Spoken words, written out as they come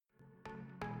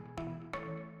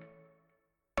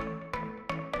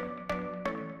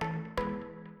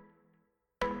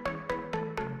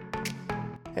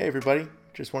Hey everybody,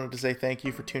 just wanted to say thank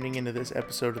you for tuning into this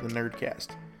episode of the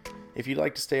Nerdcast. If you'd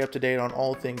like to stay up to date on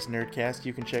all things Nerdcast,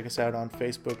 you can check us out on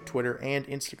Facebook, Twitter, and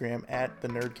Instagram at the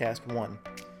Nerdcast1.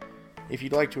 If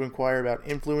you'd like to inquire about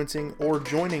influencing or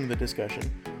joining the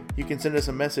discussion, you can send us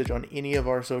a message on any of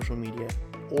our social media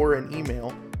or an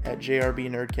email at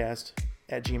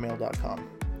jrbnerdcast@gmail.com.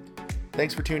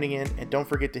 Thanks for tuning in, and don't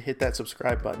forget to hit that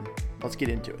subscribe button. Let's get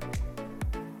into it.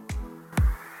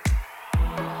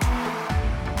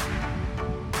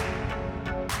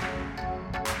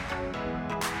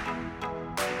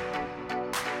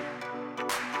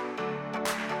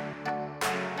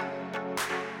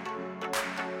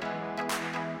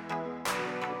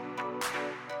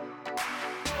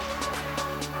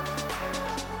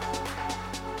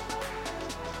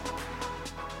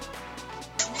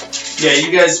 Yeah,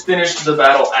 you guys finished the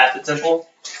battle at the temple.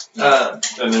 And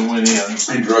then went in.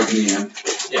 And drug me in.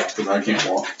 Yeah. Because I can't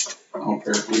walk. I don't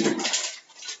care if we do.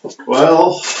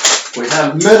 Well, we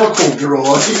have medical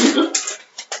drug.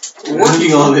 We're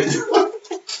working on it.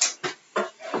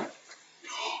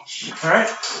 Alright,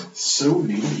 So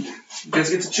neat. you guys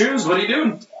get to choose. What are you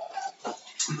doing?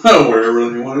 Oh, wherever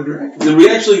they want to drag. Did we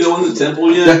actually go in the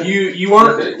temple yet? You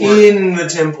aren't Okay, in the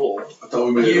temple. I thought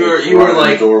we made it You were right like-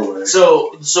 in the doorway.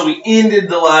 So we ended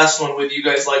the last one with you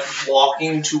guys like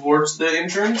walking towards the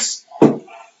entrance.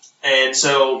 And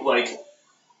so like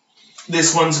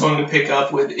this one's going to pick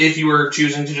up with, if you were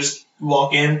choosing to just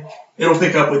walk in, it'll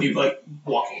pick up with you like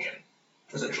walking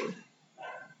in, essentially.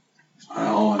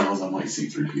 All I know is I'm like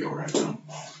C-3PO right now.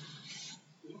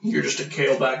 You're just a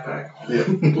kale backpack. Yep.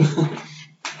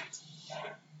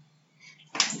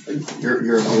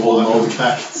 You're a whole all the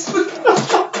packets.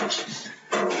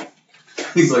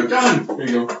 He's like, John, here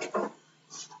you go.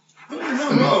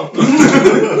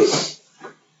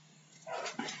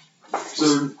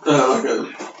 So, like a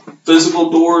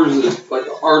physical door? Is it like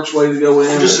an archway to go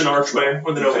in? Just an archway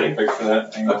with an opening.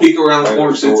 I peek around the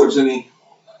corner, see if there's any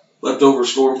leftover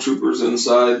stormtroopers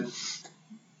inside.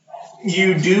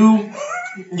 You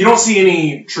don't see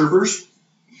any troopers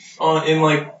in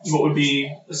like what would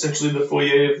be essentially the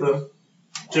foyer of the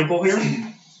temple here,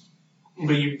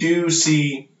 but you do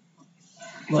see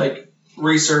like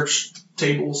research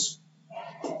tables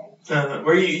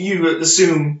where you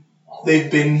assume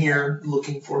they've been here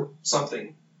looking for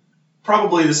something,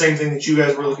 probably the same thing that you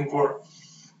guys were looking for,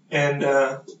 and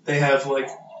they have like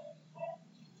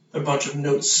a bunch of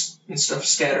notes and stuff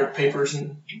scattered, papers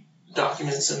and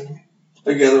documents and.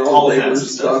 I gather All all the kinds of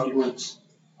papers, stuff. documents.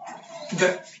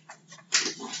 Okay.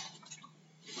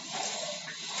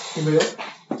 Anybody else?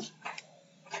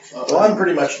 Well, I'm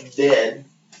pretty much dead.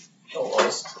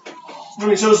 Almost. I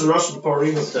mean, so is the rest of the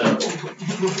party. But,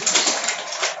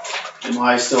 Am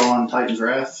I still on Titan's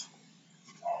Wrath?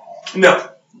 no,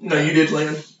 you did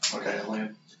land. Okay, I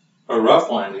land. A rough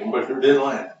landing, but you did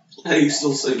land. Hey, you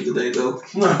still saved the day, though.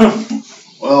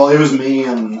 Well, it was me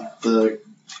and the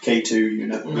K2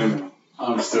 unit. No.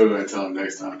 I'm still going to tell him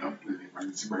next time, don't do the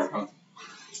emergency brake on.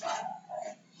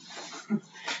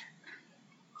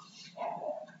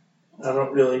 I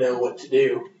don't really know what to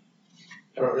do.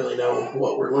 I don't really know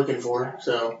what we're looking for,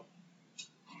 so.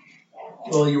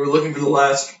 Well, you were looking for the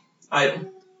last item.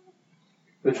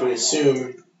 Which we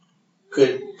assume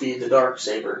could be the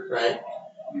Darksaber, right?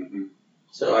 Mm-hmm.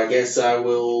 So I guess I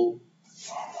will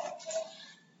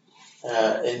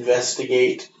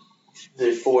investigate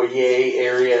the foyer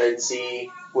area and see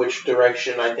which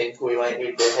direction I think we might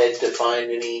need to head to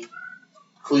find any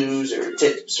clues or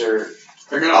tips or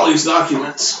I got all these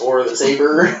documents. the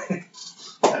saber.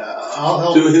 I'll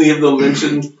help. Do any of them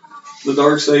mention the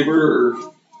Darksaber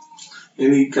or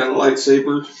any kind of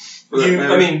lightsaber? For that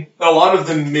matter? I mean, a lot of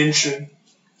them mention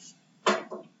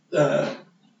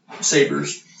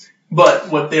sabers, but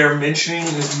what they're mentioning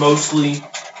is mostly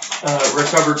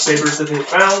recovered sabers that they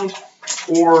found,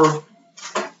 or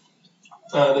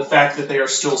the fact that they are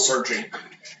still searching.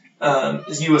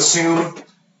 As you assume,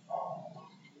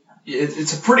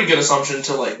 it's a pretty good assumption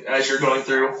to like as you're going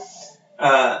through.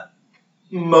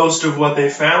 Most of what they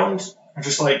found are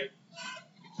just like,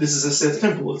 this is a Sith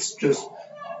temple. It's just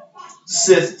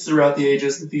Sith throughout the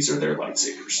ages that these are their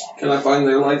lightsabers. Can I find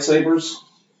their lightsabers?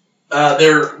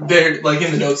 They're like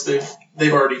in the notes.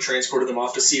 They've already transported them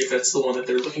off to see if that's the one that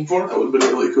they're looking for. That would have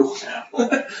been really cool.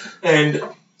 And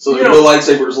So there's no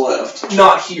lightsabers left.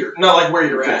 not here, not like where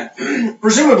you're at.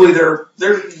 Presumably there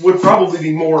would probably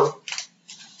be more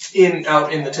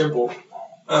out in the temple.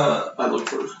 I look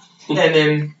for And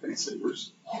then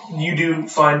lightsabers. you do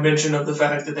find mention of the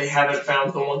fact that they haven't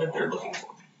found the one that they're looking for.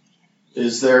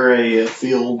 Is there a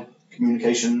field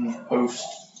communication post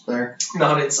there?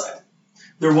 Not inside.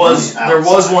 There was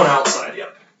one outside, yeah.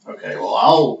 Okay, well,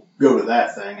 I'll go to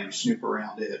that thing and snoop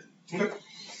around it.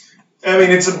 I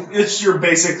mean, it's your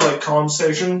basic like comm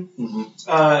station.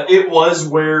 Mm-hmm. It was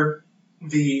where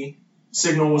the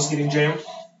signal was getting jammed.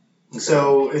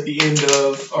 So at the end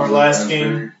of our last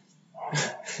game,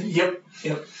 yep.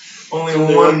 Only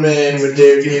one man would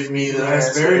dare give me the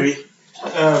raspberry.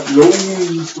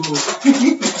 raspberry.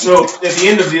 So at the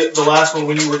end of the last one,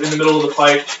 when you were in the middle of the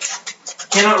fight, I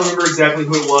cannot remember exactly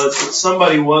who it was, but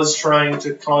somebody was trying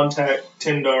to contact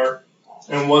Tindar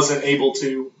and wasn't able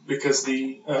to because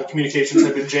the communications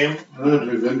had been jammed.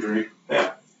 His injury.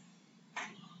 Yeah.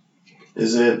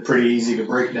 Is it pretty easy to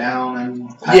break down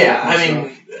and? Yeah, I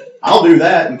mean, I'll do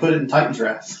that and put it in Titan's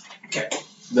Wrath. Okay.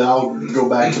 Then I'll go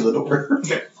back to the door.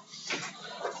 Okay.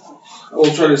 I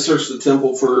will try to search the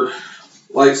temple for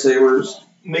lightsabers.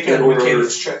 Make a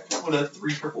mechanics check with a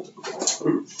 3 purple.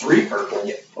 Ooh, 3 purple?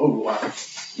 Yeah. Oh, wow.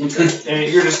 Okay.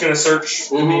 And you're just going to search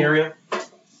in the area?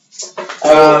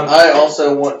 I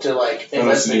also want to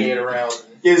investigate around.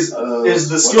 Is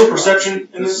the skill perception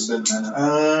in this? Has been a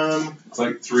minute. It's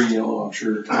like 3 yellow, I'm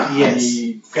sure. Yes. I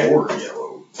need 4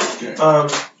 yellow. Okay.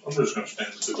 I'm just going to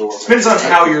stand at the door. Depends on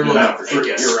how you're looking, I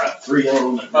guess. You're right. 3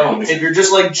 yellow. If you're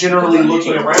just generally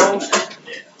looking around,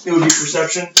 it would be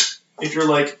perception. If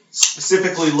you're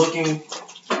specifically looking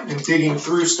and digging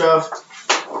through stuff,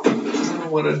 I don't know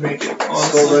what would make it.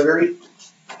 Skullduggery?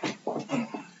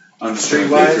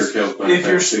 Streetwise? If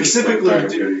you're specifically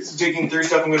digging through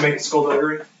stuff, I'm going to make it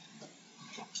skullduggery.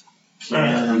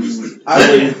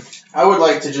 I would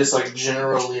like to just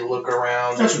generally look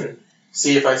around and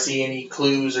see if I see any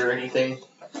clues or anything.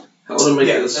 I want to make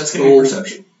a that's going to be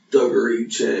perception. Skullduggery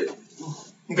check.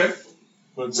 Okay.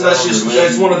 So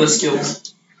that's one of the skills.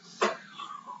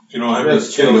 You don't have any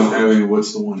skill.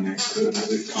 What's the one next to it?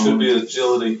 Should be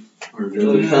agility. Or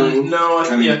agility? No,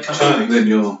 Cunning. Then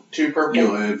you'll 2 purple.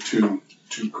 You'll add 2 green.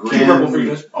 2 purple for you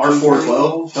guys.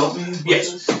 R412 help me?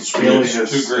 Yes. We only have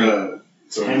 2 green.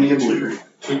 Hand me a blue.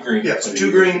 2 green. Yeah,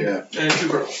 2 green Yeah. and 2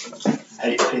 purple.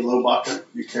 Hey, Lowbacher,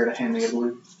 you care to hand me a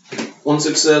blue? 1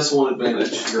 success, 1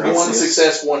 advantage. 1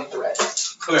 success, 1 threat.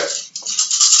 Okay.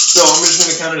 So I'm just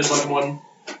going to count it as one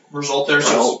result there.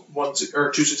 So it's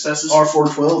 2 successes.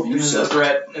 R412, you And the said.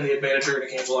 threat and the advantage are going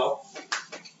to cancel out.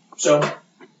 So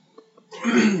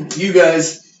you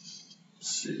guys,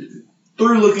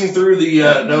 through looking through the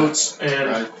notes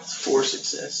and 4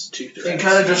 success, 2 threats. and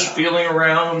kind of just feeling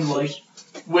around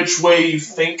which way you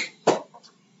think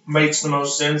makes the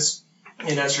most sense,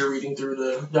 and as you're reading through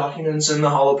the documents and the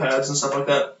holopads and stuff like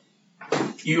that,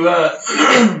 you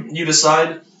you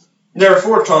decide there are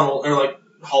 4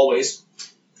 hallways,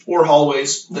 4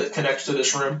 hallways that connect to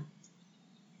this room.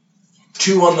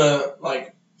 2 on the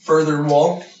further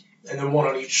wall, and then 1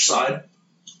 on each side.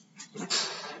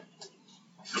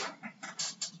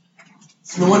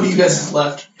 The one that you guys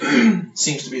left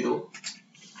seems to be the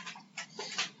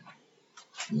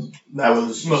That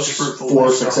was most fruitful.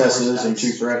 4 successes and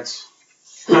 2 threats.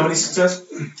 How many successes?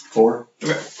 4.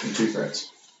 Okay. And 2 threats.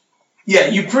 Yeah,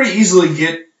 you pretty easily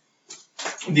get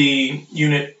the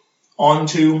unit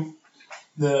onto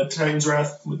the Titan's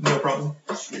Wrath with no problem.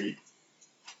 Sweet.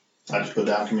 I just put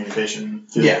down communication.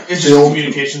 Yeah, it's just a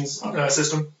communications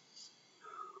system.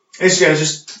 It's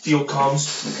just field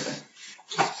comms.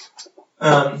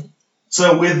 Okay.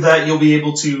 So with that, you'll be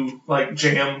able to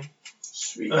jam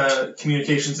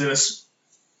communications in a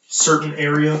certain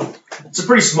area. It's a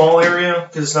pretty small area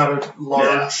because it's not a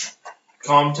large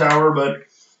comm tower, but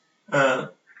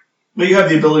you have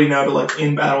the ability now to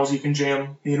in battles you can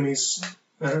jam the enemy's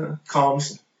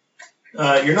comms.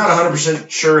 You're not 100%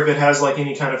 sure if it has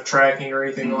any kind of tracking or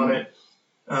anything on it.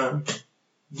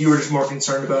 You were just more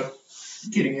concerned about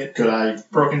getting it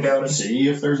broken down. And See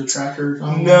if there's a tracker.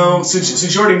 no, since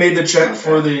you already made the check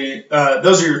for the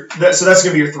those are so that's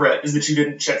gonna be your threat is that you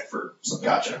didn't check for something.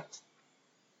 Gotcha.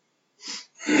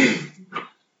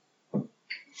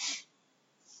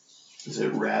 Is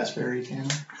it raspberry jam?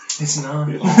 It's not.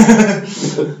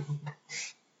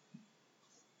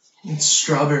 It's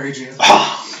strawberry jam.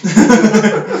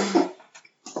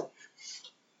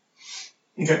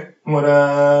 Okay. What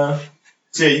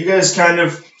so yeah, you guys kind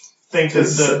of think that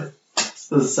the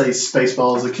Does it say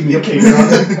Spaceballs a communicator on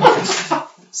it?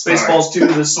 Spaceballs 2,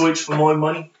 the switch for more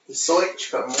money. The switch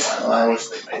for more. I wish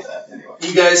they made that anyway.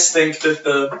 You guys think that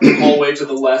the hallway to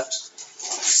the left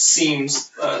seems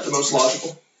the most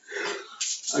logical.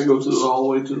 I go to the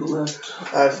hallway to the left.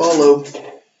 I follow.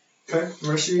 Okay. The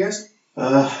rest of you guys?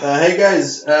 Hey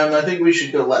guys, I think we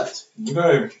should go left.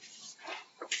 Okay. I'm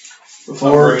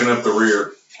Before bringing up the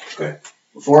rear.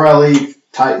 I leave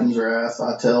Titan's Wrath,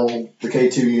 I tell the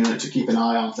K2 unit to keep an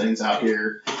eye on things out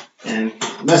here and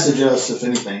message us if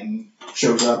anything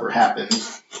shows up or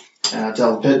happens. And I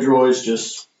tell the pit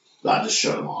droids I just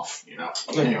shut them off, you know.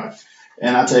 Anyway,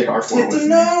 and I take R4 Hit with the me.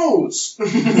 nose!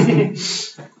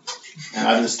 And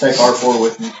I just take R4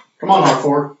 with me. Come on,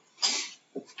 R4.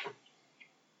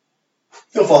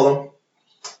 He'll follow.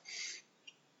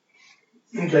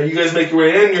 Okay, you guys make your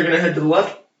way in. You're going to head to the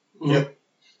left? Yep.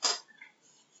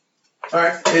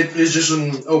 Alright, it is just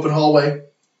an open hallway.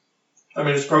 I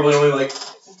mean, it's probably only like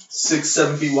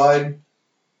 6-7 feet wide.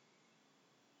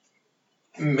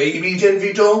 Maybe 10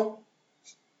 feet tall.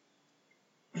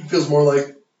 It feels more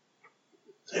like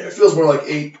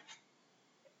 8.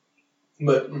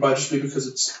 But it might just be because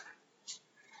it's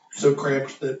so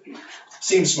cramped that it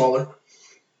seems smaller.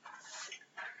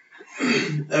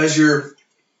 As you're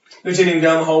continuing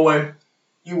down the hallway,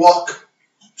 you walk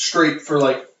straight for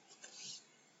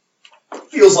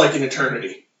feels like an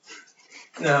eternity.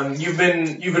 You've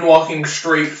been walking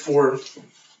straight for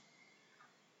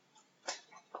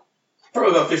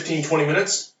probably about 15-20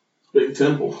 minutes. Big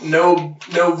temple. No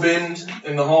bend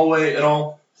in the hallway at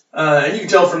all. And you can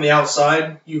tell from the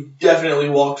outside, you've definitely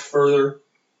walked further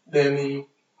than the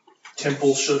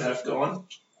temple should have gone.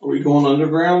 Are we going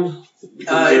underground?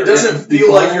 It doesn't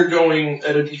feel like you're going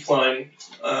at a decline.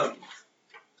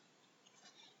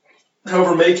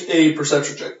 However, make a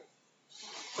perception check.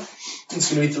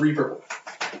 It's going to be 3 purple.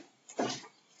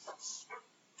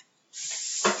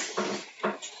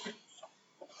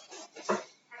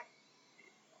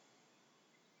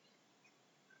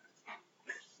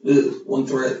 One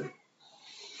threat.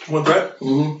 1 threat?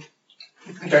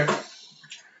 Mm-hmm. Okay.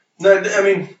 No, I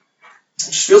mean, it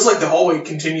just feels like the hallway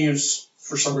continues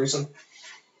for some reason.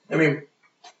 I mean,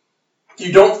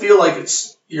 you don't feel like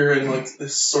you're in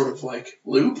this sort of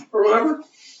loop or whatever.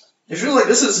 You feel like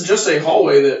this is just a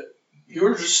hallway that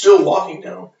you're just still walking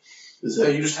down.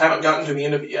 That you just haven't gotten to the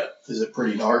end of it yet. Is it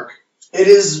pretty dark? It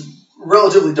is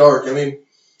relatively dark. I mean,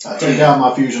 I take out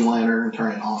my fusion lantern and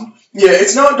turn it on. yeah,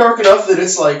 it's not dark enough that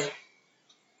it's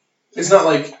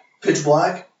not pitch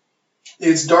black.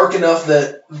 It's dark enough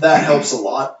that helps a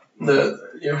lot.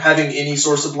 Having any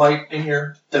source of light in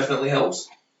here definitely helps.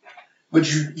 But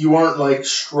you aren't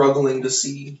struggling to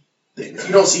see things.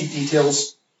 You don't see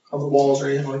details on the walls or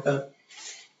anything like that.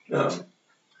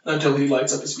 Until he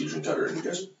lights up his fusion cutter and you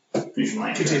guys Fusion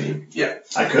lantern. continue. Yeah.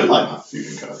 I could light my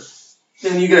fusion cutter.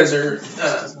 And you guys are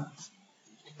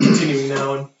continuing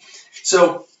now. And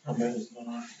so,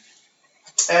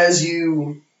 as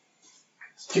you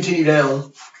continue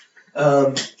down,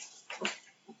 about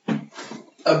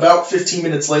 15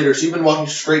 minutes later, so you've been walking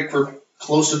straight for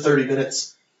close to 30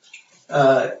 minutes,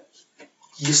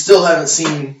 you still haven't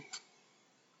seen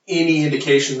any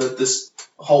indication that this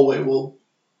hallway will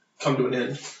come to an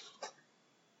end.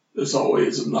 This hallway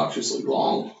is obnoxiously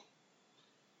long.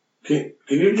 Can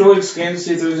you droid scan to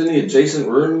see if there's any adjacent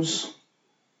rooms?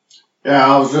 Yeah,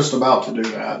 I was just about to do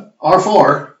that.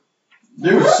 R4,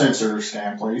 do a sensor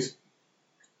scan, please.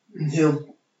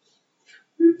 He'll...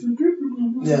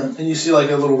 Yeah, and you see a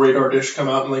little radar dish come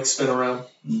out and spin around.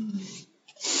 And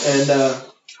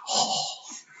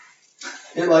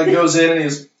it goes in and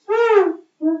he's...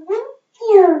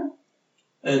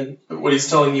 And what he's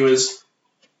telling you is,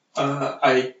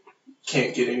 I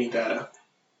can't get any data.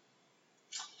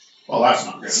 Well, that's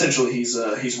not good. Essentially,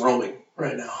 he's roaming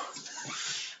right now.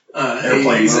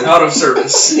 Airplane he's mode. out of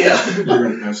service. Yeah. You're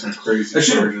going to have some crazy I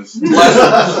should- charges.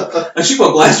 I shoot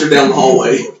my blaster down the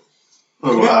hallway.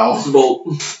 Oh, wow.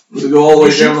 Does it go all the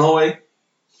way down the hallway?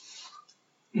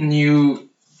 And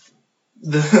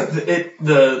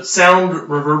the sound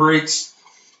reverberates,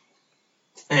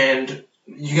 and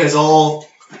you guys all...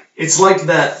 It's like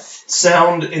that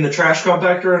sound in the trash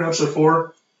compactor in episode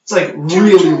 4. It's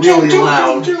really, really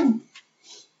loud.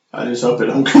 I just hope it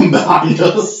don't come behind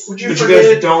us. Would But you you forget?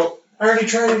 guys don't... I already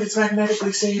tried it. It's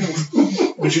magnetically sealed.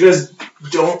 But you guys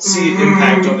don't see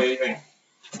impact on anything.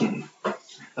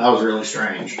 That was really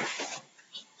strange.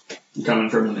 Coming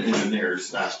from an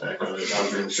engineer's aspect of it, that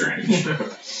was really strange.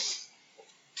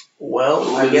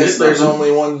 Well, I guess there's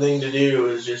only one thing to do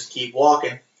is just keep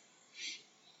walking.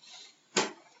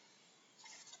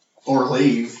 Or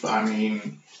leave, I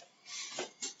mean...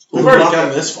 We've already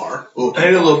come this far. Okay. I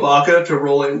need a Lobaka to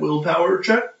roll a willpower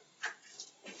check.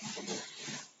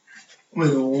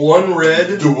 With 1 red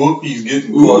The Wookiee's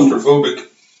getting claustrophobic.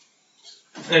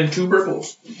 and 2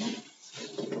 purples.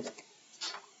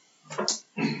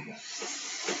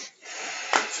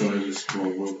 So I just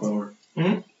roll willpower.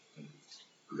 Mhm.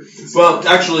 Well,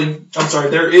 actually, I'm sorry.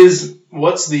 There is...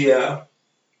 What's the...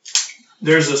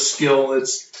 there's a skill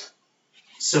that's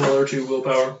similar to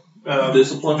willpower.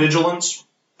 Discipline? Vigilance.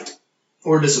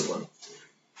 Or discipline.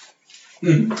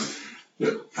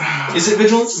 Is it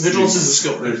vigilance? Vigilance is a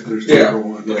skill. Right? There's Yeah.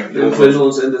 one. There's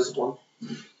vigilance and discipline.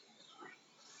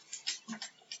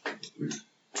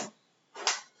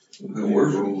 We're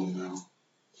rolling now.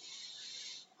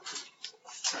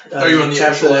 Are you on the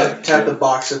tap actual the app? tap the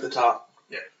box at the top?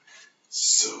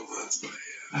 So that's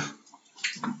bad.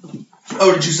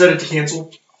 Oh, did you set it to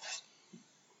cancel?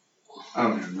 I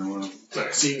don't even know what I'm.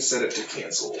 Alright, so you can set it to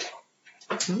cancel.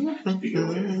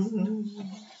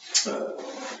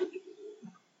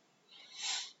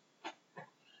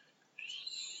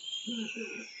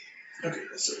 Okay,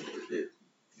 so it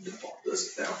default does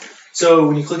it now. So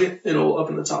when you click it, it'll up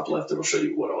in the top left. It'll show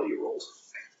you what all you rolled.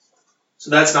 So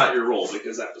that's not your roll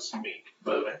because that was me,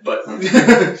 by the way. But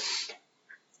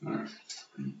Alright.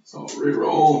 So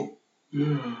reroll.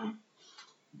 Yeah.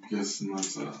 Guessing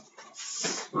that's a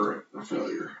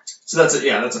failure. so that's it.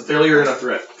 Yeah, that's a failure and a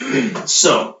threat.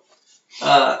 So,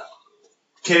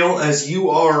 Kale, as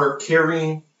you are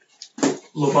carrying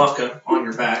Lobaka on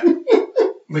your back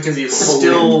because he is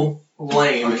still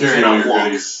lame I'm and carrying cannot your walk.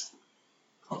 goodies.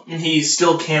 He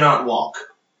still cannot walk.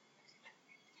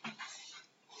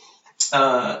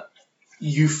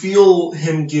 You feel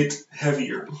him get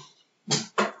heavier.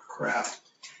 Crap.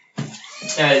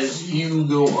 As you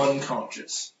go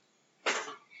unconscious.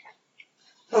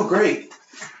 Oh, great.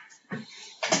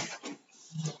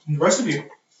 The rest of you.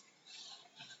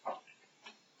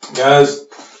 Guys,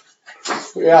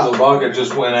 Yeah. the vodka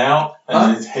just went out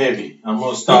and it's heavy. I'm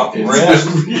gonna stop and rest.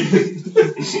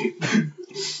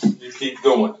 You keep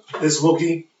going. This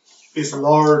Wookiee is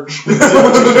large.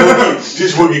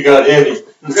 This Wookiee got heavy.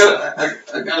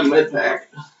 I got a med pack.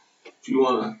 If you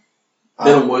want to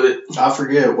hit him with it. I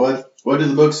forget what did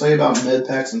the book say about med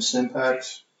packs and stim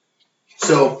packs?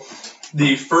 So,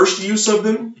 the first use of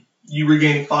them, you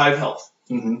regain 5 health.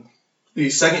 Mm-hmm. The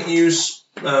second use,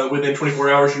 within 24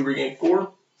 hours, you regain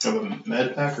 4. Of a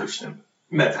med pack or stim?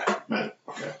 Med pack.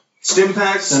 Okay. Stim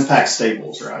packs. Stim pack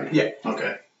staples, right? Yeah.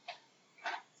 Okay.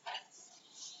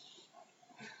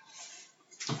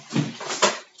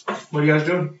 What are you guys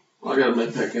doing? I got a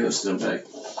med pack and a stim pack.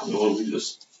 You want me to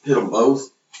just hit them both?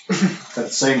 At the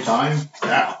same time?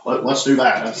 Yeah. Let's do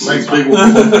that. At the same Big time.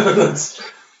 one.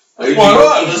 Why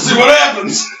not? Let's see what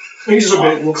happens. He's a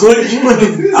bit.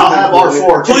 I'll have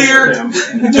R4 Cleared.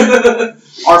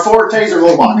 R4 taser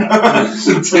Lobaka.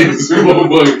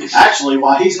 Actually,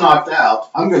 while he's knocked out,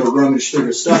 I'm going to rummage through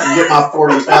his stuff and get my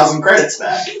 40,000 credits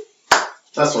back.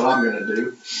 That's what I'm going to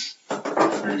do.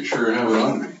 Are you sure I have it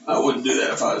on me? I wouldn't do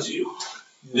that if I was you.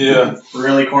 Yeah,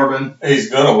 Really, Corbin? he's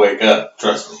gonna wake up.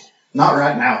 Trust me. Not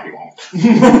right now, he won't.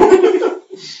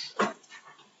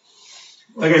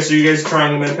 Okay, so you guys are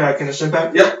trying a med pack and a stim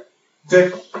pack? Yep.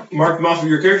 Okay. Mark them off of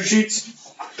your character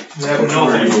sheets. You have no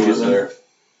one are you idea. using? there.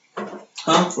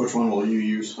 Which one will you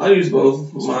use? I use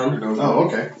both of mine. Oh,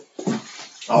 okay.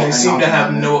 I'll They hang seem on to mine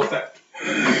have then. no effect.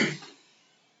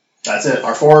 That's it.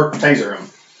 R4, taser him.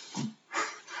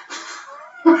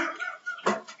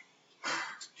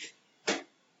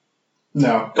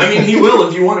 No. I mean, he will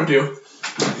if you want him to.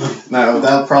 No,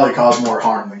 that'll probably cause more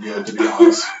harm than good, to be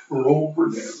honest. Roll for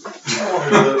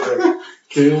damage.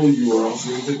 Kale, you are also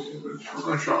going to take damage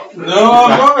from a shot. No, I'm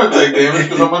not gonna take damage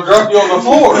because I'm gonna drop you on the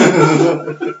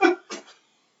floor.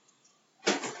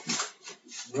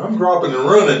 I'm dropping and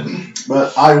running.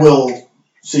 But I will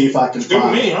see if I can Do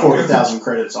find me, I don't 40,000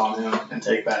 credits on him and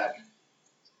take back.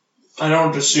 I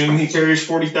don't assume he carries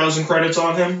 40,000 credits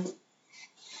on him.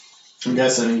 I'm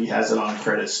guessing he has it on a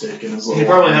credit stick in his little He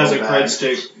probably has a bag. cred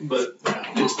stick, but Yeah.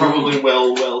 it's probably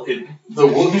well hidden. The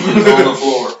Wookiee is on the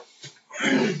floor.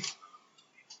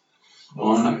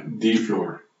 On D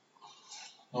floor.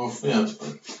 No offense,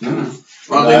 but No.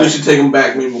 I think we should take them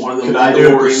back. Maybe one of them. Could I do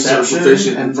a Mandalorians or perception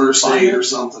proficient in and first find aid it? or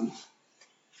something.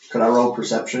 Could I roll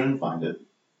perception and find it?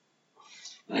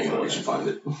 I ain't gonna let you find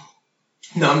it.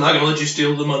 No, I'm not going to let you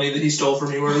steal the money that he stole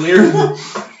from you earlier.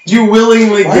 You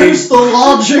willingly Where's gave... the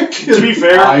logic? To be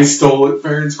fair, I stole it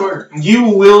fair and square. you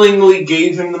willingly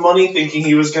gave him the money thinking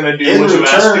he was going to do In what you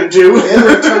asked return- him to. In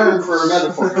return for a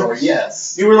metaphor roll,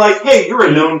 yes. You were like, hey, you're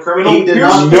a known criminal. He did Here's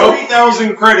not-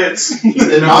 40,000 credits. He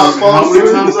did not How follow many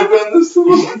through. times I've done this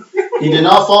to him? He did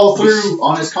not follow through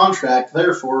on his contract,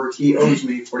 therefore he owes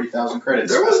me 40,000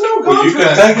 credits. There was no well, you can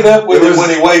contract. take it up with It him was- when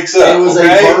he wakes up. It was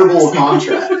okay? a verbal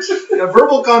contract. Yeah,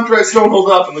 verbal contracts don't hold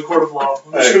up in the court of law.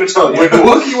 I'm just Hey, going to tell you. when the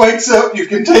Wookiee wakes up, you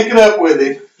can take it up with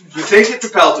him. You take it to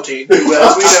Palpatine, who,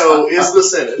 as we know, is the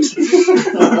Senate.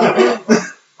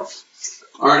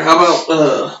 Alright, how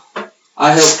about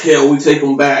I help Kale, we take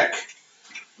them back.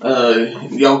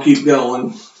 Y'all keep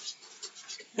going.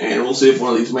 And we'll see if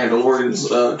one of these Mandalorians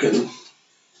can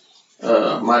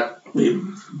maybe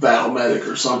battle medic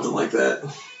or something like that.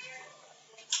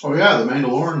 Oh yeah, the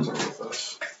Mandalorians are with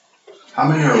us. How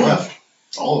many are left?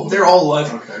 All of them. They're all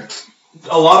alive. Okay.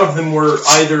 A lot of them were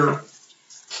either.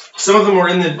 Some of them were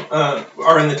in the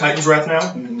are in the Titan's Wrath now,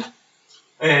 Mhm.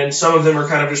 and some of them are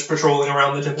kind of just patrolling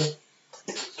around the temple,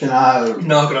 Can I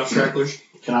knocking off stragglers.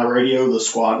 radio the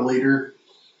squad leader?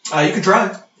 You can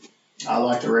try. I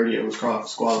like to radio the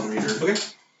squad leader. Okay.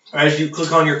 As you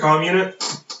click on your comm unit,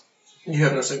 you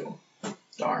have no signal.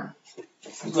 Darn.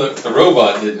 Look, the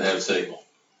robot didn't have signal.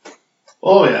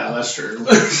 Oh yeah, that's true.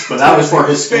 But that was for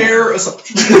his Fair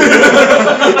assumption.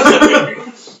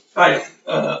 I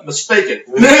mistaken.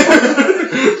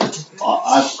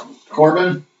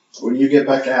 Corbin, when you get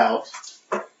back out,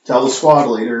 tell the squad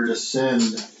leader to send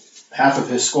half of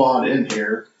his squad in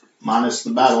here, minus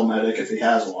the battle medic if he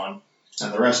has one,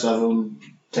 and the rest of them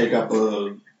take up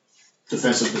a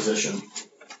defensive position.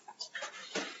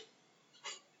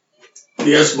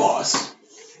 Yes, boss.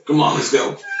 Come on, let's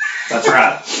go. That's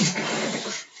right.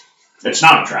 It's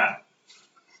not a trap.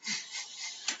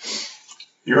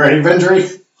 You ready,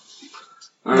 Vendry?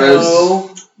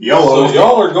 No. YOLO. So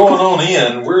y'all are going on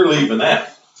in. We're leaving out.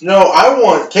 No, I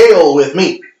want Kale with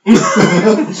me. Well,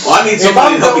 I need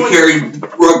somebody to help me carry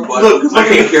rug butt. Look, I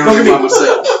can't carry him by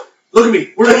myself. Look at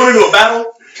me. We're going into a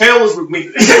battle. Kale is with me.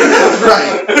 That's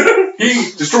right.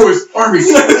 He destroys armies.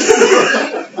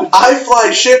 I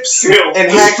fly ships Kale, and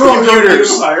the hack strong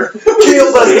computers. empire.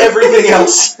 Kale does everything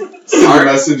else. Send a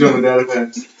message on the data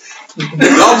thing.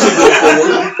 Y'all two go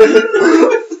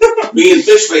forward. Me and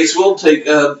Fishface will take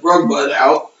rug butt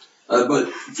out. But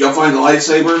if y'all find the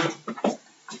lightsaber,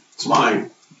 it's mine.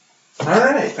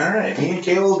 Alright. Me and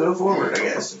Kale will go forward, I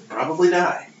guess, and probably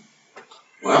die.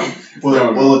 Well,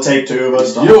 Will it take two of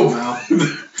us to Yo. haul him out?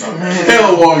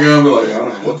 Hell, walk out and be like, I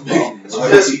don't know what the problem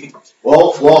is.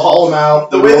 We'll haul him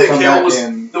out. The and way we'll that come Kale back was,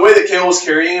 in. the way that Kale was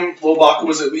carrying him, Lobaka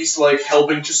was at least like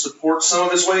helping to support some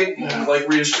of his weight, and like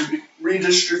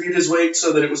redistribute his weight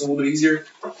so that it was a little bit easier.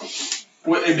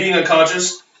 And being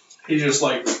unconscious, he just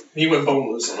like he went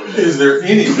boneless. On it. Is there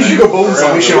anything You go bonus on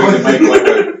around me, that Sean. we can make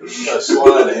like a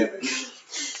slide image?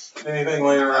 Anything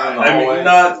laying around the I hallway? mean,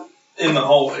 not in the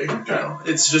hallway. No.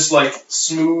 It's just like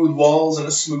smooth walls and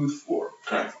a smooth floor.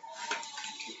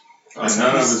 And none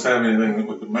of us have anything that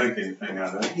we could make anything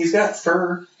out of. He's got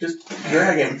fur. Just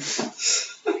drag him.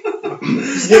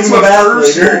 Just give him a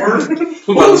bath later.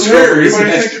 well, Sure,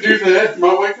 anybody think to do that? You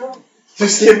might wake up.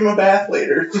 Just give him a bath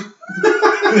later.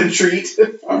 And a treat.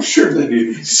 I'm sure they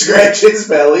need it. Scratch his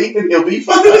belly and he'll be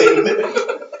fine.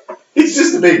 He's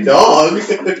just a big dog.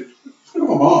 I'm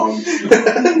a mom.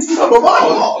 I'm a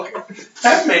mom.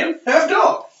 Half man, half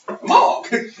dog. Mog.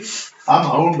 I'm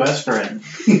my own best friend.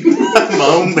 I'm my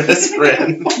own best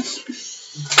friend.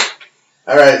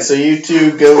 Alright, so you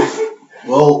two go.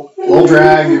 We'll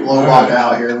drag Lobach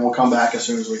out here and we'll come back as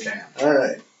soon as we can.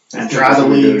 Alright. And try to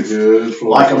leave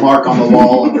like a mark on the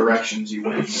wall in directions you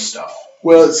went and stuff.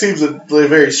 Well, it seems a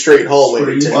very straight hallway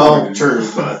to take. Well, true,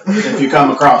 but if you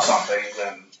come across something,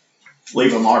 then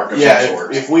leave a mark of some Yeah,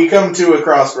 sort. if we come to a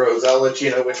crossroads, I'll let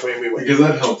you know which way we went. Because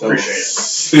that helped Appreciate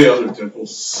us the other temple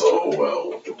so well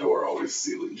with the door always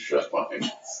sealing shut behind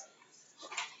us.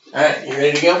 Alright, you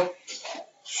ready to go?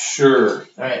 Sure.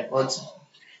 Alright, let's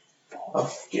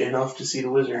get off to see the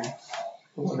wizard.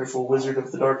 The wonderful wizard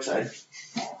of the dark side.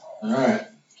 Alright.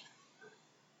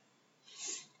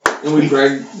 and we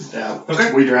drag. Yeah,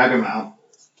 Okay. we drag him out.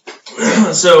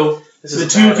 So This is the a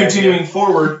two bad continuing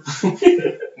forward,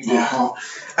 Uh-huh.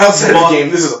 Outside the game,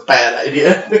 this is a bad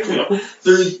idea.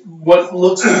 through what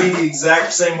looks to be the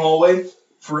exact same hallway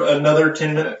for another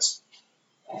 10 minutes.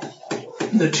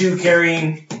 The two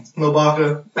carrying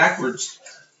Lobaka backwards.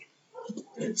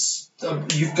 It's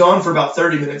you've gone for about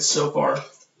 30 minutes so far.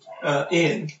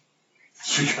 In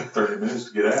So you got 30 minutes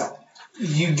to get out.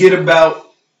 you get about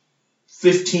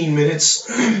 15 minutes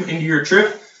into your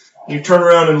trip. You turn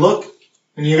around and look,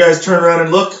 and you guys turn around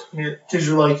and look, because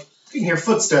you're like you can hear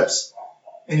footsteps,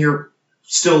 and you're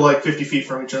still like 50 feet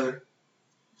from each other.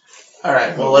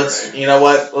 Alright, well you know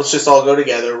what? Let's just all go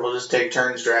together. We'll just take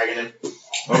turns dragging him.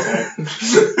 Okay.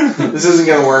 This isn't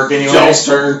gonna work anyway. Y'all's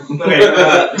turn. Okay,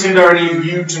 Tindar, I need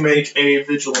you to make a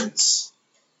vigilance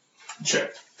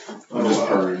check. I'm just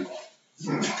purring.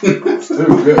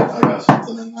 Ooh, good. I got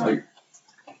something in there.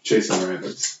 Chasing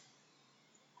rabbits.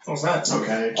 What's that?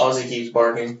 Okay. Ozzy keeps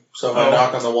barking, so if I Oh.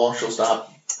 knock on the wall, she'll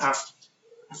stop.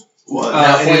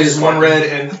 What? It is 1 red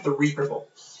and 3 purple.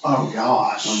 Oh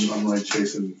gosh. I'm like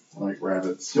chasing like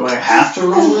rabbits. Do I have to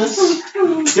roll this?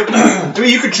 Yep. I mean,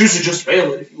 you could choose to just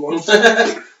fail it if you want.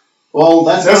 Well,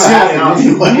 that's That's gonna the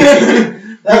happen only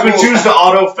anyway. You can choose to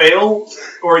auto fail,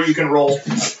 or you can roll.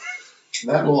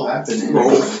 That will happen.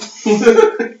 Roll.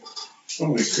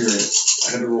 Oh, experience.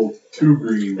 I had to roll 2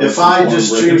 green. If I One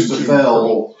just red, choose to 2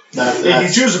 fail, If you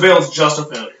that's, choose to fail, it's just a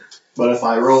failure. but if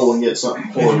I roll and get something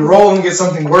If you horrible, roll and get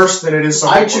something worse, then it is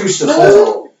something I choose to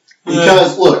fail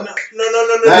because look,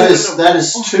 No. that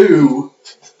is 2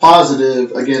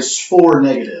 positive against 4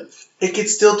 negative. It could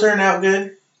still turn out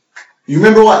good. You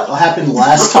remember what happened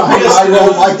last time I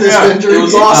rolled like this, Yeah, Vendry? it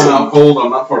was awesome. I'm out cold.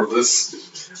 I'm not part of this.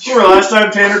 Remember last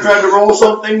time Tanner tried to roll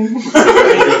something? You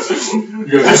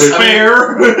guys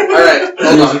Despair. Alright,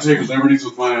 hold on. are taking liberties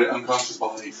with my unconscious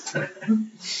body.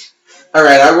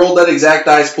 Alright, I rolled that exact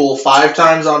dice pool 5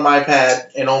 times on my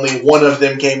pad, and only one of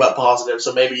them came up positive,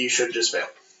 so maybe you should just fail.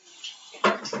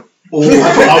 Well,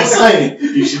 that's what I'm saying.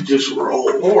 You should just roll.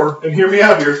 Or, and hear me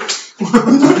out here.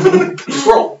 Just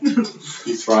roll.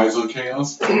 He thrives on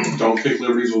chaos. Don't take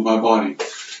liberties with my body.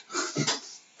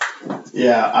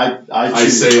 Yeah, I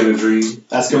choose. say in a dream.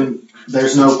 That's going.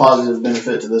 There's no positive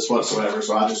benefit to this whatsoever,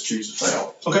 so I just choose to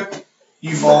fail. Okay.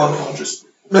 You fall unconscious.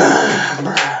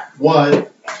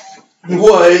 What?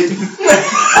 What?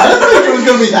 I didn't think it was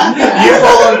going to be that bad. You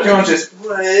fall unconscious.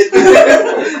 What?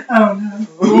 Oh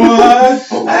What?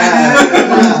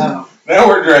 Ah. Now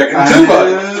we're dragging too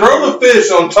much. Throw the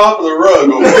fish on top of the rug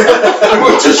over there. And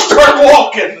we'll just start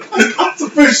walking. It's a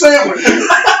fish sandwich.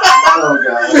 Oh,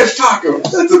 God. Fish taco.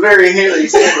 That's a very hairy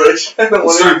sandwich. I don't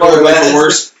want Start any part going of like that. the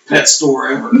worst pet store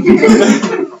ever.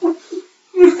 no.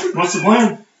 What's the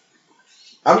plan?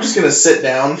 I'm just gonna sit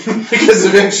down because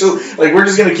eventually, like, we're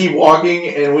just gonna keep walking,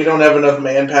 and we don't have enough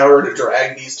manpower to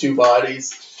drag these 2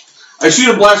 bodies. I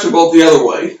shoot a blaster bolt the other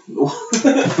way.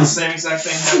 The same exact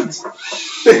thing happens.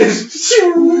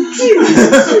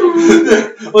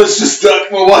 Let's just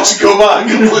duck. We'll watch it go by a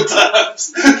couple of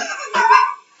times.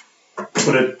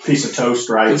 Put a piece of toast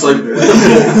right It's like- under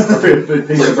it. Put a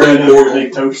piece like of bread Portal. under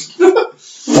big toast.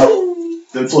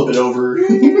 Then flip it over.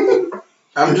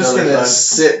 I'm just Another gonna time.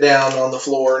 sit down on the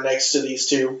floor next to these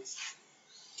 2.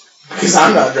 Because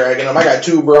I'm not dragging them. I got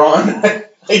 2 brawn. I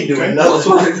ain't doing That's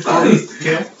nothing. what I thought.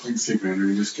 Okay. I can see Vander.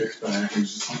 He just kicks back.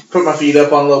 He's just like, Put my feet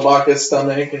up on Lobaka's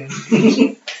stomach and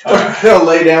I'll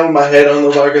lay down with my head on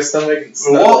Lobaka's stomach. And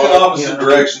So walking snuggle up, opposite you know.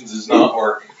 directions is not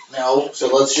working. No, so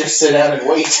let's just sit down and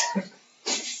wait.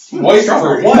 Wait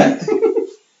for what?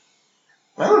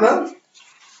 I don't know.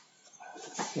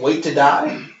 Wait to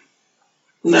die?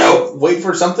 No, Wait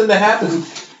for something to happen.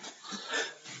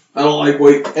 I don't like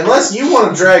weight. Unless you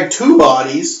want to drag 2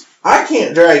 bodies, I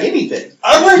can't drag anything.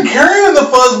 I've been carrying the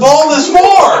fuzzball this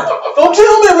far. Don't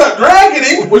tell me about dragging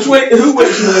him. Which way? Who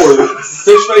weighs more,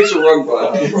 fish face or rug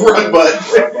butt? Run,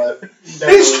 but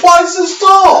He's twice as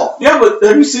tall. Yeah, but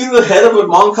have you seen the head of a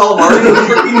Mon Calamari? It's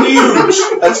freaking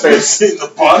huge. that's fair. Seen the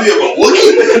body of a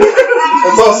Wookiee.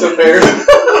 That's also fair.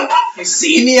 You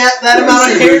seen that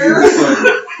amount of hair?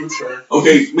 That's fair.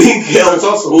 Okay, me and Kel That's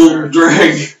also will fair.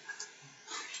 drag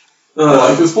I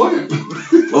like this plan.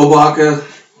 Obaka.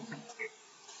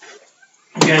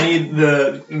 Okay, I need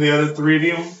the other 3 of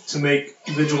you to make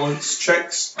vigilance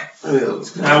checks.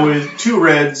 Now with 2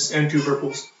 reds and 2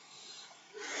 purples.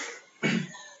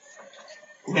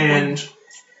 And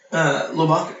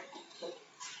Lobaka.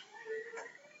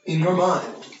 In your mind,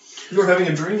 you're having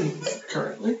a dream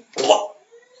currently.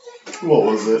 What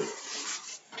was it?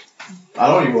 I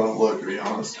don't even want to look, to be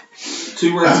honest.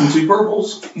 2 reds and 2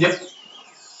 purples. Yep.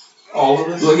 All of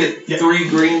this. Do I get Yeah. 3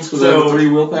 greens because I have 3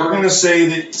 willpower? We're gonna say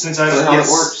that since I Is don't that how yes,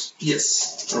 it works?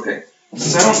 Yes. Okay.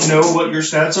 Since I don't know what your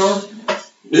stats are,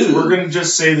 Ew. we're gonna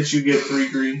just say that you get 3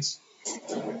 greens.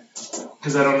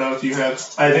 Because I don't know if you have.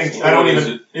 I don't What is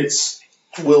even. It's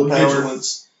Willpower.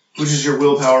 vigilance, which is your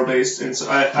willpower based, and so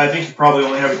I think you probably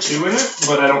only have a 2 in it,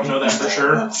 but I don't know that for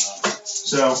sure.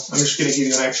 So I'm just gonna give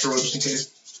you an extra one just in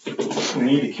case. We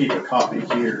need to keep a copy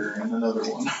here and another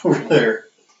one over there.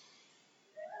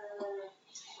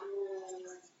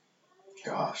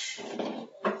 Gosh.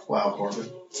 Wow, Corbin.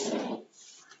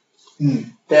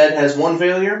 Dad has 1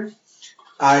 failure.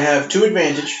 I have 2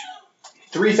 advantage,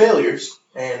 3 failures,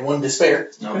 and 1 despair.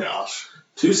 Oh, gosh.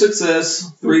 2 success,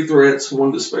 3 threats,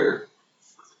 1 despair.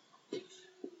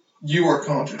 You are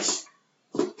conscious.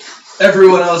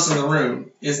 Everyone else in the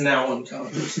room is now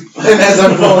unconscious. And as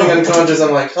I'm falling unconscious,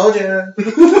 I'm like, oh yeah.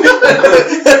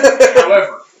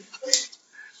 However,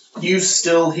 you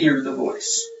still hear the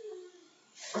voice.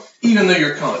 Even though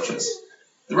you're conscious.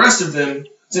 The rest of them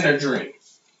is in a dream.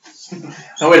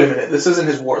 Oh, wait a minute. This isn't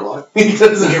his warlock. He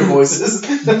doesn't hear voices.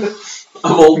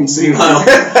 I'm old and senile.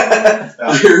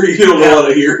 I hear you don't know how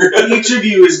to hear. Each of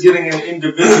you is getting an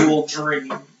individual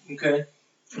dream, okay?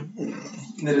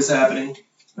 That is happening.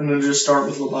 I'm going to just start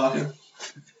with Lobaka.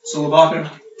 So,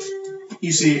 Lobaka,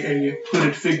 you see a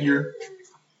hooded figure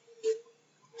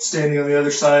standing on the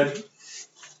other side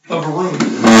of a room.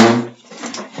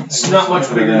 It's not much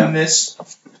bigger than this.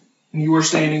 And you are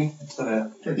standing at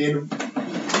the end of...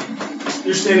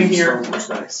 You're standing here.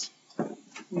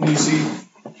 And you see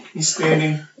he's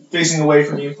standing, facing away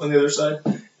from you on the other side.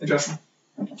 Hey, Joshua,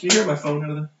 can you hear my phone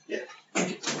out of there? Yeah.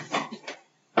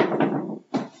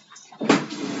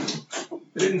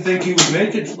 I didn't think he would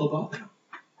make it, Lobot.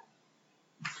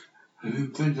 I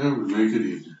didn't think I would make it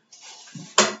either.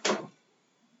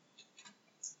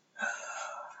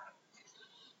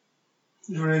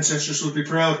 Your ancestors would be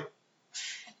proud.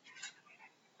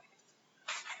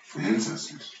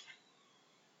 Ancestors.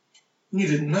 You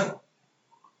didn't know.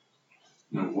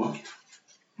 Know what?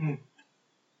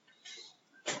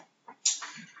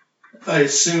 I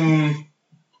assume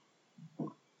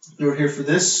you were here for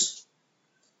this,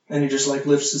 and he just like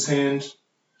lifts his hand,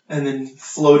 and then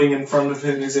floating in front of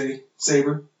him is a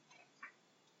saber.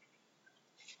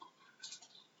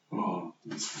 Well,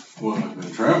 that's what I've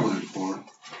been traveling for.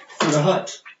 For the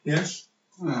hut, yes?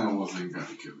 I wasn't going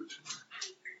to give it to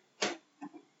her.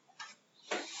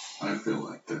 I feel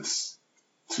like that's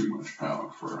too much power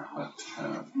for a hut to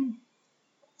have.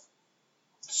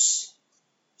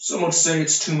 Some would say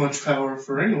it's too much power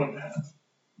for anyone to have.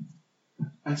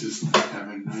 I just like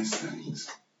having nice things.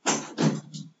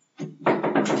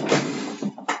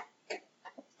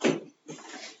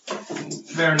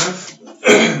 Fair enough.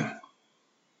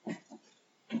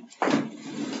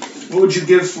 What would you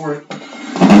give for it?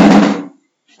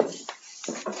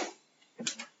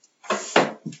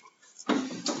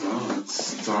 Well, let's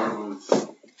start with,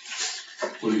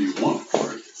 what do you want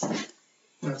for it?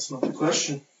 That's not the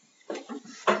question.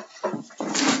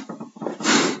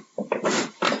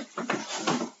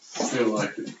 I feel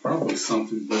like it's probably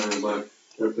something better left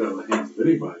out of the hands of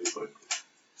anybody, but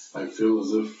I feel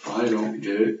as if I don't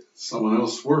get it, someone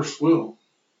else worse will.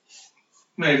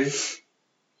 Maybe.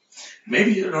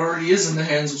 Maybe it already is in the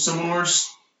hands of someone worse.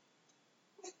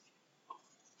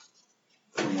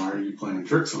 Then why are you playing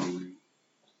tricks on me?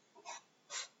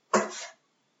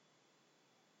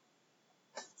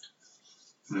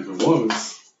 And if it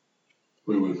was,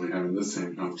 we wouldn't be having this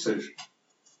same conversation.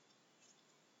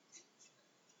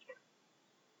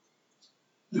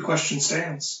 The question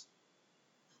stands.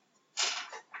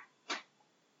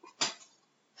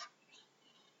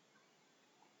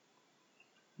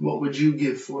 What would you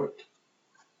give for it?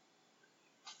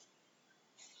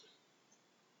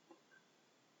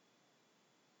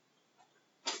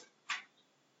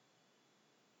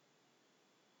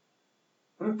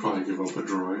 I'd probably give up a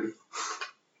droid.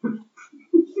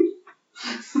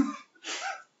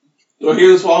 Do I hear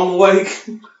this while I'm awake?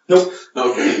 Nope.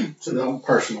 Okay. It's a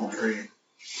personal dream.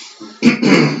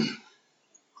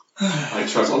 I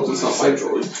So chuckled it's when not I my said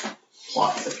droid.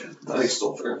 Plot thickens. I think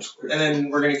still fair. And then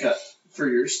we're going to cut for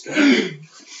yours.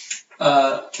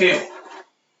 Kale,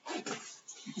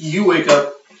 you wake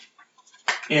up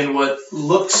in what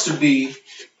looks to be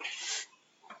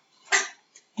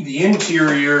the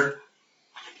interior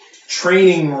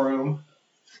training room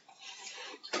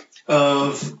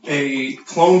of a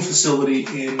clone facility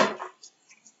in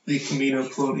the Camino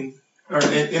cloning, or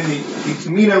in the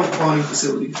Camino cloning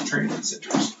facility training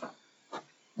centers.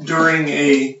 During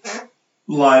a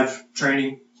live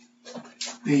training,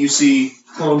 you see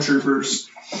clone troopers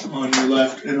on your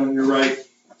left and on your right,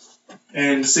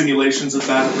 and simulations of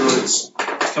battle droids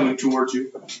coming towards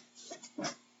you.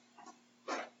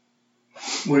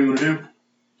 What do you want to do?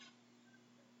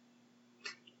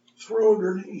 Throw a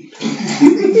grenade.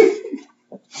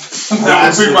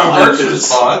 That would be my first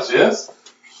response, yes.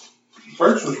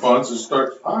 First response is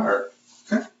start to fire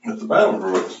Okay. at the battle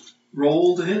droids.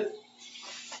 Roll to hit.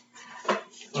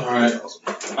 Alright.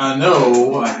 I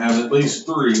know I have at least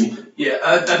 3. Yeah,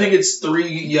 I think it's 3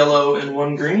 yellow and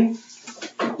 1 green.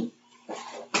 And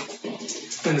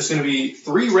it's going to be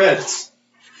 3 reds.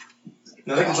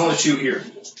 And I think there's only 2 here.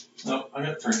 No, I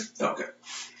got 3. Okay.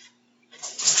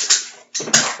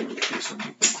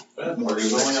 Bad part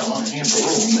is I only got 1 hand to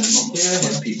roll. Yeah.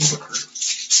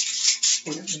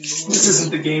 This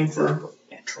isn't the game for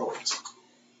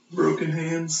broken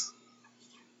hands.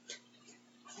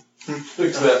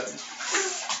 Fix that.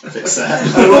 Fix that.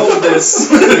 I rolled this.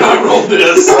 I rolled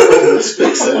this.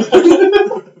 Fix it.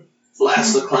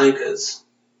 Last the clankers.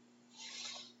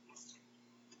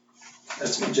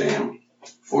 That's my jam.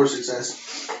 4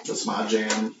 success. That's my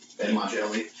jam and my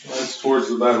jelly. That's towards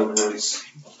the battle droids.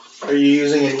 Are you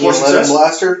using an Four E11 success?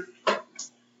 blaster?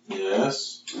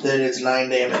 Yes. Then it's 9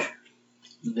 damage.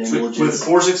 With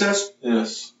 4 success?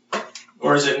 Yes.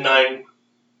 Or is it 9?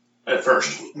 at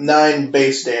first. 9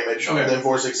 base damage, Okay. and then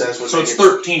 4 success would So make it's it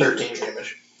 13. 13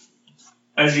 damage.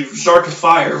 As you start to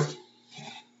fire,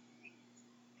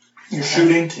 you're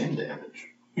shooting, 10 damage.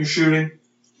 you're shooting,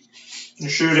 you're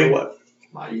shooting. For what?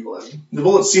 My 11. The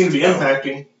bullets seem to be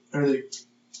impacting, or the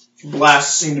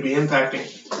blasts seem to be impacting,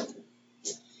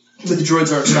 but the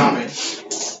droids aren't stopping.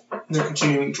 They're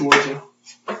continuing towards you.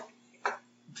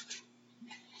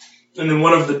 And then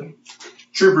one of the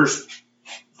troopers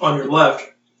on your left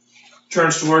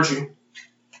turns towards you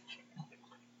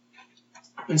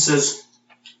and says,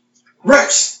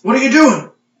 "Rex, what are you doing?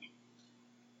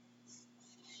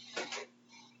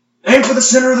 Aim for the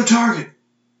center of the target.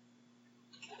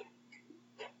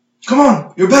 Come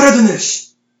on, you're better than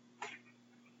this."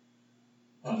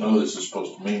 I know this is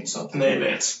supposed to mean something. And they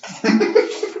advance.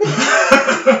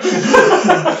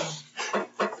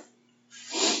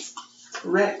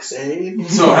 Rex, eh?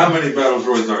 So how many battle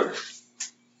droids are there?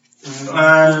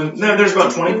 No, there's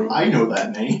about 20. I know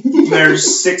that name.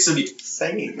 There's 6 of you.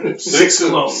 Same. Six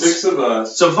clones. 6 of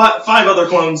us. So 5 other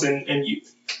clones and you.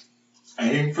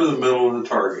 Aim for the middle of the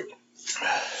target.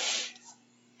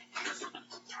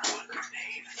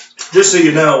 Just so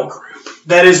you know,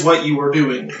 that is what you were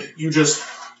doing.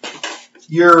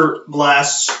 Your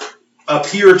blasts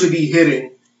appear to be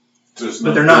hitting,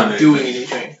 but they're not doing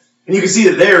anything. And you can see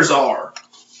that theirs are.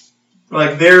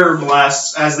 Like, their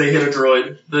blasts, as they hit a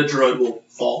droid, the droid will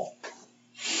fall.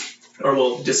 Or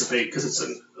will dissipate, because it's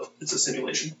a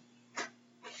simulation.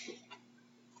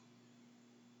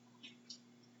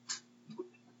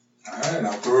 Alright,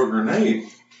 I'll throw a grenade.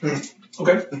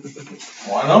 Okay.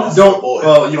 Why not?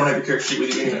 Well, you don't have your character sheet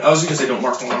with you anyway. I was going to say don't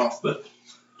mark one off, but...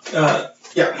 yeah,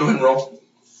 go ahead and roll.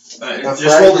 Just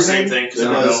roll the same thing, because It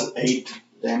I don't know. does 8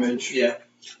 damage. Yeah.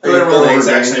 Go ahead and roll the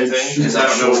exact same thing, because I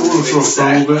don't know what So the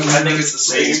exact... thermal detonator? I think it's the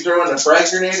Are you same. throwing a frag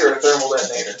grenade or a thermal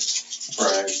detonator?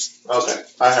 Frag. Okay,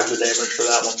 I have the damage for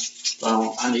that one.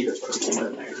 Well, I need a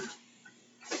thermal detonator.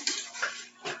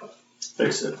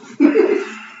 Fix it.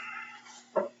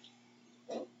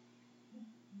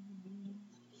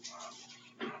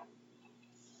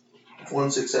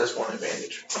 1 success, 1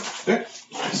 advantage.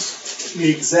 The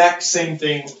exact same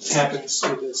thing happens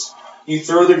with this. You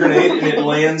throw the grenade and it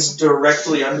lands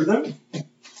directly under them.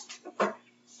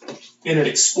 And it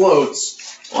explodes.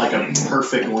 Like a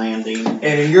perfect landing. And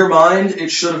in your mind, it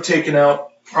should have taken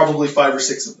out probably 5 or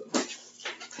 6 of them.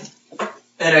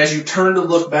 And as you turn to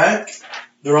look back,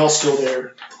 they're all still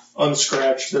there,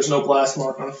 unscratched. There's no blast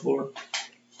mark on the floor.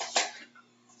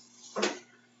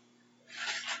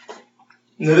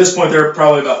 And at this point, they're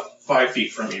probably about 5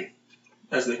 feet from you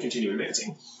as they continue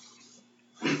advancing.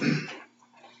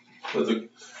 But the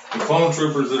clone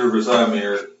troopers that are beside me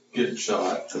are getting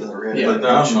shot. To the red. Yeah, but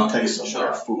I'm not takes getting some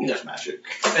shot. fool's Yeah. magic.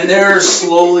 And they're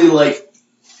slowly,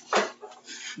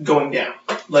 going down.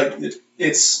 The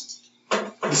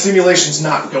simulation's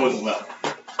not going well.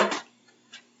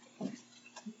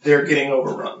 They're getting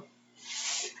overrun.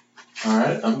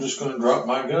 Alright, I'm just going to drop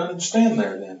my gun and stand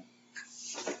there then.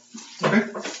 Okay.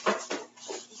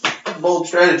 Bold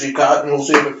strategy, Cotton. We'll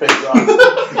see if it pays off.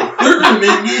 They're going to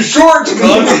need new shorts,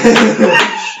 gun!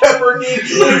 Shepard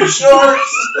needs new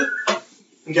shorts.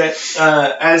 Okay.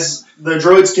 As the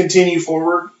droids continue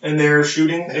forward and they're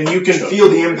shooting, and you can feel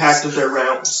the impact of their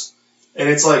rounds. And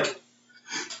it's not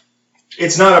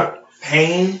a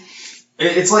pain.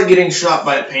 It's like getting shot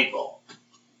by a paintball.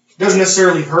 It doesn't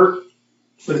necessarily hurt,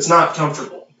 but it's not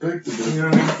comfortable. You know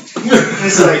what I mean?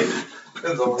 It's like...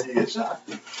 Depends on when you get shot.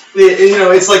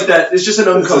 It's like that. It's just an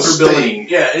It's a uncomfortability. sting.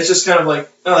 Yeah, it's just kind of like,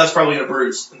 oh, that's probably a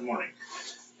bruise in the morning.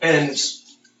 And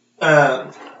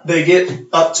they get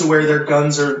up to where their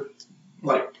guns are,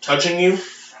 touching you,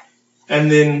 and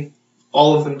then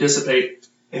all of them dissipate.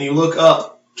 And you look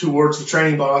up towards the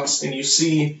training box, and you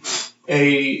see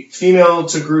a female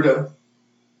Togruta,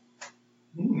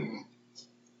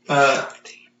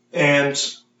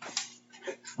 and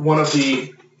one of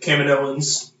the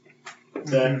Kaminoans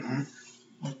that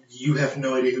you have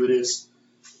no idea who it is,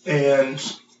 and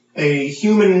a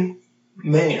human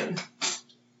man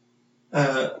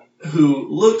who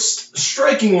looks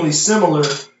strikingly similar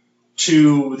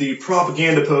to the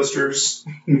propaganda posters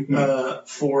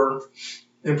for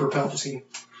Emperor Palpatine.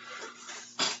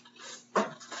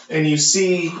 And you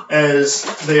see as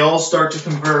they all start to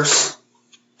converse,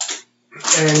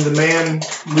 and the man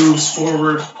moves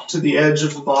forward to the edge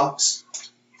of the box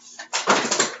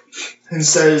and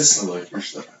says, I like your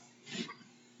stuff.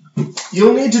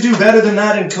 "You'll need to do better than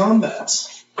that in combat."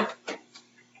 I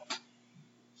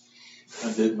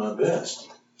did my best.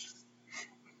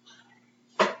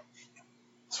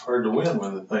 It's hard to win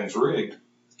when the thing's rigged.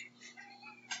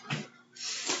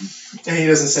 And he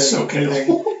doesn't say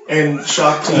anything. And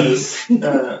Shakti,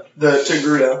 the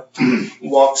Togruta,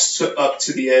 walks up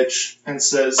to the edge and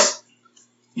says,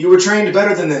 "You were trained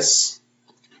better than this.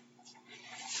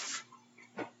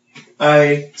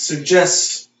 I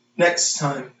suggest next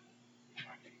time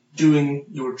doing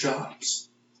your jobs."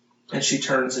 And she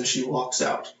turns and she walks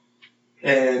out.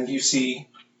 And you see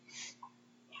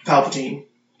Palpatine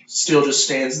still just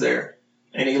stands there.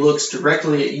 And he looks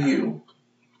directly at you.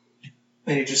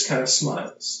 And he just kind of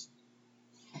smiles.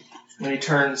 And he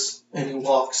turns and he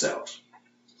walks out.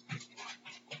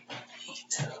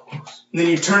 And then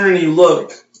you turn and you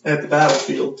look at the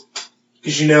battlefield.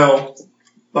 Because you know,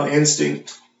 by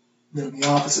instinct, that on the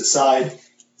opposite side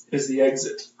is the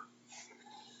exit.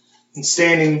 And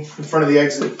standing in front of the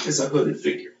exit is a hooded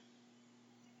figure.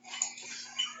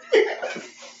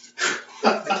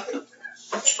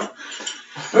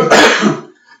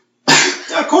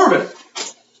 Corbin.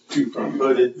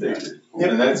 Hooded figure.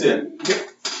 And that's it. Yep.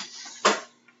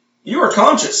 You are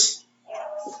conscious.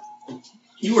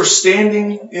 You are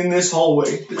standing in this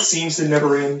hallway that seems to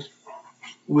never end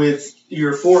with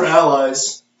your 4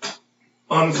 allies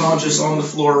unconscious on the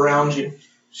floor around you.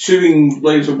 Shooting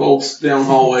laser bolts down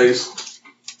hallways.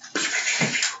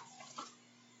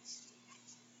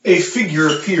 A figure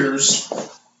appears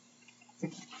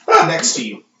next to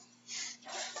you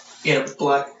in a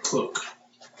black cloak.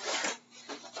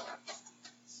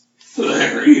 Who the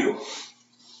heck are you?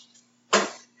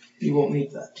 You won't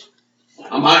need that.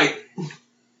 I might.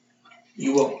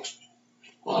 You won't.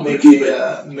 Well, I'm Make gonna keep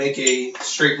it. make a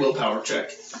straight willpower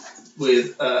check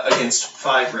with against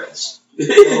 5 reds.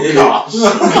 Gosh.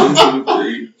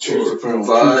 1, 2, 3, 4,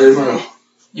 5.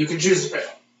 You can choose to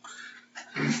fail.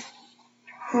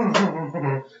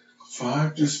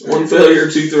 5 just 1 failure,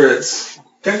 2 threats.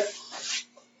 Okay.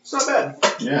 It's not bad.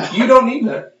 Yeah. You don't need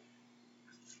that.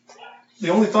 The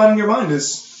only thought in your mind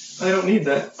is, I don't need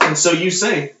that. And so you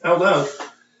say out loud,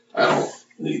 I don't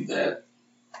need that.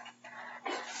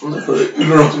 I'm gonna put it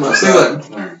to my side.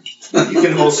 you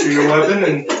can holster your weapon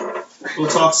and we'll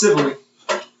talk civilly.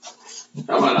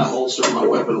 How about I holster my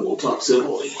weapon and we'll talk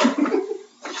civilly?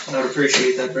 I would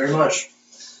appreciate that very much.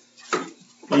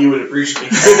 You would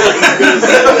appreciate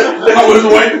I was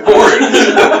waiting for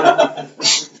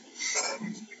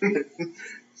it.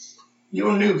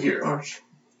 You're new here, aren't you?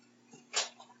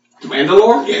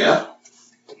 Mandalore? Yeah.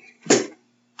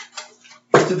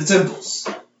 To the temples.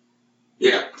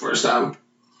 Yeah, first time.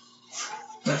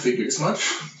 I figured as much.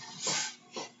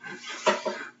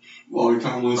 long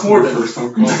time listener, Corbin. first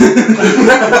time call.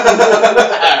 That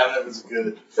was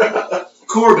good.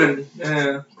 Corbin,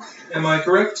 am I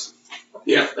correct?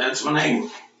 Yeah, that's my name.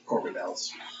 Corbin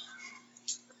Bells.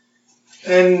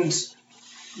 And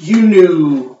you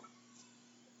knew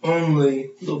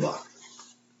only Lubak.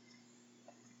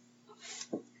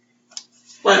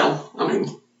 Well, I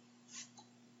mean,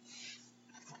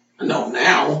 I know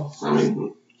now. I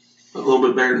mean, a little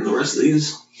bit better than the rest of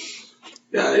these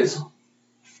guys.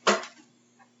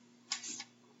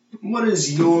 What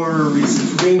is your reason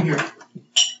for being here?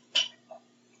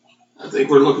 I think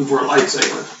we're looking for a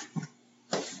lightsaber.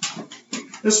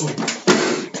 This one.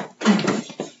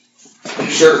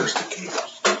 Sure.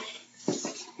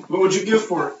 What would you give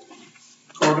for it,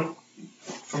 Corbin?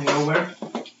 From nowhere?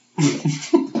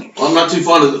 Well, I'm not too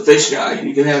fond of the fish guy.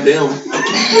 You can have him.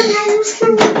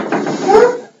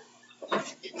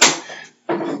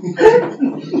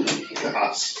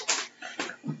 Gosh.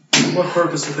 What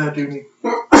purpose would that do me?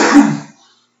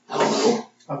 I don't know.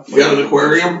 You got an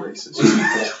aquarium?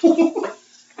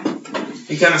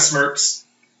 He kind of smirks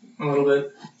a little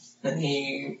bit, and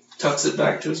he tucks it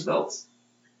back to his belt.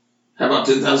 How about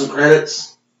 10,000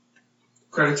 credits?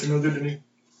 Credits are no good to me.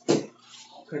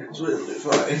 Credits will be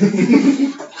fine.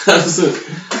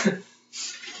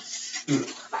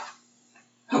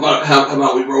 How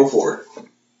about we roll for it?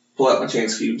 Pull out my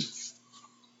chance cubes.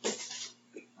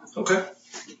 Okay.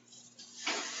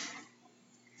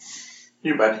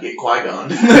 You're about to get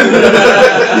Qui-Gon.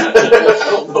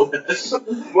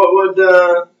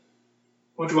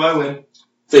 What do I win?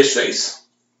 Fish face.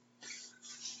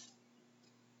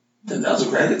 10,000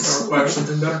 credits. Or require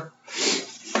something better?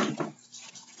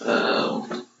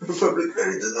 Public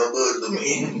credit is no good to me.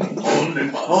 Only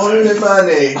Only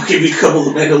money. I'll give you a couple of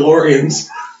the Mandalorians.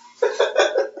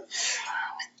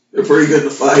 They're pretty good to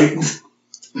fight.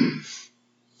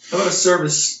 How about a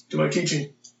service to my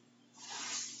teaching?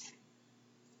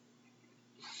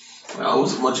 Well, I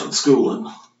wasn't much on schooling.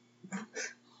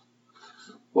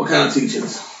 What kind of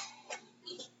teachings?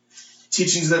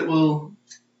 Teachings that will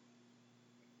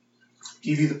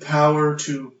give you the power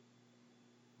to,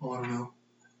 I don't know,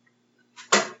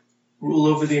 rule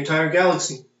over the entire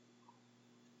galaxy.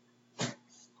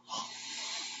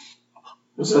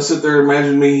 As I sit there,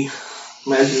 imagining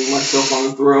myself on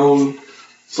a throne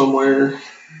somewhere,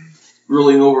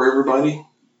 ruling over everybody.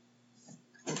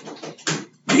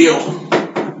 Deal.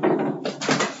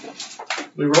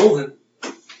 We roll then.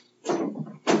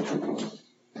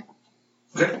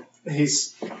 Okay.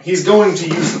 He's going to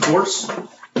use the force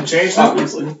to change that.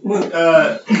 Obviously.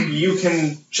 You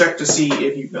can check to see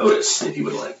if you notice, if you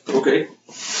would like. Okay.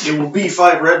 It will be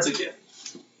 5 reds again.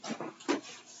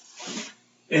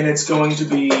 And it's going to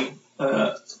be...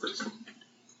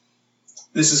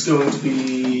 this is going to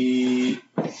be...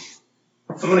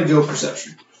 I'm going to go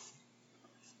perception.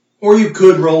 Or you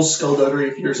could roll skullduggery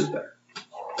if yours is better.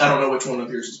 I don't know which one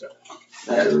of yours is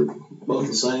better. They're both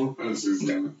the same. This is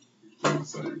the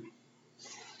same.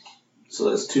 So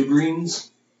that's 2 greens.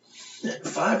 And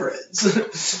 5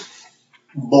 reds.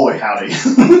 Boy, howdy.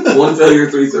 1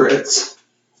 failure, 3 threats.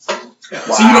 Yeah.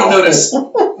 So you don't notice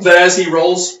that as he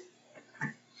rolls,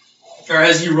 or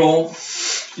as you roll,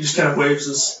 he just kind of waves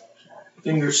his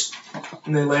fingers,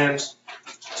 and they land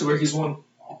to where he's won.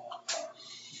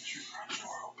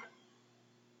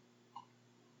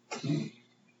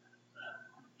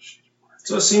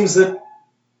 So it seems that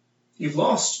you've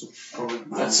lost.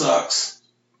 That sucks.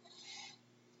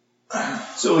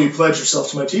 So you pledge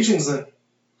yourself to my teachings then?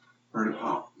 Heard it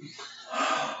pop.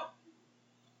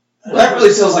 Well, that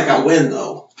really sounds like I win,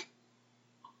 though.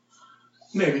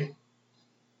 Maybe.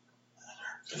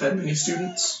 I've had many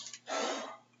students.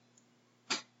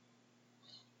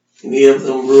 Any of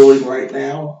them ruling right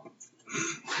now?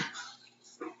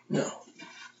 No.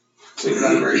 So you're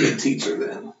not a very good teacher,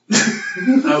 then.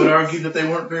 I would argue that they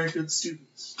weren't very good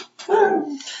students.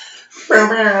 Well,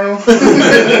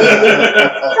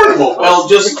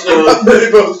 just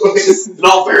in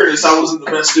all fairness, I wasn't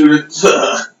the best student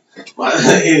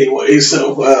anyway,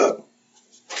 so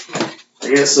I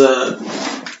guess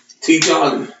teach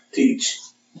on, teach.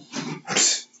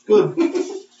 Good.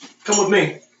 Come with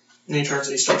me. And he turns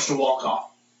and he starts to walk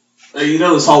off. You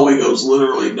know this hallway goes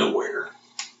literally nowhere.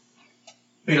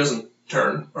 He doesn't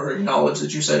turn or acknowledge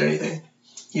that you said anything.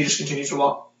 He just continues to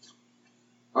walk.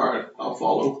 Alright, I'll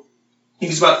follow. He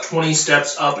gets about 20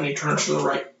 steps up and he turns to the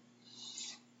right.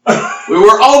 We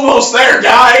were almost there,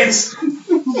 guys!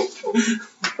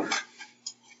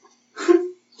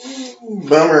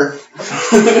 Bummer.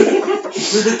 We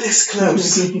were this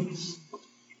close.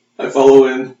 I follow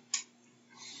in.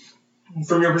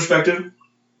 From your perspective,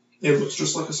 it looks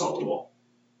just like a solid wall.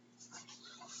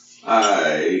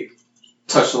 I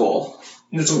touch the wall.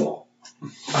 And it's a wall.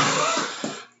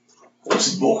 This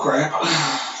is bullcrap.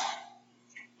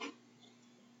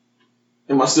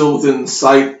 Am I still within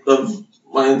sight of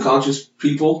my unconscious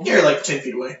people? You're like 10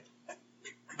 feet away.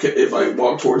 If I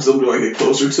walk towards them, do I get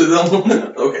closer to them?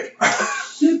 Okay.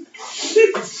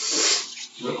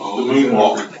 The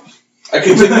moonwalk. I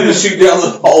continue to shoot down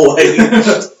the hallway.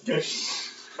 Okay.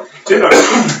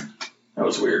 That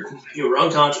was weird. You were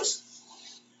unconscious.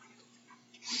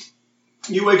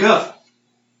 You wake up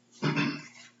in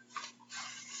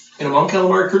a Mon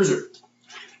Calamari cruiser.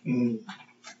 You're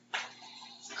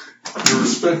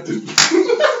respected.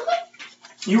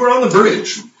 You were on the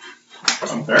bridge.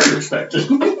 I'm very respected.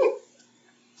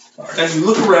 As you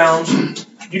look around,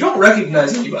 you don't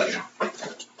recognize anybody.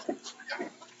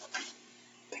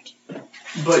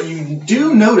 But you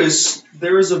do notice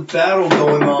there is a battle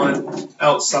going on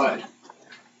outside.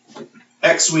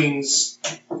 X-Wings,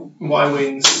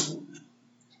 Y-Wings,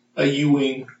 a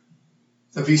U-Wing,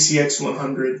 a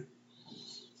VCX-100,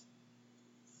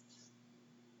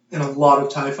 and a lot of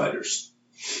TIE fighters.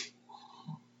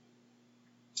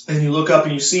 And you look up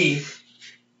and you see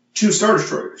 2 Star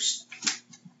Destroyers.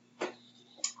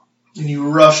 And you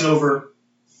rush over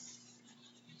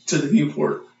to the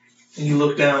viewport, and you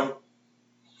look down,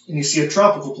 and you see a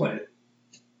tropical planet.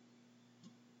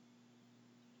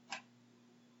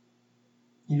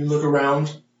 You look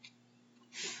around,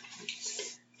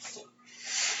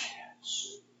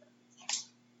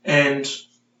 and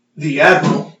the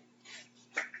Admiral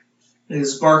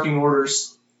is barking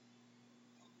orders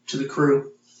to the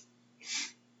crew.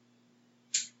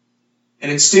 And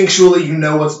instinctually, you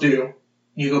know what to do.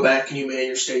 You go back and you man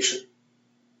your station.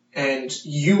 And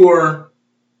you are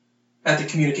at the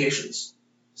communications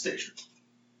station.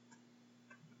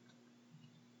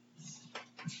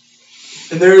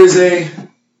 And there is a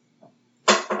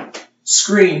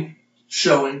screen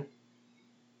showing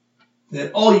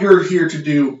that all you're here to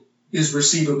do is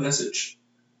receive a message.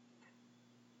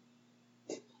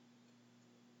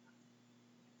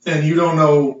 And you don't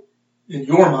know, in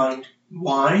your mind,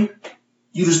 why.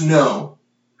 You just know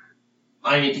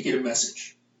I need to get a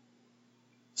message.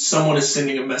 Someone is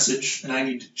sending a message, and I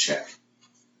need to check.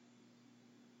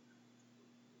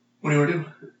 What do you want to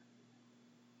do?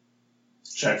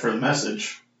 Check for the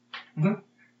message.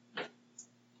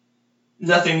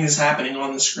 Nothing is happening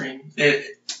on the screen.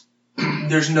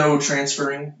 There's no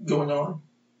transferring going on.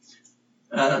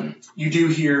 You do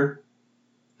hear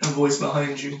a voice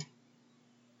behind you.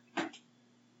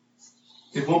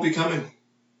 It won't be coming.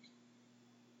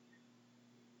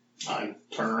 I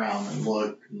turn around and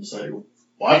look and say,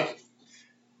 what?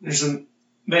 There's a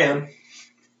man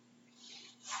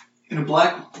in a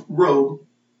black robe,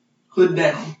 hood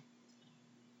down,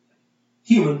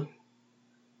 human,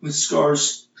 with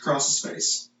scars across his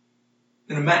face,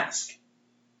 and a mask.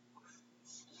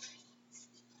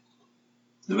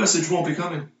 The message won't be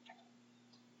coming.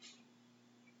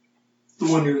 The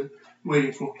one you're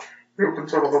waiting for. You can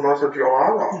tell the message you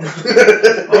are.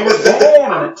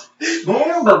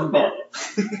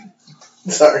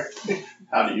 Sorry.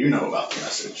 How do you know about the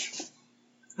message?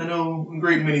 I know a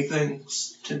great many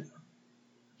things.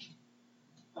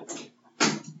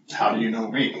 How do you know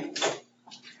me?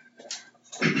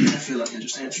 I feel like I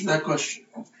just answered that question.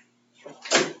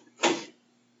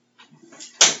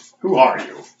 Who are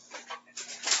you?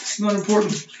 It's not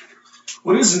important.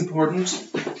 What is important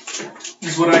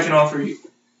is what I can offer you.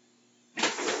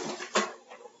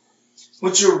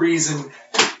 What's your reason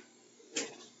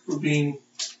for being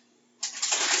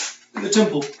in the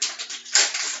temple?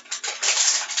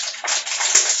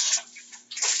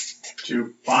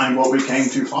 To find what we came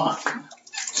to find.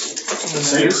 The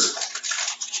saber.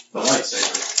 The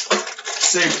lightsaber.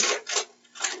 Saber.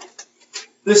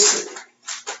 This saber.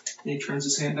 And he turns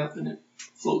his hand up and it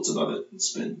floats above it and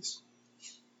spins.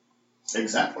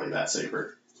 Exactly that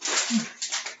saber.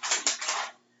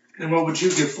 And what would you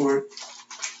give for it?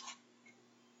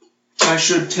 I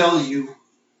should tell you,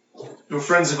 your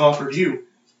friends have offered you.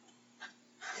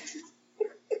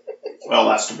 Well,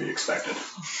 that's to be expected.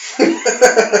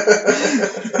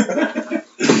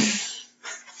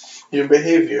 Your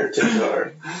behavior,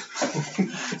 Tindar,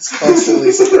 is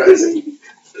constantly surprising.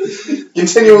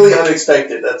 Continually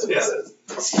unexpected, that's what it says.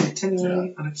 It's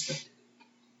continually unexpected.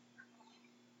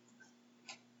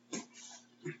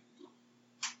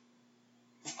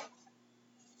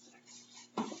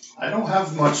 I don't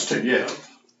have much to give.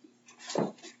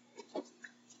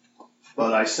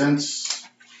 But I sense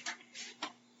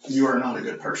you are not a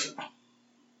good person.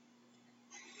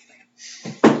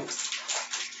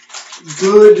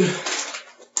 Good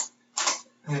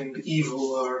and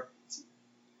evil are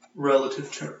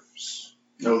relative terms.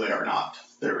 No, they are not.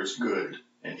 There is good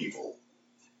and evil.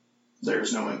 There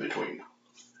is no in between.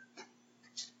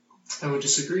 I would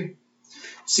disagree.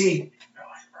 See,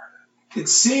 it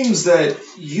seems that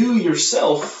you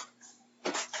yourself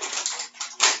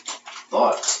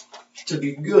thought to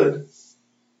be good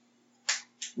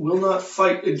will not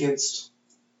fight against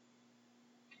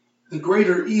the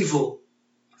greater evil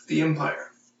of the Empire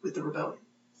with the rebellion.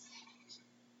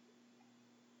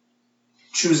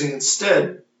 Choosing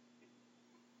instead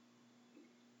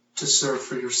to serve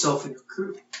for yourself and your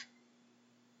crew.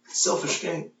 Selfish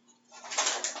gain.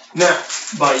 Now,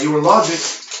 by your logic,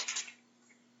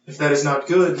 if that is not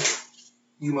good,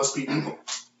 you must be evil.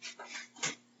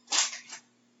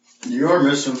 You are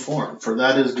misinformed, for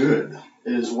that is good.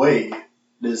 It is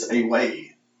a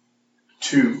way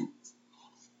to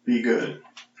be good.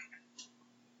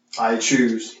 I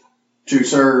choose to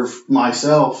serve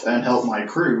myself and help my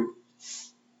crew.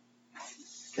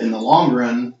 In the long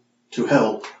run, to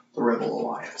help the Rebel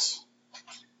Alliance.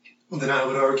 Well, then I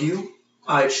would argue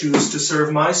I choose to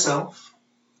serve myself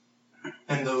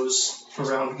and those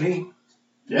around me.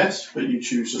 Yes, but you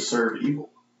choose to serve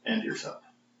evil and yourself.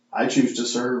 I choose to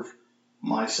serve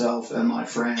myself and my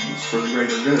friends for the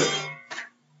greater good.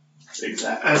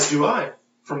 Exactly. As do I.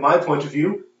 From my point of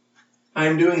view, I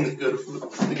am doing the good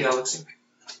for the galaxy.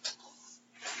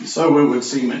 So it would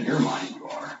seem in your mind you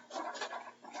are.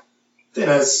 Then,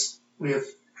 as we have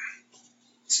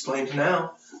explained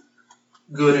now,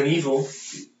 good and evil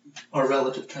are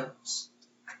relative terms.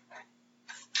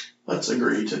 Let's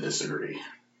agree to disagree.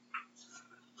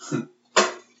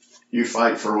 You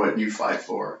fight for what you fight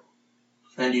for.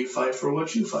 And you fight for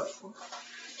what you fight for.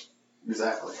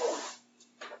 Exactly.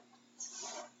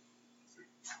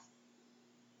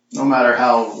 No matter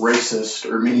how racist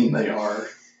or mean they are,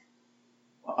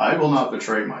 I will not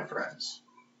betray my friends.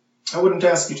 I wouldn't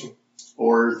ask you to.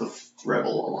 Or the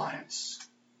Rebel Alliance.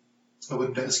 I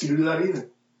wouldn't ask you to do that either.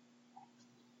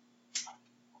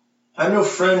 I'm no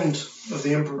friend of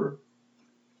the Emperor.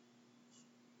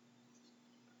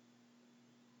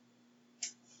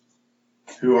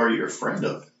 Who are you a friend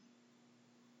of?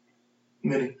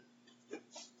 Mini.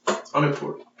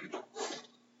 Unimportant.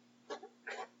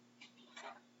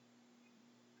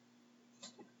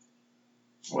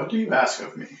 What do you ask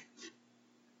of me?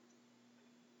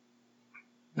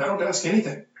 I don't ask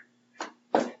anything.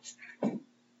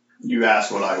 You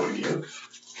asked what I would give.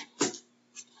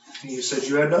 You said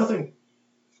you had nothing.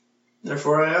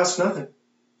 Therefore, I ask nothing.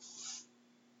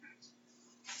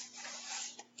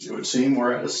 It would seem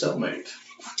we're at a stalemate.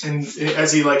 And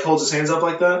as he like holds his hands up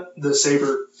like that, the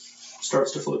saber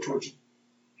starts to float towards you.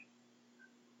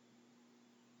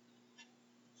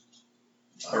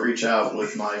 I reach out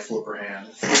with my flipper hand.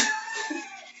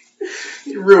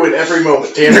 You ruin every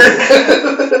moment, Tanner.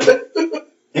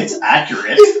 It's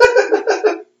accurate.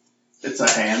 It's a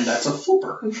hand that's a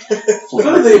flipper. What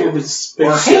are they with Or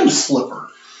a hand spaceships? flipper.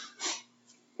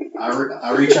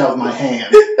 I reach out with my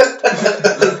hand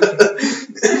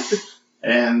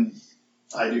and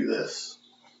I do this.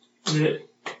 And it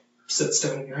sits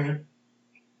down in your hand.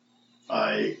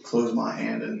 I close my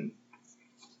hand and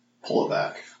pull it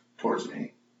back towards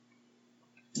me.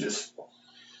 Just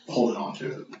holding on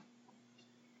to it.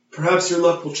 Perhaps your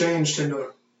luck will change,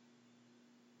 Tindor.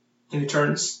 And he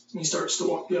turns and he starts to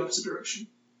walk the opposite direction.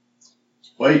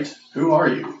 Wait, who are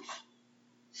you?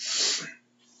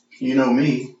 You know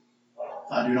me.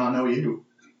 I do not know you.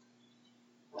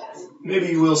 Maybe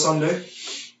you will someday.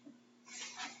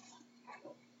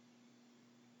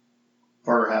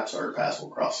 Perhaps our paths will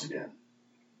cross again.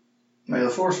 May the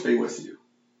force be with you.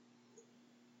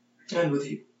 And with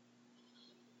you.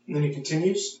 And then he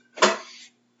continues.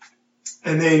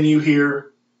 And then you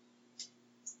hear,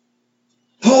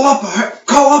 call up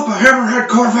a hammerhead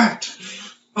corvette.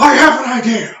 I have an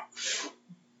idea.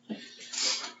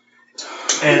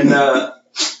 And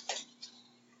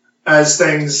as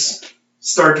things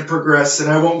start to progress,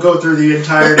 and I won't go through the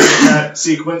entirety of that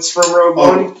sequence from Rogue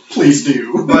One, Oh, please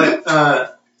do.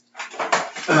 but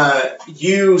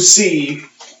you see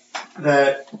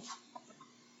that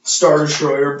Star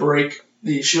Destroyer break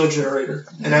the shield generator,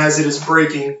 and as it is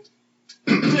breaking,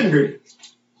 Ingrid,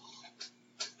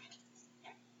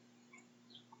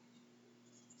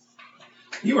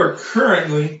 you are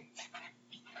currently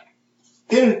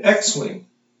in an X-Wing.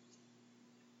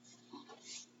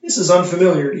 This is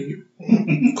unfamiliar to you.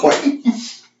 Quite.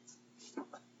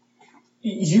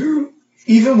 You,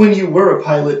 even when you were a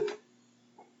pilot,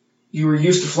 you were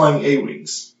used to flying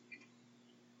A-Wings.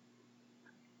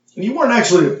 And you weren't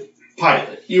actually a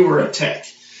pilot, you were a tech.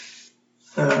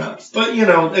 But, you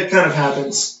know, it kind of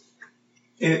happens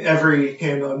in every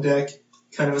hand-on-deck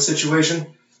kind of a situation.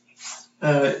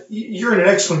 You're in an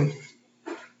X-Wing,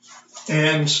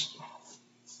 and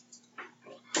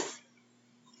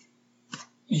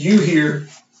you hear,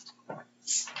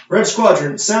 Red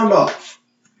Squadron, sound off.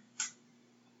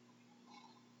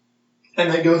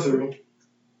 And they go through.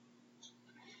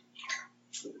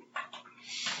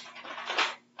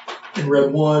 And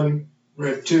Red 1,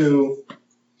 Red 2,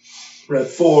 Red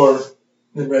 4,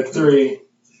 then Red 3.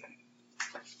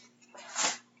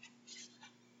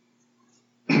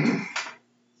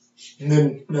 And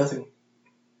then nothing.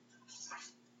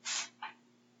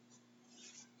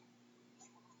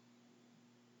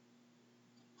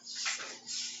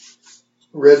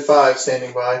 Red 5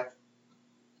 standing by.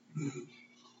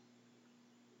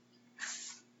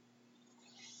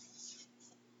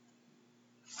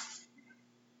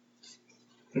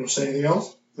 You want to say anything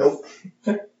else? Nope.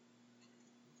 Okay.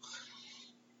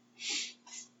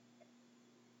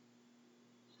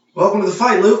 Welcome to the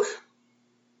fight, Luke.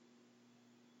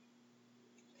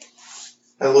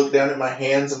 I look down at my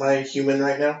hands. Am I a human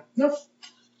right now? Nope.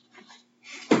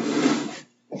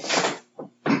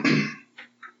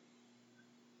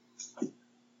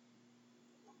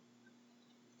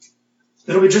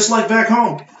 It'll be just like back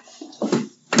home.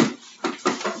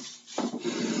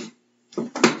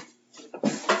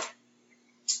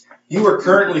 You are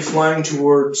currently flying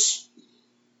towards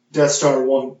Death Star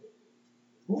 1.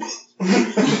 Whoops.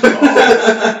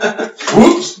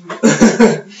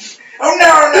 Oh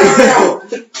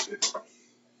no!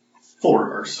 Full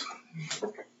reverse.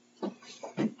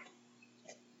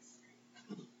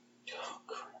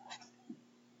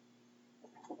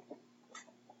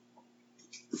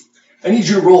 I need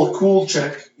you to roll a cool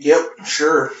check, Yep,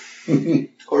 sure.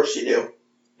 Of course you do.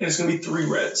 and it's going to be 3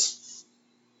 reds.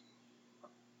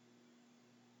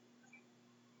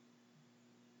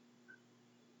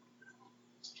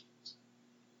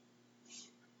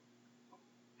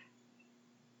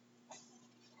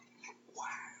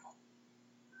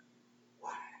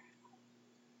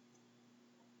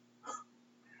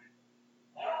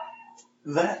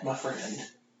 That, my friend,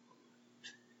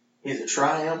 is a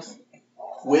triumph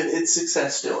with its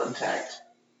success still intact.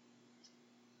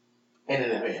 And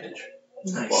an advantage.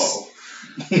 Nice. Whoa.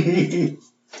 You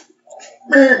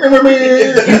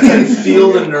can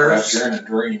feel the Perhaps nerves. you're in a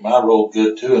dream. I rolled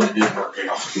good too, and it didn't work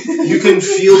out. You can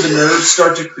feel the nerves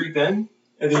start to creep in,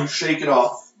 and then you shake it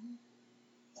off.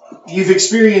 You've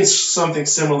experienced something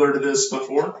similar to this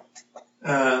before,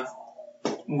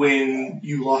 when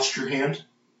you lost your hand.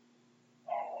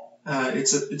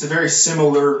 It's a very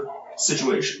similar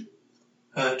situation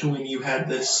to when you had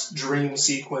this dream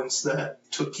sequence that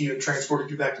took you and transported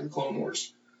you back to the Clone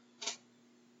Wars.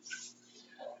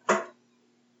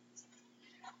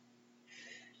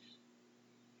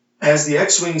 As the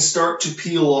X-Wings start to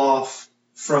peel off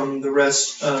from the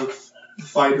rest of the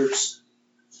fighters,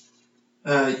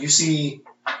 you see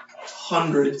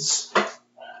hundreds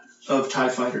of TIE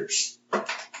fighters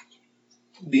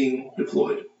being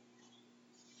deployed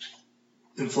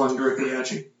and flying directly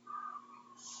at you.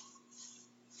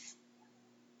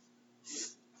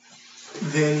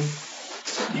 Then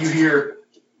you hear,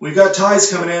 "We've got TIEs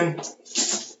coming in.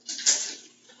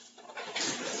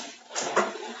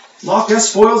 Lock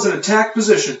S-foils in attack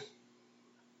position."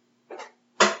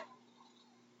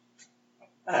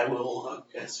 I will lock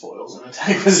S-foils in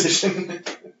attack position.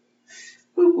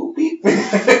 Boop, boop, beep.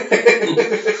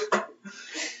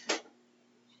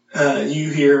 You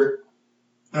hear,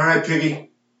 "All right, Piggy,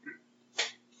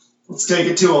 let's take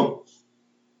it to him."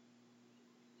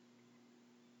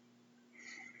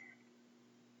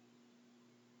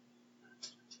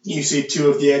 You see two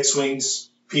of the X-Wings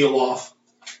peel off.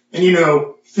 And you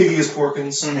know, Piggy is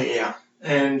Porkins. Yeah.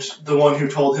 And the one who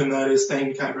told him that is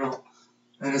Thane Kyrell.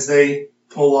 And as they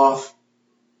pull off,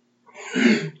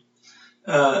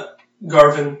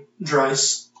 Garvin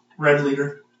Dryce, Red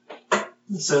Leader,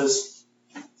 says,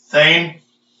 "Thane,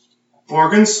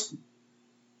 Porkins,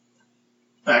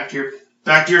 back to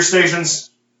your stations."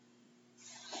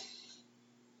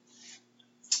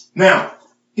 Now,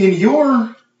 in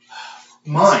your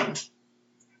mind,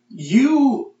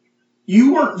 you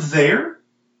weren't there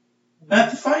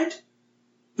at the fight,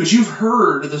 but you've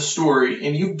heard the story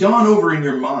and you've gone over in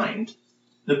your mind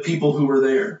the people who were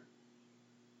there.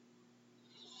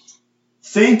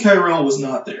 Thane Kyrell was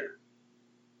not there.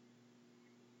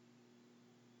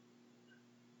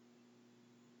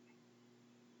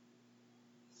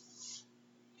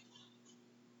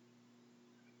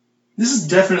 This is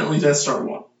definitely Death Star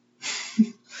 1.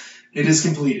 It is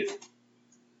completed.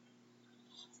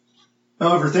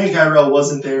 However, Thane Kyrell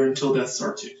wasn't there until Death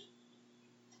Star 2.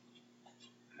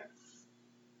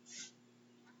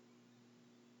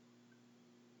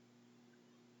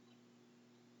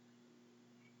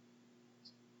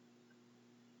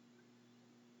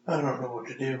 I don't know what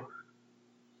to do.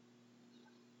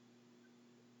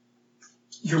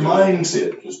 Your mind,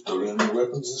 Just throw down your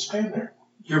weapons and stand there.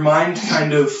 your mind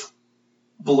kind of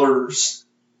blurs,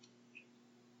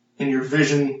 and your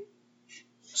vision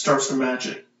starts to match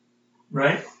it,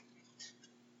 right?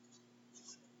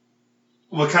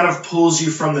 What kind of pulls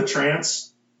you from the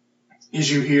trance is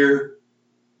you hear,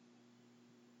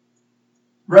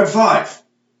 "Red 5,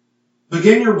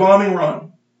 begin your bombing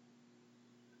run."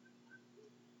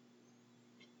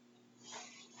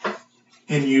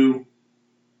 And you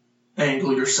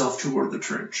angle yourself toward the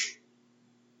trench.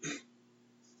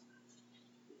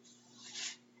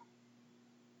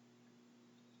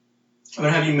 I'm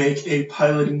going to have you make a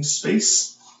piloting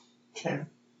space. Okay.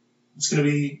 It's going to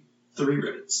be 3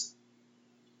 credits.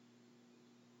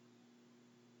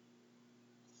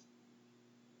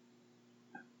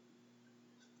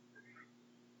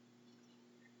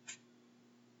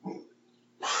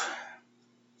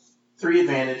 Three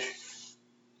advantage,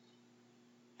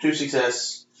 2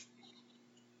 success,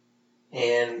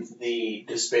 and the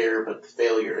despair, but the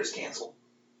failure is canceled.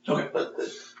 Okay. But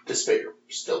the despair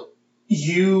still.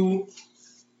 You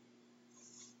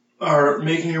are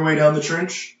making your way down the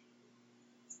trench,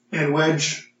 and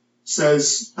Wedge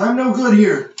says, "I'm no good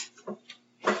here.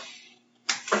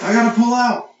 I gotta pull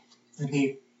out." And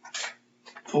he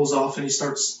pulls off and he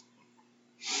starts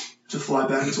to fly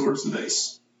back towards the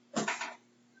base.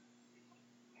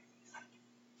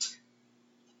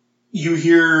 You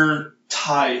hear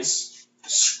ties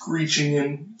screeching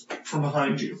in from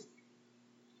behind you.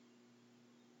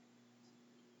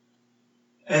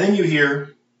 And then you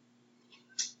hear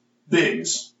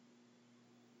Biggs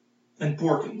and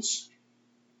Porkins.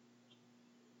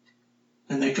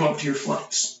 And they come up to your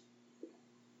flanks.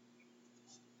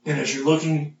 And as you're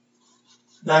looking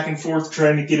back and forth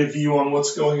trying to get a view on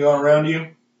what's going on around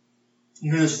you,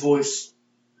 you hear this voice.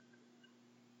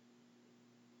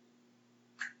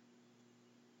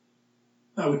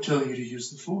 "I would tell you to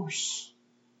use the Force,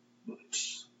 but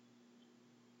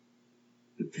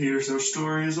it appears our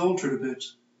story is altered a bit.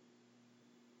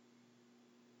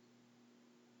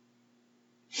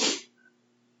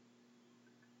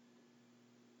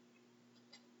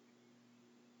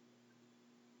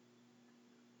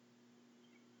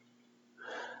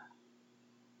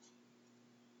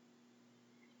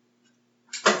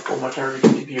 Pull my target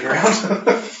computer out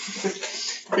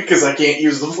because I can't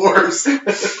use the force.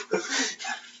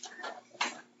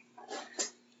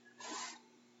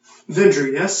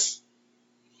 Vendry, yes?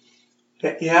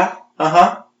 Yeah.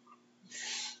 Uh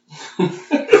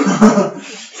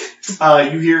huh.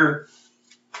 You hear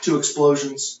 2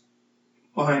 explosions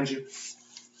behind you.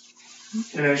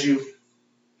 And as you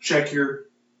check your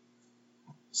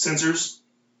sensors,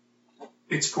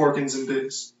 it's Porkins and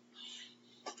Biggs.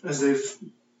 As they've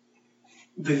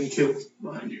been killed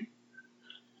behind you.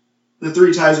 The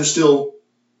 3 ties are still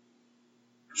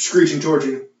screeching towards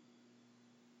you.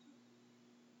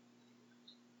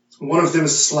 One of them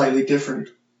is slightly different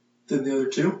than the other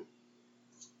 2.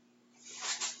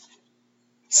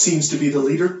 Seems to be the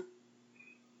leader.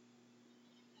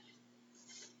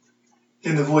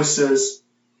 And the voice says,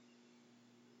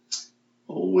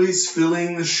 always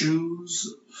filling the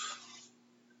shoes of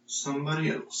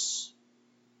somebody else.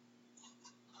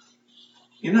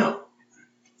 You know,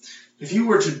 if you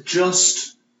were to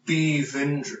just be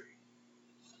Vendry,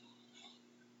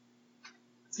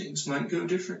 things might go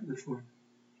differently for you.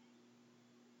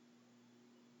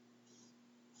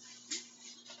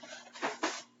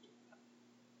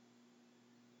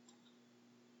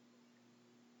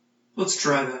 Let's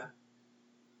try that.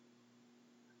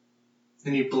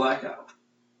 And you black out.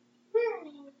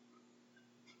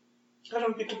 I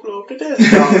don't get to blow up to death.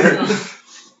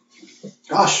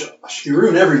 Gosh, you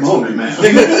ruin every moment, man.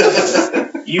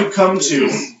 You come to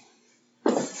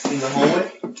In the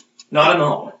hallway? not in the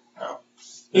hallway. Oh.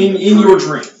 In your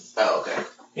dream. Oh, okay.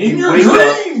 You wake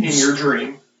up in your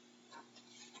dream.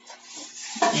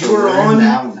 You are on.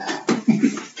 Now.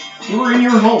 You are in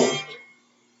your home.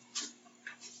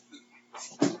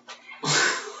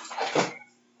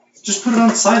 Just put it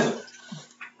on silent.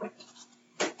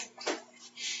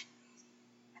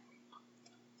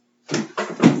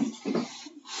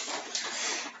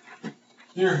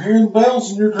 You're hearing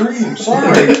bells in your dream.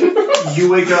 Sorry. You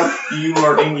wake up. You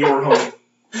are in your home.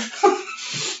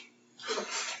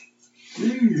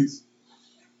 Jeez.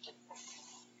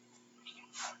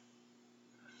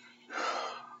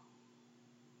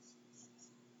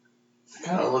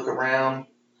 Kind of look around,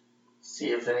 see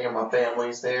if any of my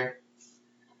family's there.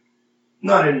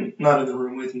 Not in the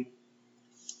room with you.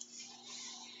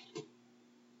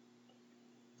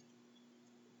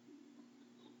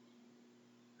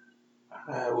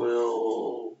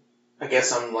 I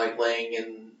guess I'm like laying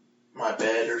in my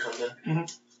bed or something.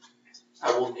 Mhm.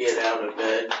 I will get out of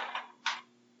bed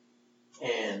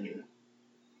and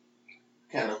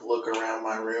kind of look around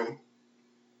my room.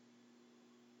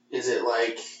 Is it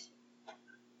like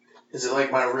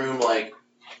my room like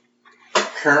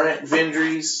current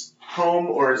Vendry's home,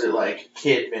 or is it like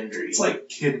kid Vendry? It's like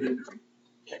kid Vendry.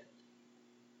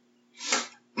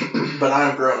 But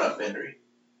I'm grown up Vendry.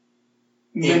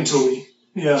 Mentally.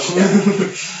 Yeah.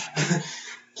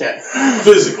 Okay.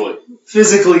 Physically.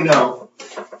 Physically, no.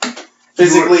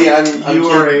 Physically, I'm You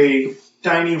kid- are a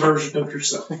tiny version of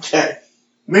yourself. Okay.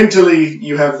 Mentally,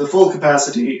 you have the full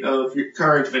capacity of your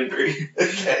current Vendry.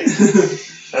 Okay.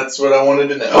 That's what I wanted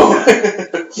to know.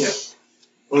 Yeah.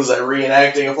 Was I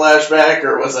reenacting a flashback,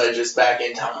 or was I just back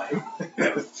in time?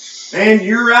 And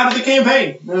you're out of the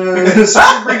campaign. So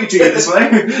I'll bring it to you this way.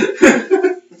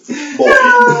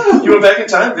 You went back in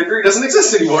time, Vendry doesn't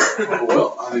exist anymore.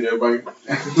 Well, I think everybody.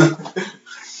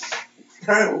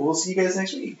 Alright, well, we'll see you guys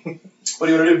next week. What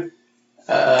do you want to do?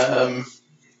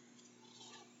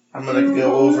 I'm gonna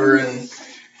go over and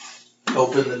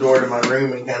open the door to my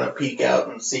room and kind of peek out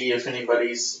and see if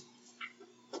anybody's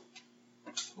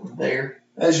there.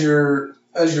 As you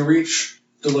reach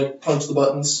to like punch the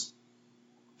buttons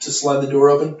to slide the door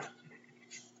open,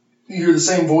 you hear the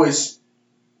same voice.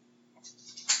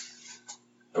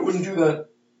 I wouldn't do that.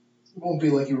 It won't be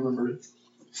like you remember it.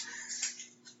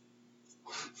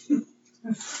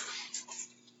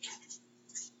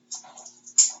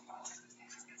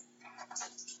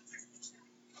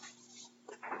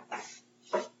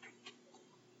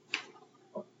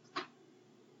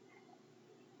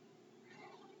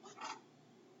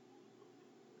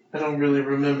 I don't really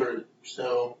remember it,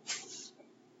 so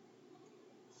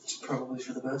It's probably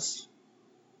for the best.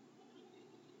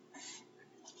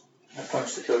 I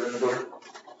punched the code in the door.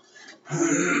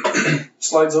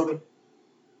 Slides open.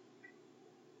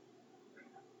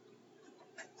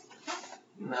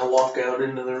 And I walk out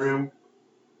into the room.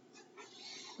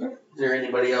 Is there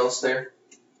anybody else there?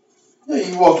 Yeah,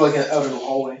 you walk like out in the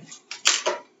hallway.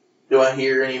 Do I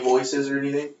hear any voices or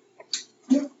anything?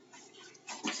 You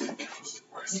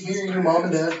hear your mom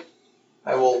and dad.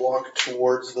 I will walk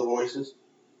towards the voices.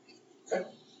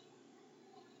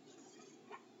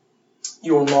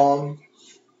 Your mom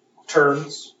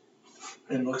turns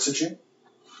and looks at you.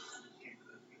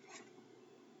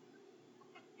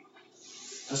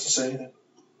 Doesn't say anything.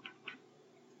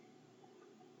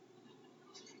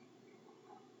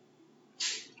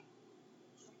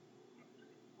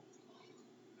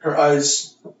 Her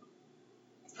eyes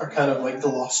are kind of like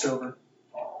glossed over.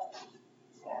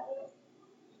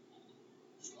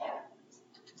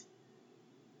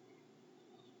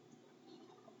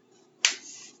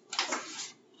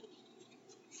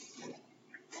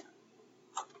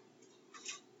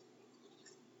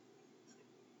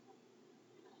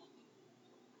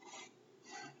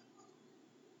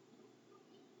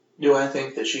 Do I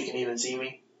think that she can even see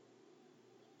me?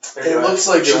 Or It do looks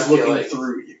I- like do I she's feel looking like-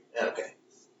 through you. Okay.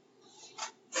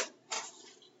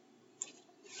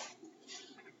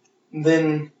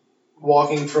 Then,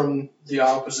 walking from the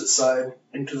opposite side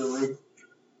into the room.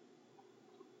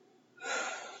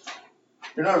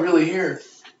 You're not really here.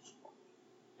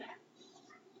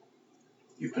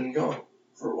 You've been gone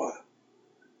for a while.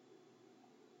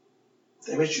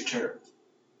 They miss you terribly.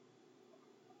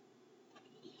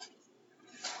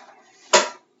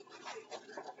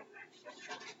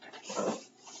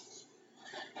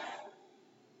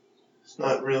 It's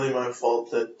not really my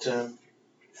fault that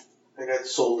I got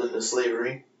sold into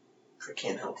slavery. I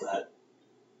can't help that.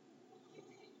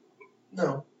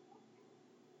 No.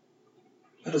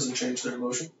 That doesn't change their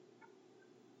emotion.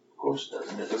 Of course it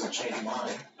doesn't. It doesn't change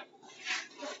mine.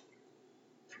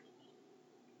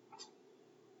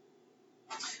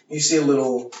 You see a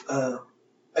little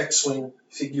X-Wing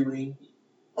figurine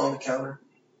on the counter.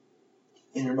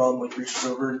 And your mom reaches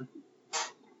over and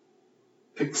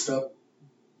picks it up.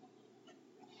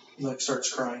 And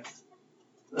starts crying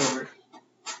over it.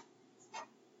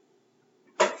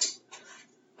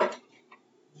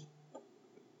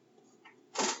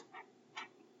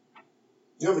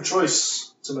 You have a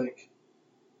choice to make.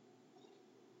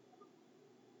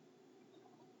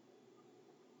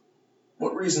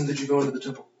 What reason did you go into the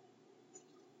temple?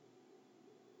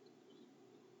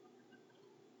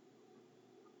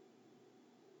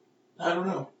 I don't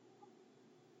know.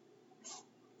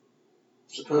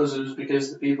 Suppose it was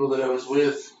because the people that I was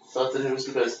with thought that it was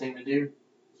the best thing to do.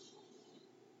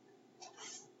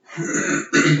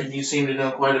 And you seem to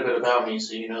know quite a bit about me,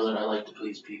 so you know that I like to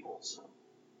please people, so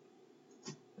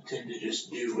I tend to just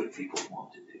do what people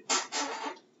want to do.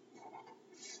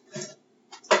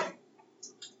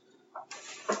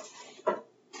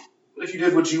 But if you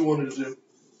did what you wanted to do,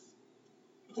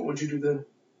 what would you do then?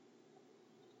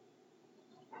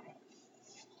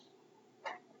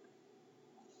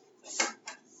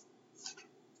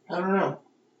 I don't know.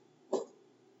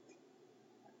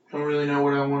 Don't really know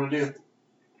what I want to do.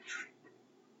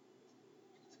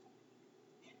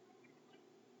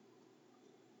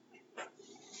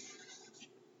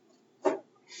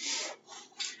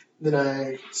 Then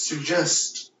I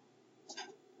suggest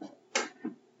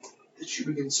that you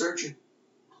begin searching.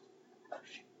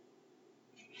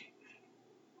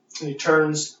 And he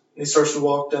turns and he starts to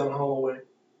walk down the hallway.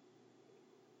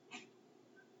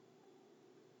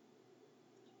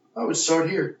 I would start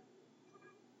here.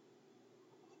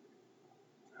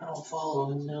 I'll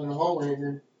follow him down the hallway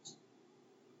then.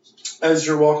 As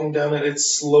you're walking down it, it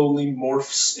slowly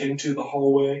morphs into the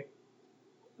hallway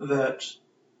that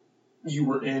you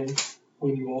were in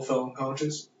when you all fell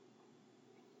unconscious.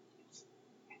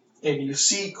 And you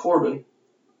see Corbin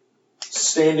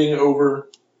standing over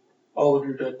all of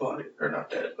your dead body, or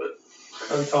not dead,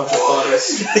 but unconscious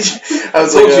bodies. I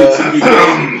was Told you like, it's gonna be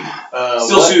great.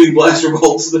 Still what? shooting blaster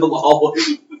bolts down the hallway.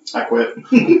 I quit.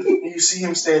 You see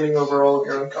him standing over all of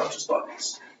your unconscious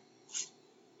bodies.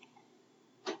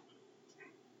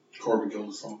 Corbin killed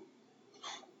us all.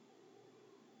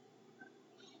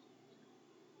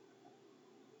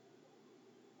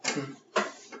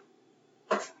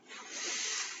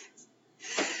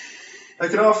 I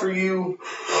can offer you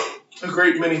a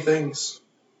great many things,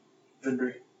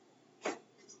 Vindri.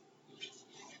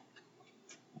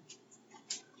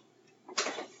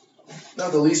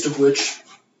 Not the least of which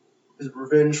is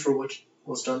revenge for what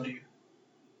was done to you.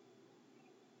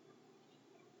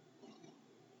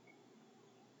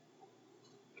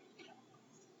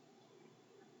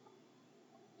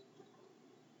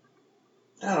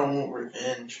 I don't want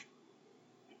revenge.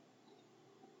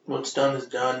 What's done is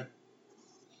done.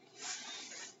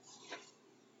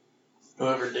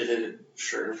 Whoever did it,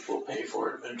 sure, will pay for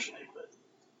it eventually, but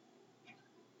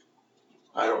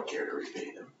I don't care to repay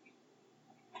them.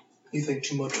 You think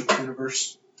too much of the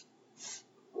universe.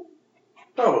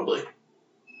 Probably.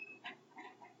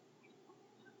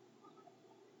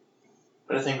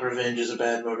 But I think revenge is a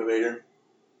bad motivator.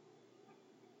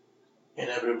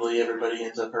 Inevitably, everybody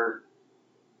ends up hurt.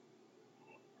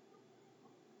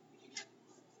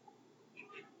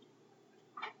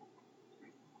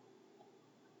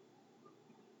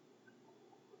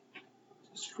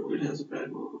 Destroyed has a bad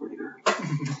motivator.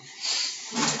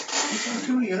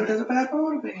 Doing it as a bad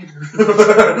motivator.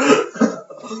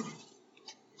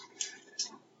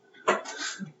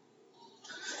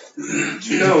 Did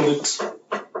you know that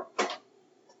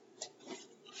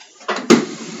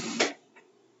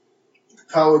the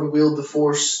power to wield the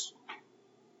Force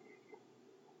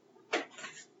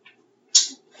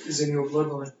is in your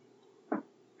bloodline?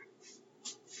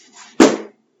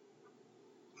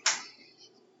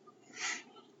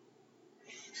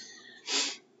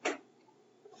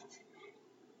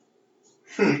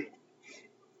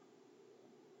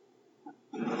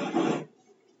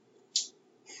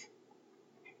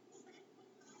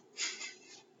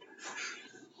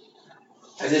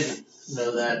 I didn't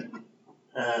know that.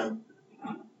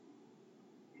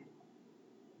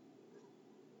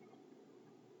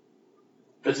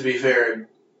 But to be fair,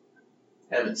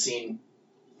 I haven't seen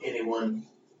anyone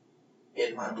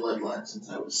in my bloodline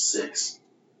since I was 6.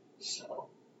 So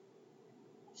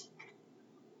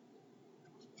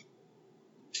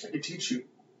I could teach you.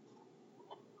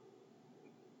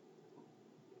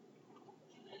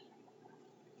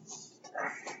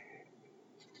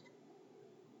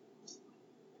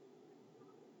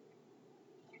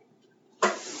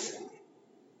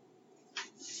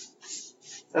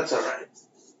 that's alright.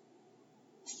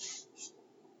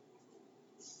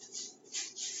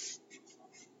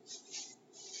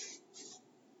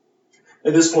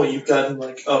 At this point, you've gotten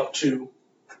up to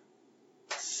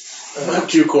Up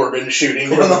to Corbin shooting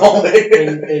from the hallway.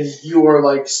 and you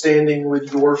are standing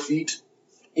with your feet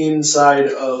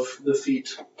inside of the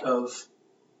feet of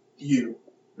you,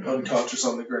 unconscious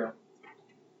on the ground.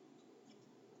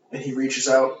 And he reaches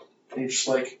out and he just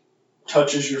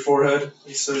touches your forehead.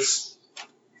 He says,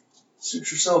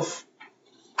 "Suit yourself."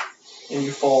 And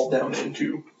you fall down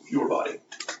into your body.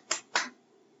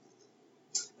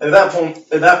 And at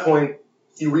that point,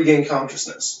 you regain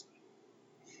consciousness.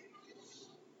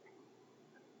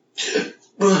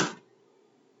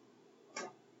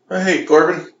 Hey,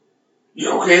 Corbin.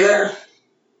 You okay there?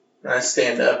 And I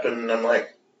stand up and I'm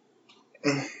like,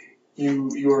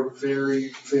 You are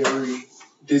very, very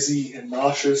dizzy and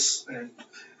nauseous, and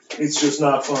it's just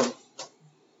not fun.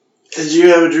 did you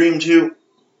have a dream too?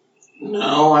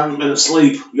 No, I haven't been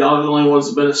asleep. Y'all are the only ones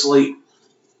that have been asleep.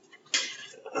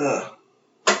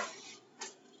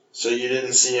 So you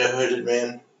didn't see a hooded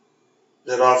man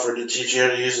that offered to teach you how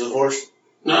to use the Force?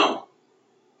 No.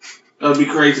 That would be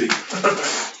crazy.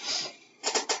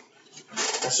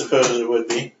 I suppose it would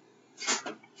be.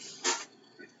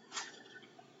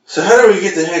 So how do we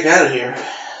get the heck out of here?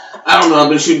 I don't know. I've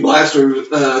been shooting blasters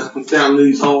down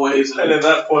these hallways. And at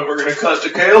that point, we're going to cut to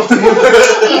Kale.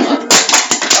 I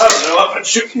don't know. I've been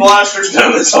shooting blasters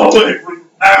down this hallway for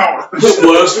hours.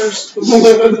 Blasters?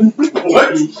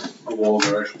 What? The walls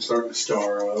are actually starting to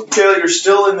star up. Kale, you're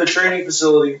still in the training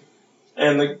facility,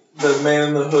 and the man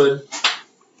in the hood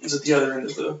is at the other end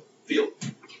of the field.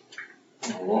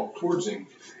 I'll walk towards him.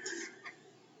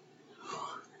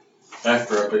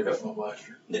 After I pick up my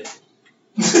blaster.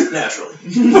 Naturally.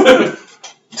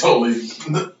 Don't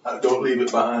leave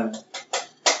it behind.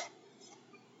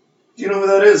 Do you know who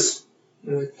that is?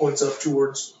 And he points up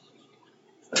towards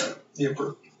the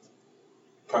Emperor.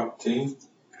 Palpatine.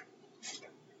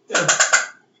 Yeah.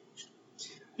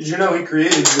 Did you know he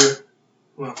created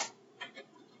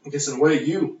I guess in a way,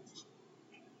 you.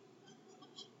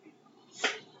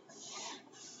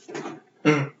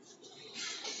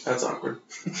 That's awkward.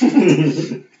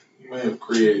 You may have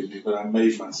created me, but I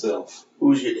made myself.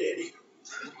 Who's your daddy?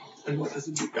 And what does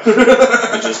it do?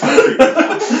 I just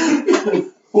got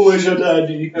created. Who is your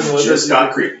daddy? And what Just does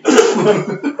got created.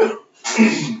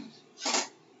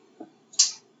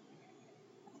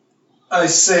 I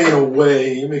say in a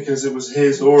way because it was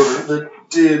his order that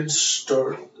did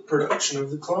start the production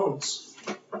of the clones.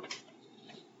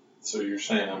 So you're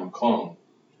saying I'm a clone?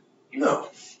 No.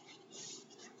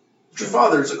 Your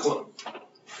father's a clone.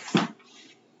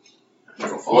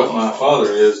 What my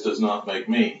father is does not make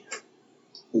me.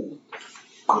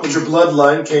 But your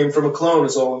bloodline came from a clone,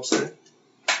 is all I'm saying.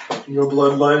 Your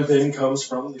bloodline then comes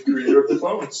from the creator of the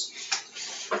clones.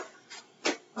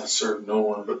 I serve no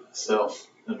one but myself.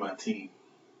 and my team.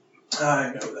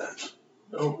 I know that.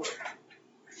 Don't worry.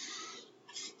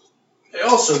 I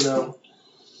also know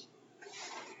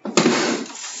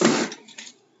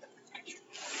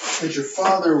that your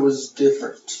father was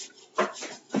different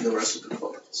than the rest of the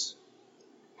clones.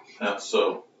 How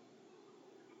so?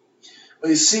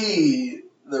 Well, you see,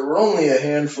 there were only a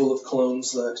handful of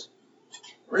clones that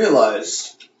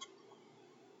realized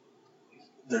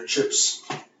their chips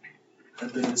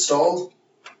had been installed.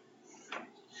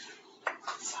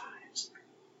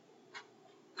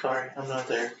 Sorry, I'm not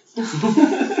there.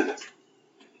 I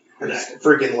just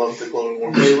freaking love the Clone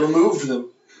Wars. They removed them.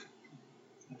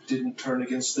 Didn't turn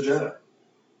against the Jedi.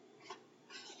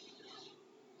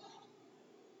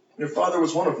 Your father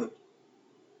was one of them.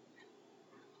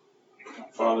 My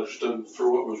father stood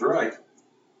for what was right.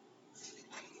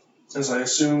 As I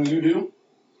assume you do,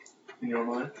 in your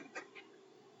mind.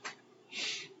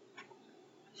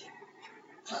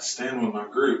 I stand with my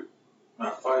group. I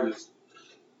fight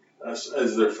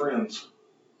as their friends.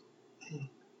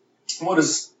 What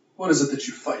is it that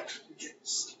you fight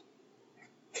against?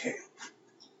 Kale.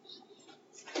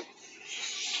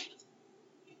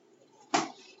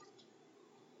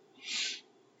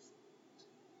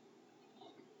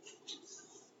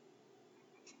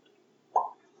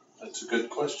 That's a good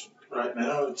question. Right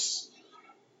now, it's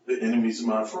the enemies of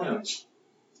my friends.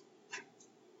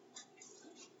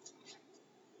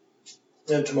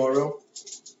 And tomorrow?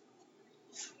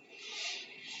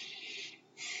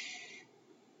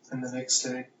 And the next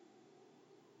day?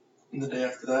 And the day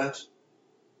after that?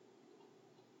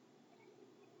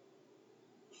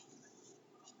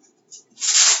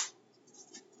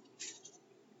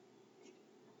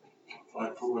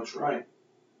 Fight for what's right.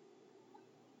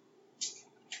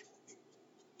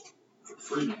 For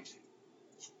freedom.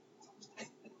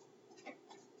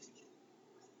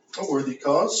 A worthy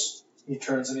cause. He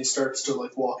turns and he starts to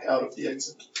walk out of the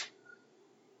exit.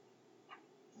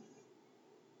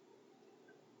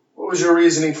 What was your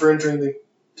reasoning for entering the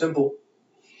temple?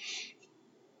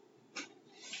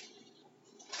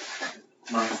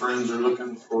 My friends are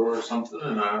looking for something,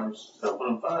 and I was helping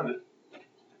them find it.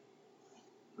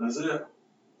 That's it.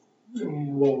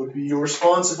 And what would be your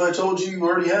response if I told you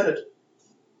already had it?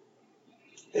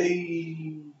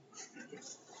 Hey.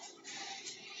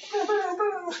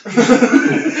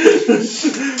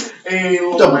 Hey,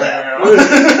 Double down.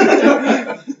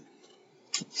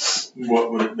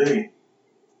 What would it be?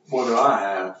 What do I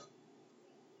have?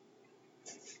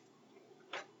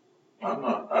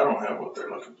 I don't have what they're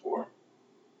looking for.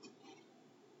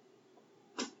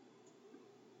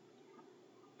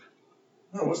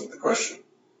 That wasn't the question.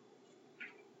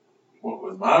 What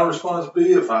would my response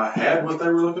be if I had what they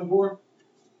were looking for?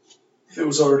 If it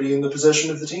was already in the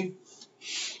possession of the team.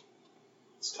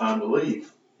 It's time to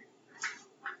leave.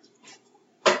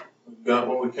 We've got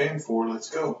what we came for. Let's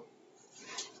go.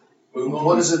 Move on.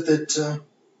 What is it that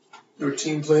your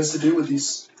team plans to do with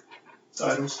these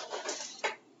items?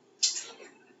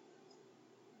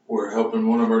 We're helping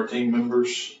one of our team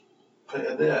members pay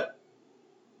a debt.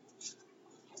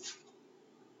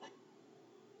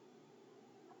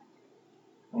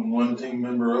 When one team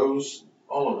member owes,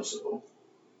 all of us owe.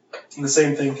 And the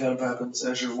same thing kind of happens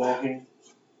as you're walking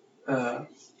down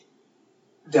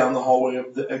the hallway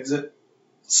of the exit.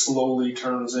 Slowly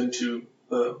turns into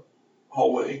the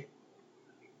hallway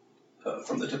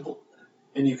from the temple.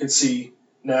 And you can see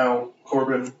now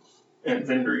Corbin and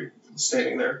Vindry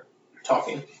standing there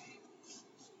talking.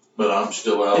 But I'm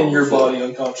still out And on your the floor. body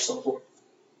unconscious on the floor.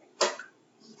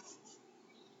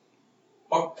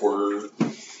 Awkward.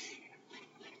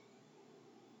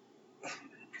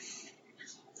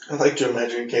 I like to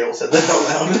imagine Kale said that out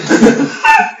loud.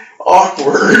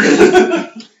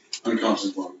 Awkward.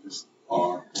 Unconscious body, just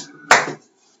awkward.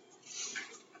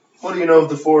 What do you know of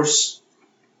the Force?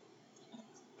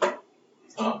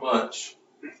 Not much.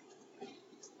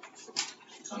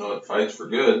 I know it fights for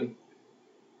good.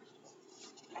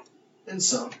 In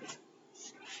some.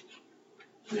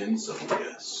 In some,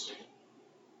 yes.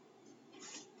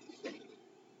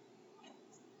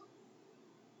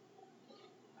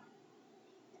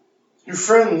 Your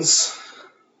friends.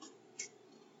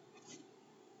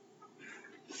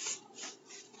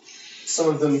 Some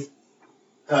of them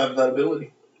have that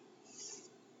ability.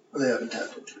 But they haven't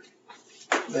tapped into it.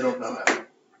 They don't know how.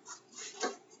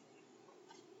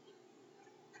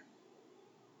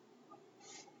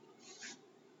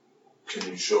 Can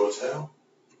you show us how?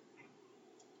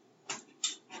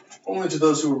 Only to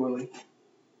those who are willing.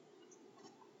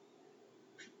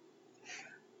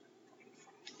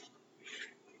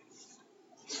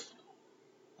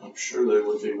 I'm sure they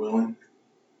would be willing.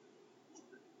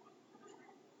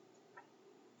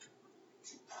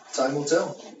 Time will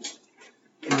tell.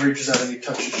 And he reaches out and he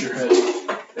touches your head,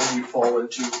 and you fall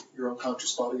into your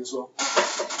unconscious body as well.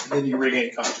 And then you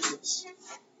regain consciousness.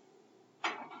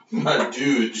 My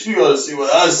dude, you gotta see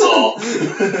what I saw.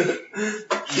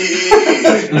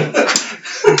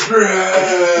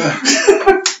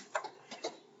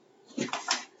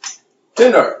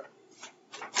 Tindar.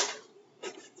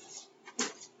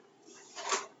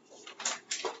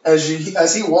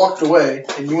 As he walked away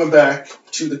and you went back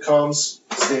to the comms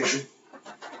station,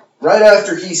 right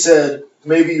after he said,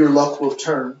 maybe your luck will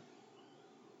turn,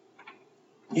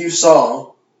 you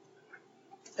saw,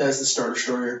 as the Star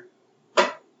Destroyer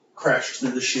crashed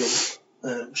through the shield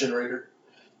generator,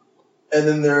 and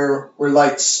then there were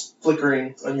lights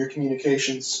flickering on your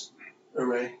communications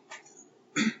array.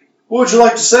 What would you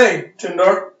like to say,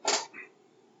 Tindar?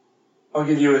 I'll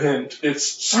give you a hint. It's,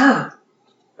 sir,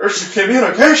 there's a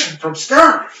communication from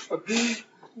Scarif.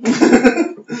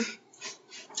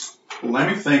 Let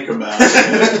me think about it.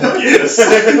 Yes.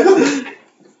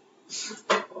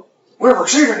 We're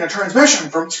receiving a transmission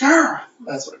from Scarif.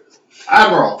 That's what it is.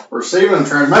 Admiral, receiving a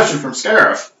transmission from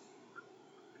Scarif.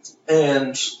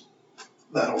 And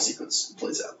that whole sequence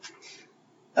plays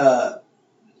out.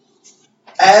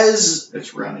 As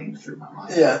it's running through my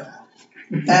mind. Yeah.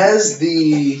 As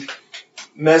the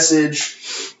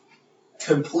message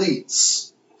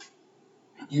completes,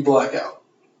 you black out.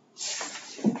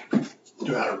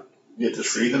 Do I get to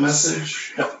see the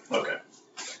message? No. Okay.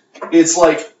 It's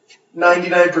like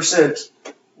 99%.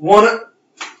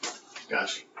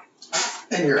 Gotcha.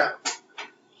 And you're out.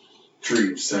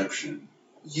 Dreamception.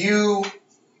 You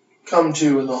come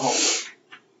to in the hallway.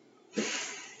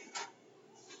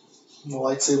 And the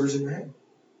lightsaber's in your hand.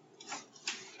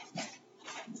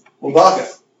 Wabaka.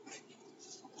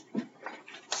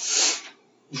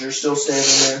 You're still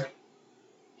standing there.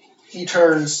 He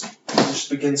turns and just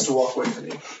begins to walk away from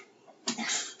you.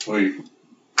 Wait.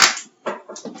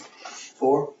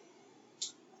 4.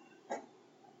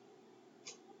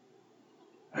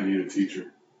 I need a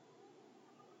teacher.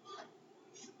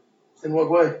 In what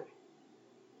way?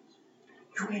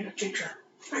 You need a teacher.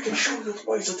 I can show you the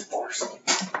ways of the Force.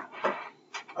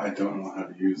 I don't know how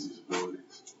to use these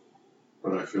abilities,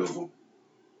 but I feel them.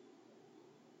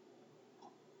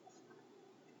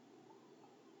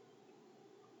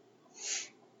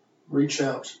 Reach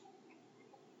out.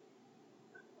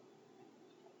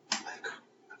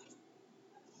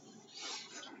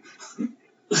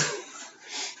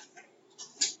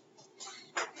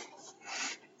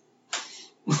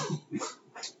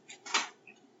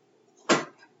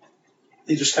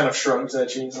 He just kind of shrugs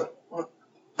at you and he's like, what?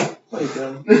 What are you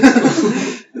doing?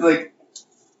 He's like,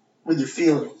 with your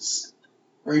feelings,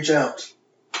 reach out.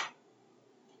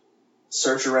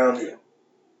 Search around you.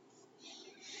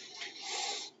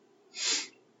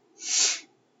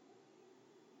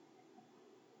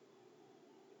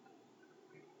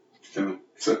 Can I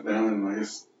sit down and I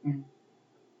guess...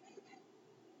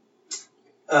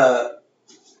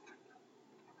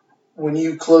 When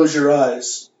you close your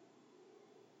eyes,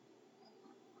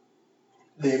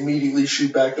 they immediately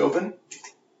shoot back open,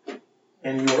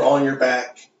 and you are on your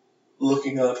back,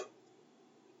 looking up.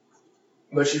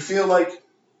 But you feel like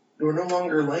you are no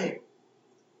longer lame.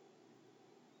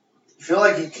 You feel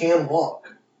like you can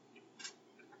walk.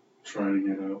 Try to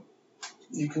get up.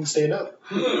 You can stand up.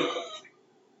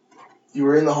 You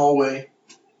were in the hallway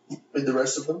with the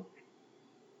rest of them.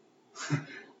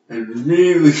 I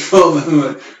immediately felt them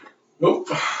like, nope.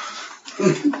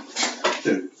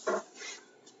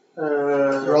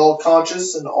 They're all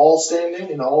conscious and all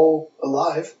standing and all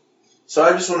alive. So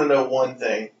I just want to know one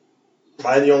thing. Am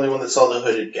I the only one that saw the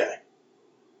hooded guy?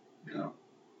 No.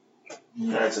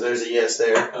 Alright, so there's a yes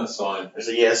there. I saw him. There's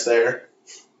a yes there.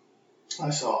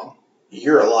 I saw him.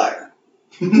 You're a liar.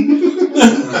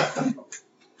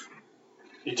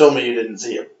 You told me you didn't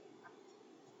see him.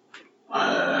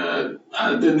 I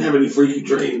didn't have any freaky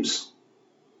dreams.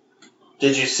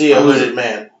 Did you see a hooded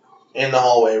man in the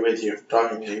hallway with you,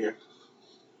 talking to you?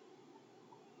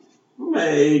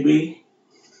 Maybe.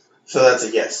 So that's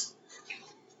a yes.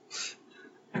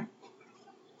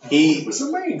 It was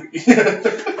a maybe.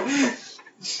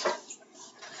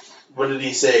 What did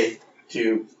he say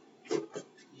to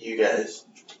you guys?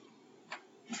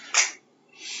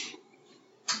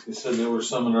 He said there were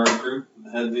some in our group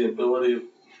that had the ability of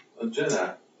a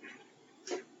Jedi.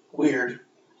 Weird.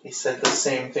 He said the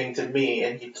same thing to me,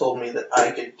 and he told me that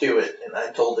I could do it, and I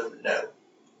told him no.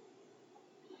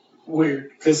 Weird,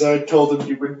 because I told him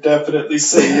you would definitely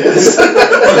say yes.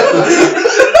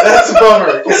 That's a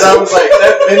bummer, because I was like,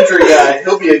 that Vendry guy,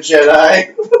 he'll be a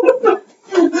Jedi.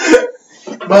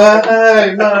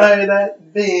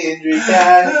 that Vendry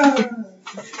guy.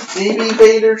 Maybe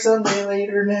later, someday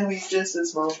later, now he's just a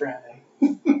small fry.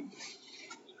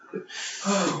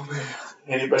 Oh, man.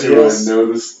 Anybody Do else? I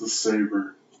notice the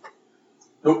saber?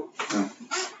 Nope. No.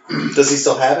 Does he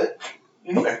still have it?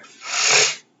 Okay.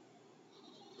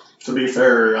 To be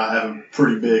fair, I have a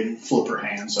pretty big flipper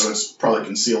hand, so it's probably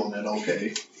concealing it okay.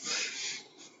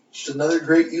 Just another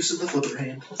great use of the flipper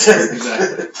hand.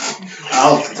 Exactly.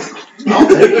 I'll take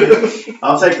it.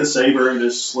 I'll take the saber and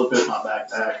just slip it in my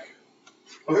backpack.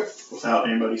 Okay. Without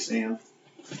anybody seeing.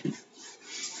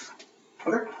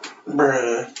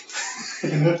 Bruh.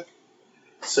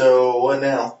 So, what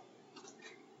now?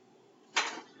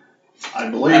 I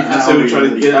believe I now say we try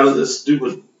to get out of this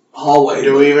stupid hallway.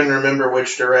 Do we even remember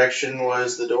which direction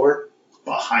was the door?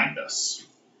 behind us.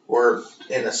 We're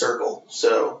in a circle,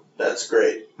 so that's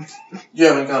great. You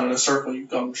haven't gone in a circle, you've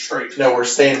gone straight. No, we're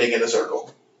standing in a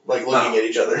circle, like looking at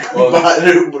each other.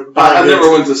 I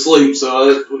never went to sleep,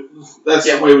 so that's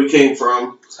the way we came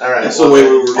from. All right, That's the way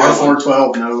we were going.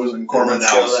 R412 knows and Corbin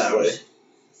Let's go Dallas that way.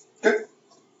 knows.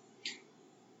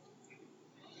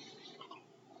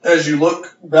 As you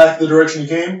look back the direction you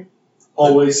came,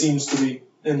 hallway seems to be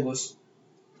endless.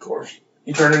 Of course.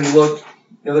 You turn and you look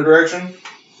the other direction,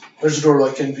 there's a door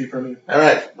like 10 feet from you. All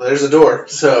right, well, there's a door,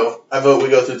 so I vote we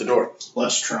go through the door.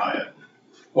 Let's try it.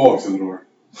 I'll walk through the door.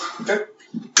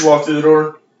 You walk through the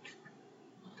door,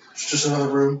 it's just another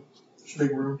room. It's a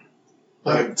big room.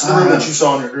 It's the room that you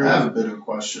saw in your I have a dream. bit of a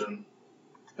question.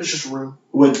 It's just a room.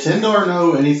 Would Tindar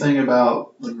know anything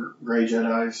about the Grey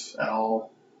Jedis at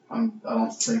all? I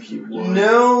don't think he would.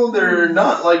 No, they're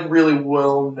not like really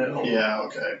well known. Yeah,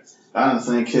 okay. I don't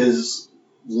think his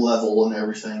level and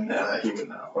everything that he would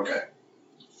know. Okay.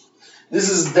 This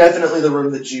is definitely the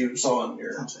room that you saw in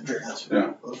your dream. That's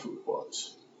Yeah. who it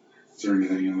was. Is there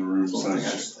anything in the room That's the only thing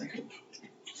I besides should think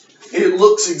of. It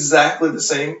looks exactly the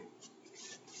same,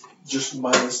 just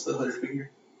minus the hooded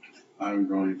figure. I'm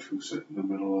going to sit in the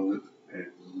middle of it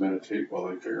and meditate while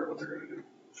they figure out what they're going to do.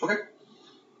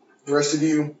 The rest of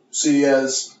you see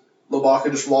as Lobaka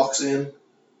just walks in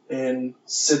and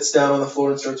sits down on the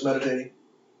floor and starts meditating.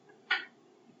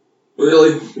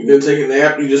 Really? You're gonna take a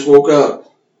nap? You just woke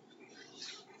up.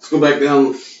 Let's go back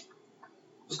down.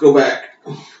 Let's go back.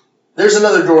 There's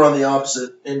another door on the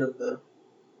opposite end of the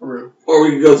room. Or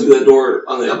we can go through that door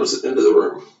on the opposite end of the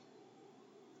room.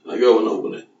 I go and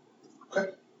open it.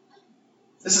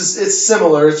 It's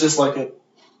similar, it's just like an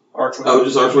archway. Oh,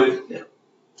 just archway? Yeah.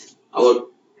 I look.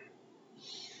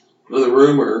 Another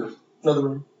room or Another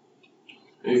room.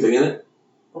 anything in it?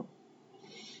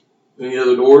 Any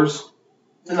other doors?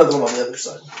 Another one on the other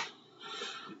side.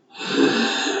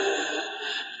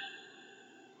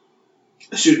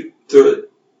 I shoot through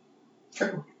it.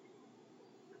 Okay.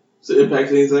 Does it impact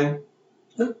anything?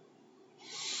 No.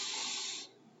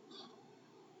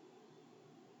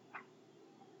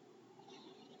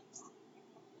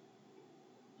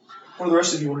 What do the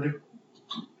rest of you want to do?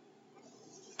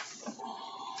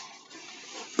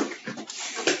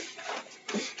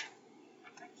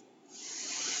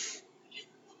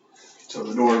 So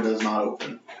the door does not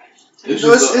open. It's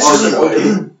No, just it's an just an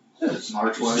archway. It's an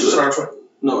archway. It's just an archway.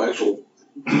 No actual door,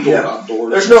 Yeah. not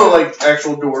doors. There's no like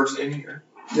actual doors in here.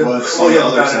 But it's Well, on yeah, the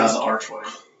other that side of is. the archway.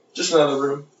 Just another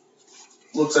room.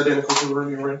 Looks identical to the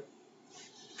room you were in.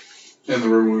 In the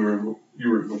room you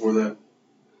were in before that.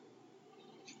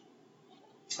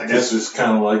 I This guess is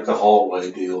kind of like the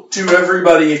hallway deal. To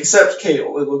everybody except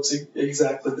Kale, it looks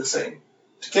exactly the same.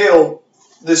 To Kale,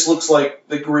 this looks like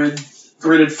the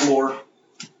gridded floor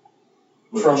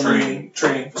With from training. the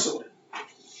training facility.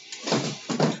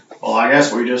 well, I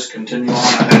guess we just continue on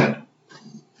ahead.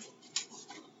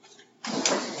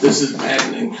 This is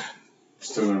maddening.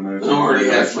 Still going to meditate. I'm already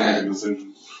half Make a mad.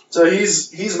 decision. So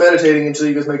he's meditating until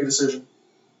you guys make a decision.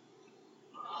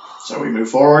 So we move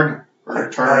forward or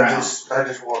turn I around. I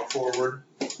just walk forward.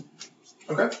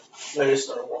 Okay. I just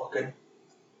start walking.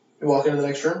 You walk into the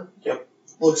next room? Yep.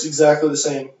 Looks exactly the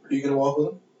same. Are you going to walk with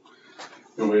him?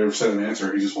 Nobody ever said an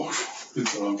answer. He just walked forward.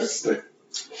 So I'm just stay.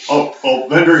 Oh,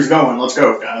 Vendry's going. Let's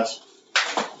go, guys.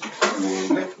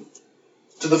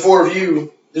 To the four of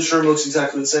you, this room looks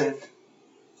exactly the same.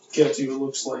 Kale, to you, it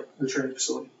looks like the training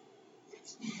facility.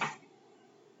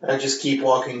 I just keep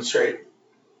walking straight.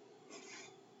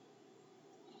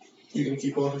 You going to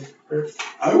keep walking? Right?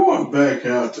 I want back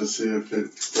out to see if it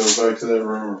goes back to that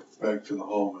room or back to the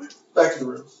hallway. Back to the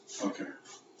room. Okay.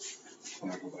 I'm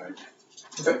going to go back.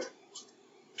 Okay.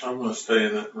 I'm going to stay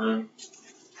in that room.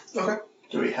 Okay.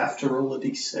 Do we have to roll a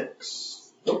d6?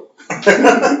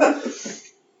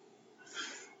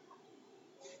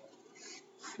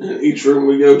 And each room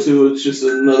we go to, it's just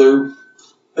another.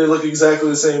 They look exactly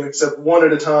the same, except one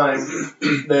at a time,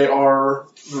 they are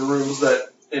the rooms that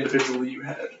individually you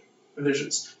had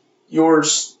visions.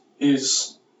 Yours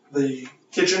is the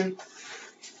kitchen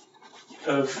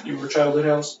of your childhood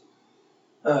house.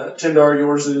 Tindar,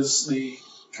 yours is the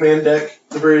command deck,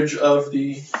 the bridge of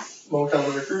the Mon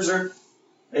Calamari cruiser.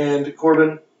 And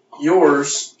Corbin,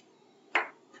 yours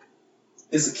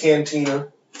is the cantina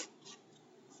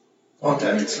on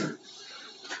Tatooine.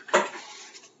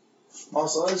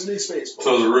 Also has a new space.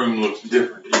 So the room looks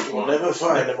different each We'll one. never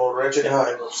find a more wretched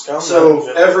hive of scum. So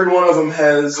every one of them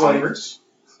has like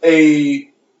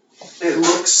it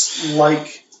looks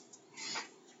like,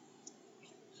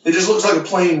 it just looks like a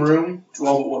plain room to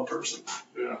all but one person.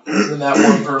 Yeah. And that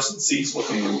one person sees what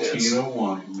the room is. Cantina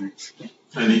wine mix.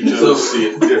 And each of us see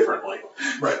it differently.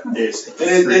 Right.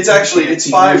 It's actually, it's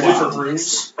 5 different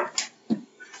rooms.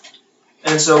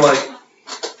 And so like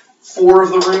 4 of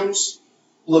the rooms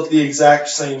look the exact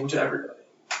same to everybody.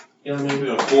 You know what I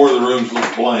mean? 4 of the rooms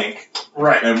look blank,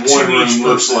 Right. and To one each room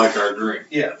looks person. like our drink.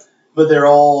 Yeah. But they're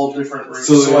all different rooms.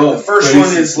 So So, they're all like the first one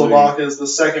is basically- Lavaka's, the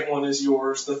second one is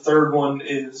yours, the third one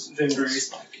is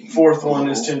Vindri's, fourth one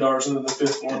is Tindar's, and then the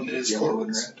fifth one is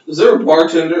Corbin's. Is there a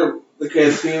bartender in the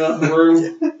cantina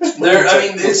room? There, I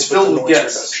mean, it's filled with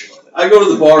guests. I go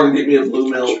to the bar and get me a blue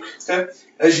milk.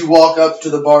 As you walk up to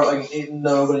the bar, like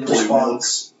nobody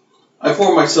responds. I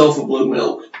pour myself a blue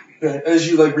milk. Okay. As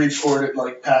you like reach for it,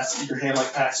 like passes your hand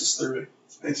like passes through it.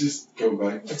 I just go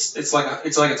back. It's like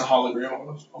it's a hologram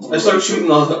almost. I start shooting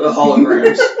the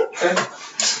holograms.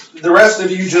 Okay. The rest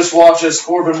of you just watch as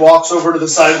Corbin walks over to the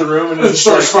side of the room and And just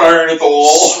starts firing at the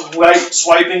wall.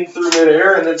 swiping through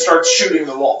midair and then starts shooting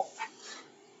the wall.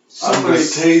 I'm going to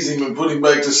tase him and put him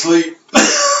back to sleep.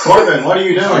 Corbin, what are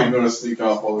you I'm doing? going to sneak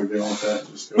off while they're dealing with that.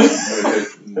 Just go and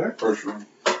meditate in the first room.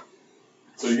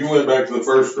 So you went back to the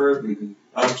first room? Mm-hmm.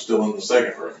 I'm still in the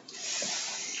second room.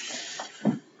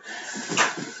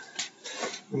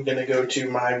 I'm gonna go to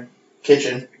my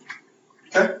kitchen.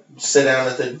 Okay. Sit down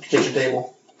at the kitchen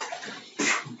table.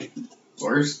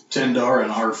 Where's Tindar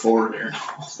and R4 during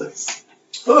all this?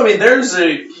 Well, I mean, there is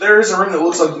a room that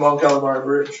looks like the Mon Calamari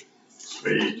Bridge.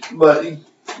 Sweet. But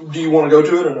do you want to go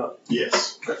to it or not?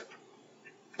 Yes.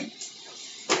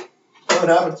 What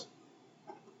happens?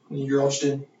 You're all just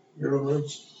in your own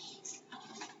rooms.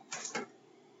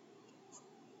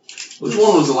 Which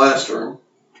one was the last room?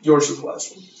 Yours is the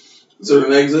last one. Is there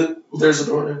an exit? There's a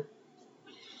door there.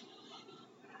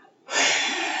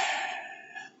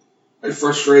 I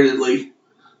frustratedly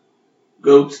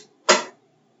go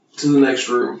to the next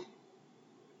room.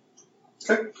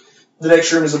 Okay. The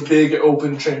next room is a big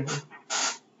open chamber.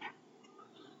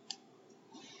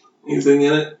 Anything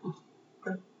in it?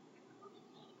 Okay.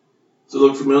 Does it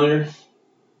look familiar?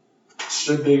 It's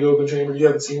just a big open chamber. You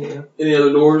haven't seen it yet. Any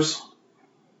other doors?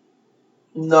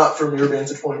 Not from your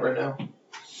vantage point right now.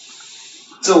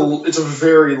 It's a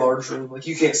very large room. Like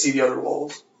you can't see the other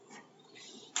walls.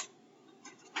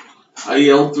 I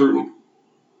yelled through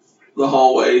the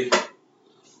hallway.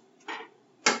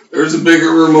 There's a bigger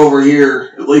room over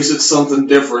here. At least it's something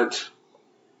different.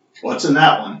 What's in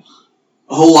that one?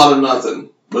 A whole lot of nothing,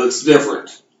 but it's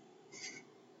different.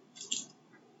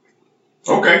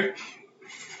 Okay.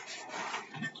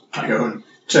 I go and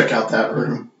check out that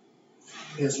room.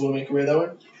 You guys want to make your way that way?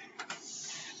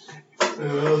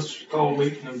 Let's call a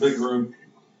meeting in a big room.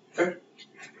 I'd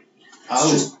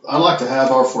like to have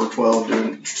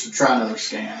R412 try another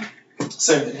scan.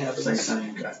 Same thing happens. Same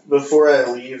thing. Okay. Before I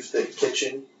leave the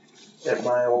kitchen at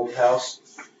my old house,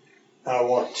 I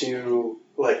want to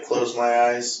close my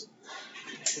eyes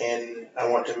and I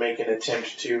want to make an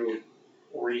attempt to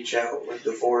reach out with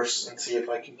the Force and see if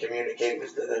I can communicate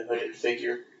with the hooded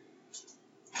figure.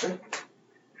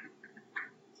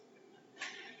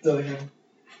 Nothing happened.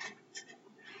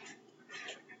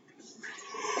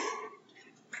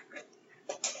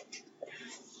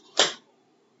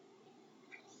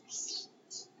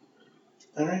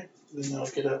 Alright, then I'll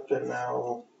get up and I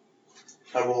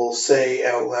will say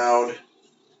out loud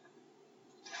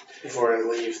before I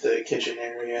leave the kitchen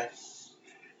area.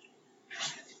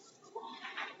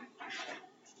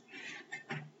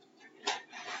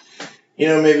 You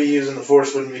know, maybe using the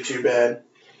Force wouldn't be too bad.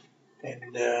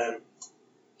 And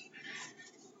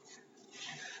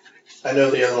I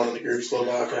know the other one in the group's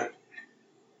Slovaka.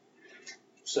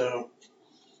 So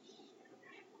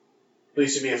at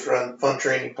least it'd be a fun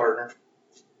training partner.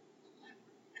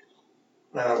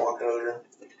 And I walk out of the room.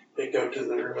 They go to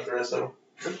the room with the rest of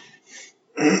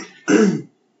them. Who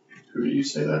do you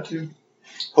say that to?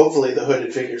 Hopefully the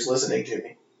hooded figure's listening to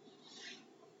me.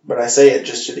 But I say it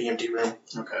just to the empty room.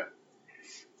 Okay.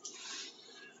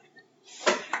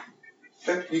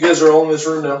 Okay. You guys are all in this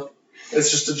room now. It's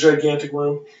just a gigantic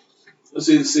room. Let's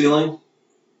see the ceiling.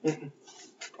 Mm-mm.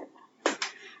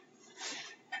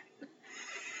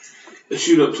 They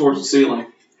shoot up towards the ceiling.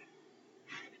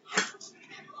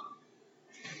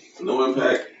 No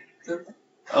impact.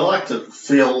 I like to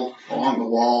feel along the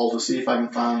wall to see if I can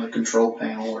find a control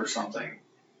panel or something.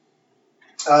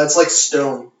 It's like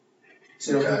stone.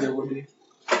 So you don't Okay. think there would be.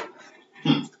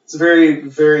 It's a very,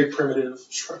 very primitive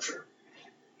structure.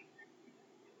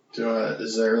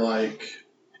 Is there like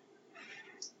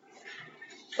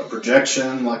a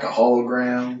projection, like a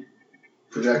hologram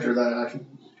projector that I can?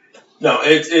 No,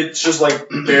 it's just like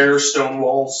bare stone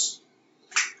walls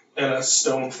and a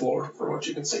stone floor for what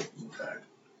you can see. Okay.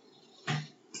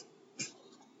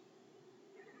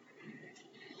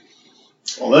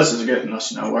 Well, this is getting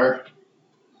us nowhere.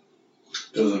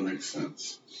 Doesn't make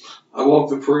sense. I walk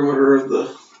the perimeter of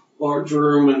the large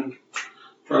room and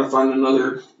try to find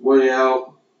another way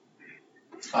out.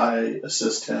 I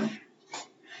assist him.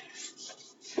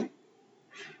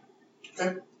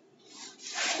 Okay.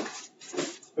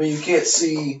 I mean, you can't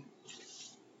see.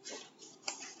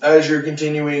 As you're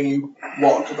continuing, you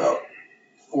walk about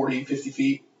 40, 50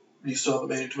 feet. You still haven't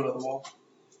made it to another wall.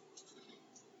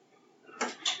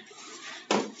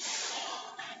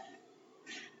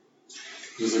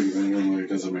 Just like randomly, it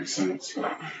doesn't make sense.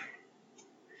 But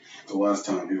the last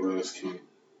time he let us come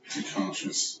to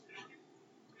conscious,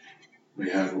 we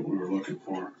had what we were looking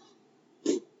for.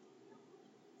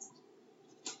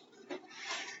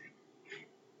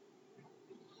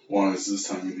 Why is this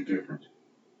time any different?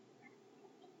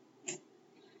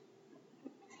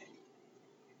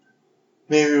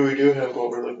 Maybe we do have what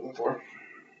we're looking for.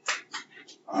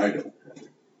 I don't have it.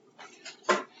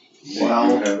 Maybe Well-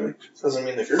 you have it. Doesn't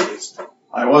mean the group is.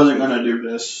 I wasn't going to do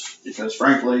this because,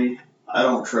 frankly, I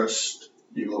don't trust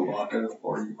you, Lobaka,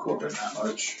 or you, Corbin, that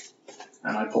much.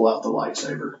 And I pull out the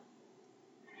lightsaber.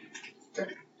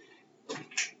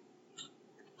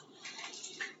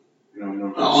 You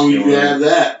know, How long you have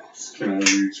that? Can I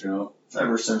reach out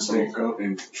Ever since I woke up.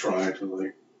 and try to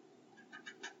like?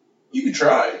 You can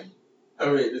try. I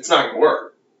mean, it's not going to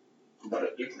work.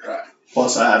 But you can try.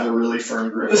 Plus, I have a really firm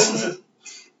grip on it.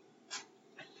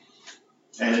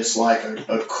 And it's like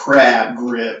a crab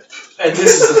grip. And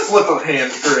this is the flipper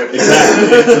hand grip.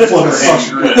 Exactly. It's the flipper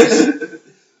hand grip.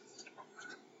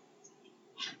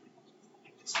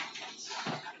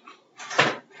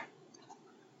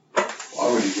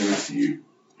 Why would he give it to you?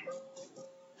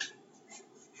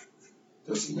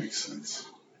 Doesn't make sense.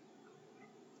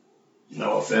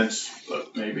 No offense,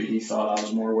 but maybe he thought I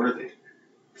was more worthy.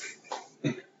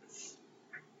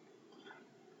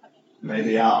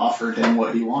 Maybe I offered him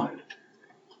what he wanted.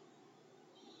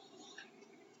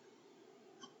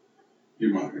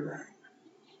 You might be right.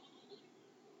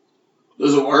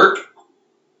 Does it work?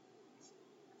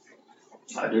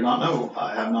 I do not know.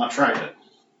 I have not tried it.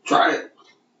 Try it.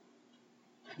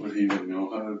 Would he even know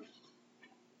how to?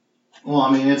 Well,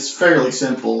 I mean, it's fairly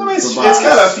simple. I mean, it's device.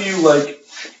 got a few, like,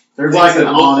 There's things like an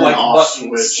that look on and like off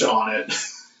buttons. switch on it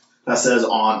that says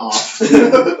on off.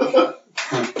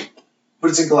 but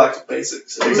it's in Galactic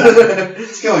Basics. Exactly.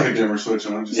 It's got like a dimmer switch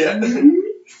on. Just Yeah.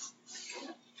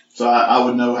 So I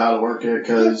would know how to work it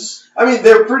because I mean,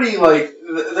 they're pretty, like,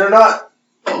 they're not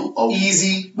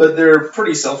easy, but they're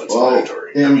pretty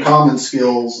self-explanatory. in common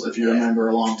skills, if you remember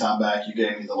a long time back, you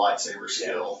gave me the lightsaber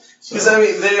skill. Because, I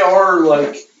mean, they are,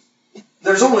 like,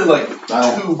 there's only, like,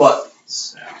 I don't- 2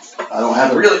 buttons. I don't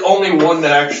have a Really, only one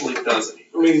that actually does it.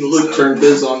 I mean, Luke turned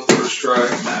Biz on first try.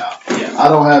 I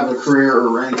don't have a career or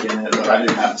rank in it, but I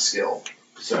do have a skill.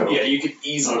 So Yeah, you could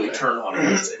easily Okay. turn on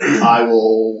it. I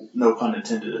will, no pun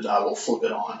intended, I will flip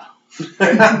it on. Push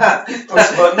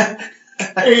the button.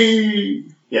 Hey.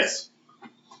 Yes.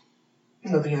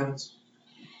 Nothing happens.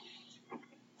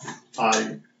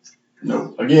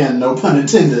 No pun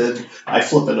intended, I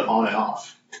flip it on and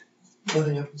off.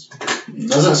 Nothing happens.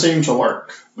 Doesn't seem to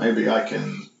work. Maybe I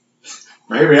can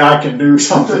do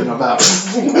something about it.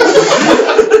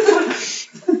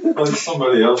 Let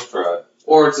somebody else try it.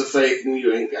 Or it's a fake and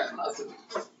you ain't got nothing.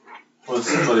 Let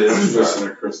somebody else Just try it.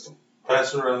 like crystal.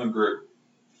 Pass it around the group.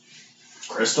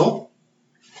 Crystal?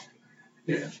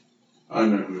 I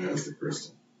know who has the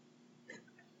crystal.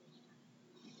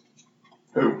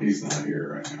 Who? He's not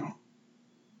here right now.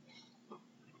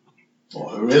 Well,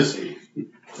 who is he?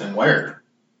 And where?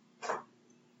 Can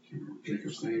you remember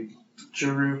Jacob's name?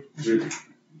 Jeru.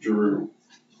 Jeru.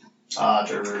 Ah,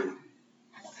 Jeru.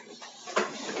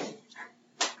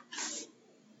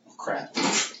 Crap. The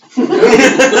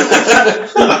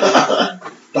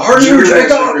harder you Jeru take has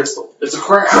the on crystal. It's a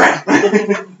crap.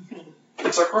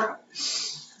 it's a crap.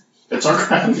 It's our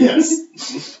ground,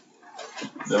 yes.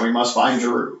 Then we must find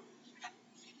Giroux.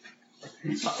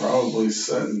 He's probably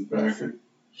sitting back at.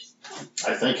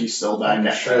 I think he's still back at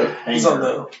the Ship. hangar. He's on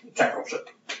the capital ship.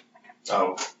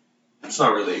 Oh, It's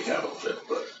not really a capital ship,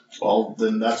 but well,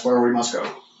 then that's where we must go.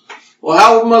 Well,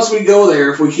 how must we go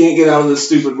there if we can't get out of this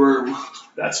stupid room?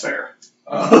 That's fair.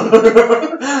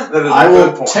 that is I a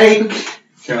good will point. take...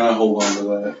 Can I hold on to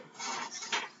that?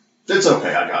 It's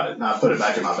okay, I got it. Now put it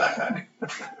back in my backpack.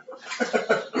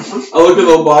 I look at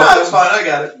little Bobby. That's fine, I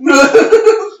got it.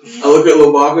 I look at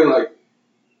little Bobby and like,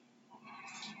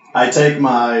 I take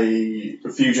my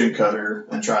fusion cutter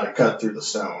and try to cut through the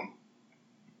stone.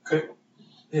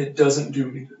 It doesn't do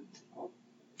anything.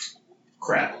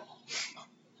 Crap.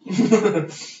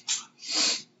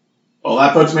 Well,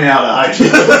 that puts me out of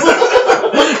ideas.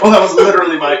 Well, that was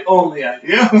literally my only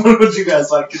idea. What would you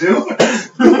guys like to do?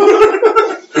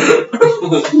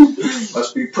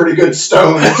 Must be pretty good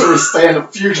stone to withstand a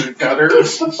fusion cutter.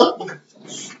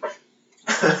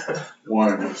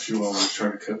 Why don't you always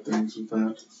try to cut things with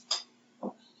that?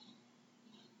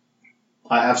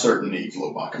 I have certain needs,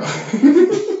 Lobaka.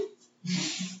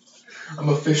 I'm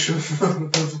a fish of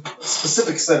a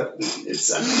specific set of needs.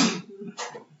 Exactly.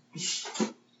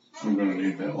 I'm gonna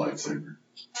need that lightsaber.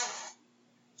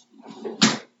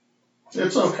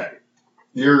 It's okay.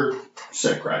 You're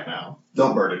sick right now.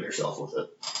 Don't burden yourself with it.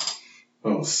 If I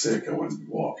was sick, I wouldn't be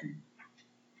walking.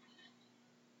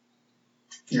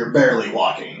 You're barely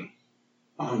walking.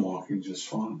 I'm walking just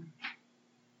fine.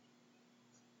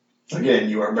 Again,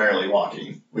 you are barely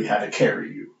walking. We had to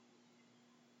carry you.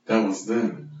 That was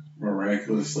then.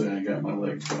 Miraculously, I got my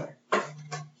legs back.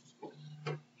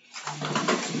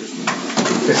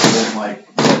 Picture them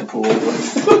like Deadpool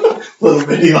with little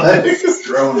bitty legs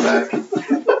thrown back.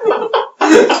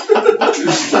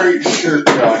 Just straight shirt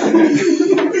cocking it.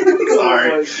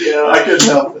 Sorry. Oh I couldn't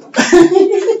help it.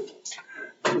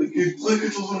 Look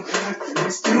at the little guy.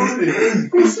 He's doing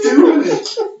it. He's doing it.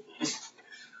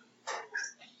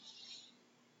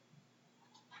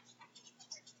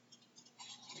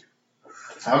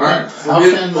 How alright,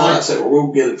 can I said,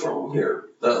 we'll get it from him here.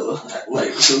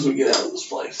 Like, as soon as we get out of this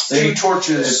place. Two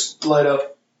torches light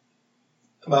up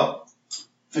about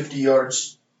 50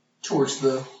 yards towards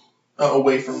the,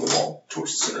 away from the wall,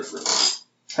 towards the center of the room.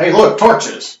 Hey, look,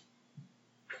 torches.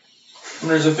 And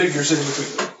there's a figure sitting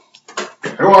between them.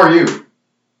 Who are you?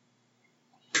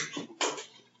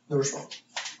 No response.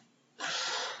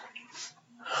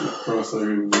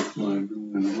 Cross-legged with my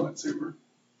lightsaber.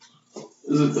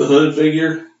 Is it the hooded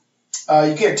figure?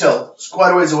 You can't tell. It's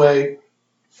quite a ways away.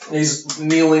 He's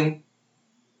kneeling.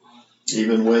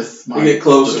 Even with my get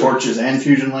closer. the torches and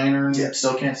fusion lantern, Yeah.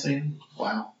 still can't see him?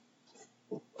 Wow.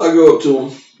 I go up to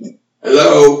him.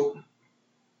 Hello?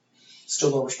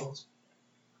 Still no response.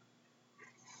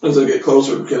 As I get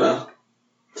closer, can I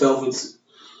tell if it's...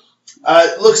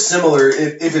 It looks similar.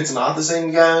 If it's not the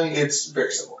same guy, it's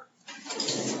very similar.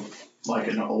 Like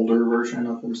an older version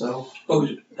of himself? Oh,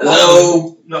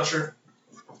 hello? Not sure.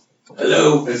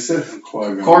 Hello? They said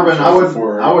Qui-Gon. Corbin, I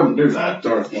wouldn't do that.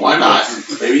 Darth Maul. Why not?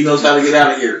 Maybe he knows how to get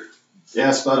out of here.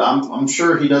 Yes, but I'm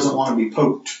sure he doesn't want to be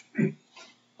poked. I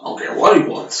don't care what he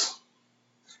wants.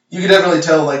 You can definitely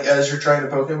tell, like, as you're trying to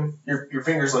poke him, your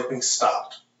finger's, like, being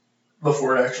stopped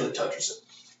before it actually touches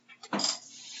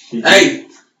it. Hey!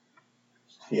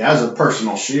 He has a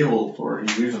personal shield where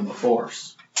he's using the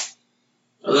Force.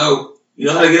 Hello? You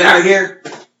know how to get out of here?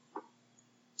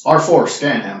 R4,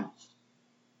 scan him.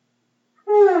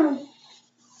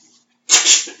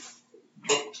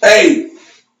 Hey!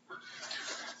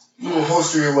 You will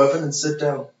holster your weapon and sit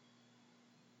down.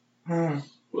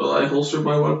 Will I holster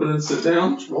my weapon and sit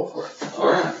down? Just roll for it.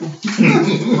 Alright.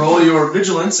 Roll your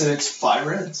vigilance, and it's 5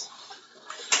 reds.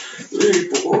 3,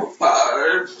 4,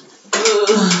 5.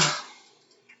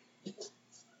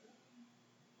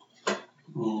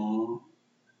 Aw.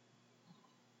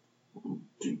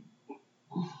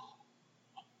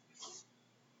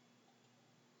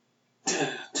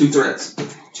 2 threats.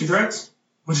 2 threats?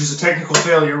 Which is a technical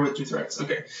failure with 2 threats.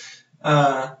 Okay.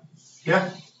 Yeah.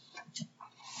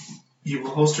 You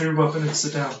will holster your weapon and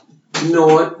sit down. You know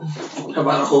what? How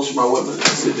about I holster my weapon and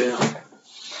sit down?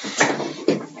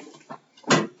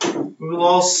 We will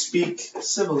all speak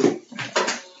civilly.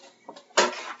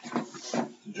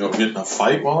 Did y'all get in a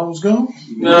fight while I was gone?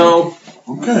 No.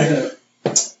 Okay.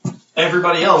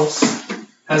 Everybody else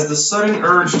has the sudden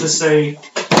urge to say,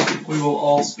 we will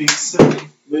all speak civilly.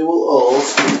 We will all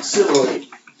speak civilly.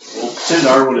 Well,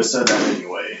 Tindar would have said that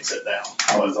anyway and sit down.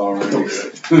 I was already. He'll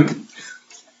do it.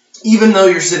 Even though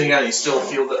you're sitting down, you still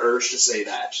feel the urge to say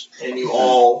that. And you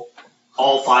all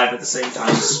 5 at the same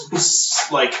time,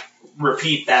 like,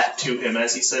 repeat that to him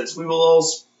as he says, "We will all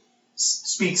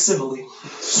speak civilly."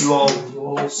 You all.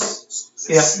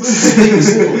 Yeah.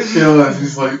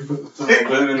 He's like,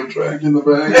 bed in a track in the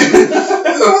back.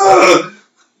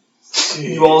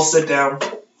 You all sit down.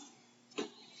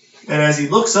 And as he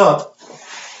looks up,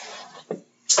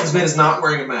 this man is not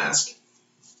wearing a mask.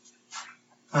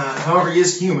 However, he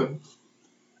is human.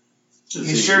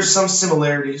 He shares some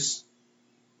similarities.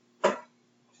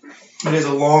 He has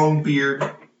a long beard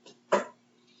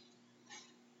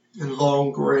and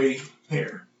long gray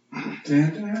hair. I'm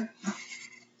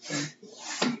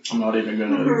not even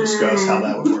going to discuss how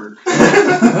that would work.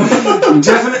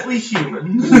 Definitely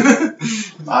human.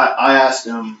 I asked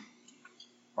him,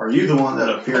 "Are you the one that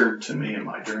appeared to me in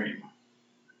my dream?"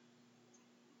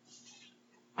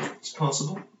 It's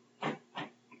possible. I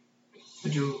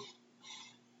do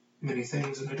many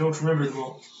things and I don't remember them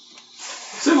all.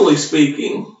 Civilly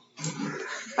speaking,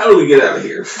 how do we get out of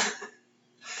here?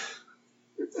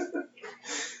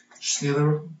 Just the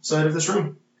other side of this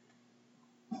room.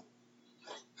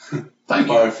 Thank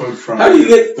you. 5 foot from. How do you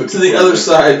get to the other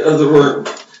side of the room?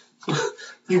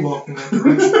 You walked in that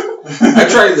direction. I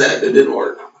tried that. It didn't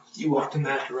work. You walked in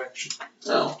that direction.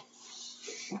 Oh.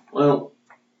 Well,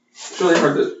 it's really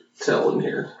hard to tell in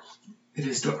here. It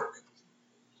is dark.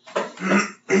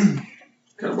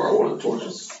 Can I borrow one of the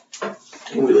torches?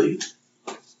 Can we leave?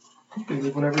 You can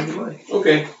leave whenever you like.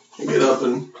 Okay. I get up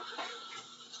and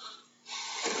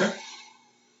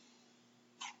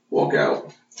walk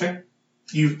out. Okay.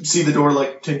 You see the door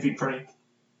like 10 feet in front of you.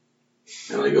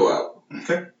 And I go out.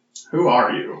 Okay. Who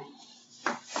are you?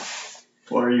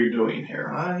 What are you doing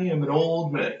here? I am an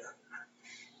old man.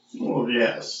 Well,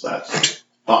 yes, that's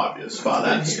obvious by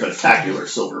that spectacular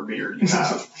silver beard you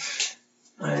have.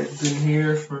 I have been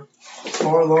here for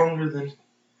far longer than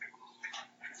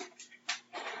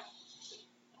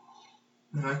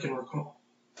I can recall.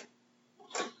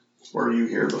 Were you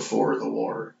here before the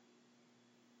war?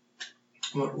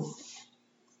 What war?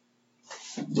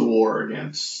 The war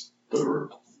against the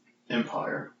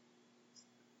Empire.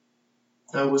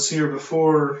 I was here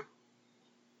before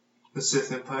the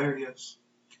Sith Empire, yes.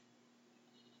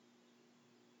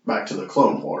 Back to the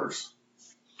Clone Wars.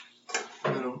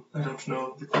 I don't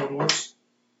know the Clone Wars.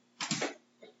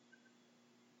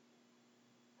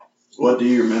 What do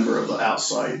you remember of the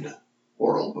outside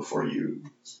world before you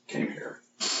came here?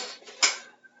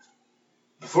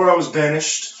 Before I was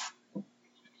banished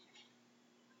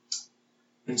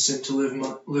and sent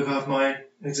to live out my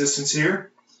existence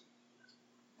here,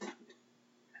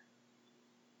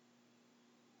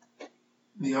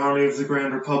 the army of the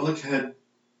Grand Republic had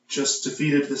just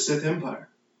defeated the Sith Empire.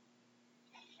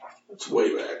 That's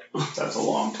way back. That's a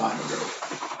long time ago.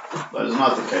 That is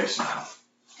not the case now.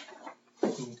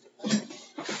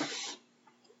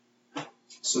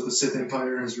 So the Sith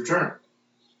Empire has returned.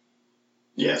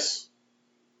 Yes.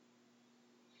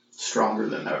 Stronger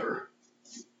than ever.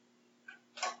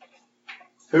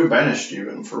 Who banished you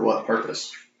and for what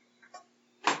purpose?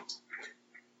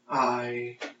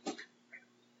 I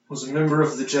was a member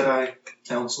of the Jedi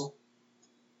Council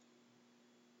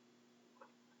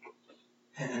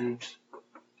and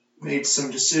made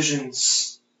some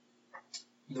decisions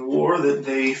in the war that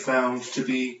they found to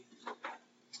be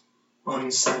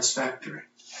unsatisfactory.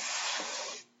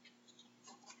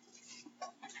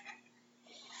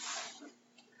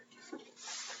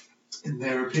 In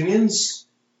their opinions,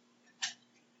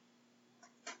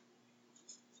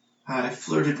 I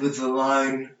flirted with the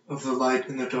line of the light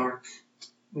and the dark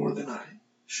more than I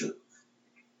should.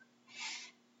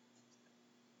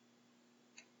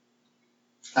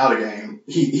 Out of game.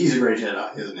 He's a great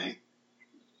Jedi, isn't he?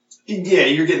 Yeah,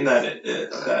 you're getting that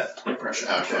impression.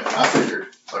 Okay, I figured.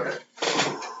 Okay.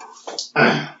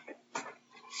 I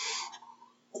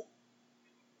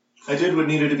did what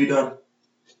needed to be done.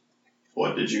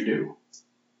 What did you do?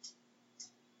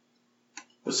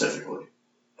 Specifically.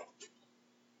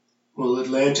 Well,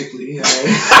 Atlantically, I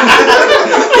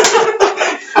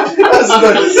was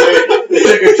about to say,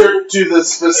 took a trip to the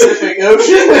specific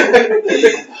ocean.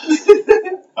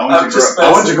 I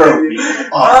want to grow people.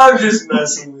 I'm just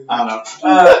messing with you. I know.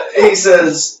 He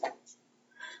says,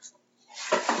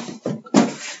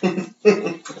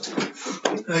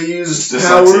 I used Dyslexia,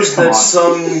 powers come that on.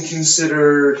 some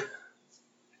considered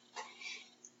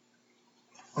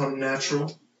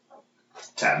unnatural.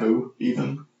 Taboo,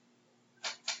 even.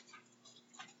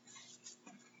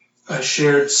 I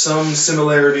shared some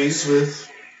similarities with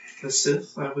the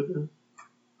Sith, I would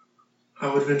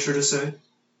venture to say.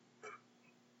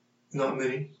 Not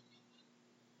many.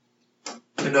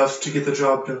 Enough to get the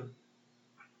job done.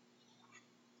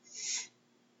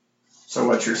 So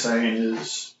what you're saying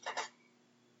is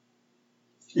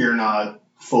You're not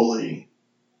fully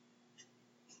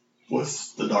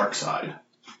with the dark side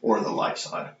or the light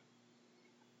side.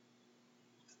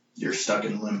 You're stuck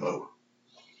in limbo.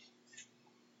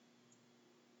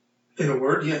 In a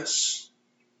word, yes.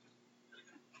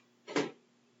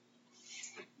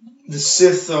 The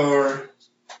Sith are,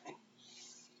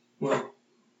 well,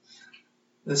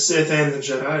 the Sith and the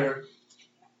Jedi are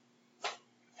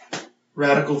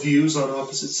radical views on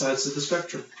opposite sides of the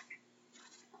spectrum.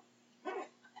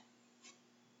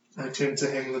 I tend to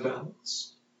hang the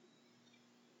balance.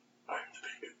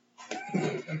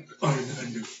 I'm the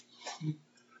Bendu.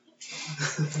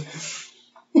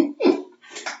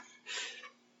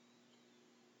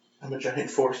 I'm a giant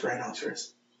forest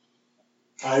rhinoceros.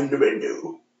 I'm the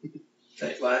Bendu.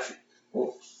 Hey, laugh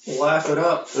it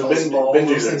up. The fuzzball.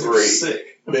 Bendu's Those a things are great- sick.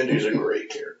 Bendu's a great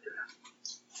character.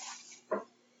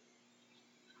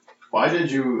 Why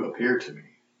did you appear to me?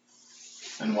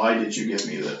 And why did you give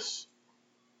me this?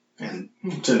 And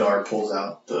Tindar pulls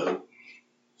out the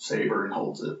saber and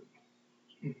holds it.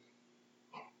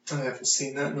 I haven't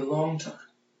seen that in a long time.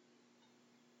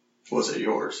 Was it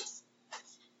yours?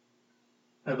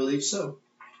 I believe so.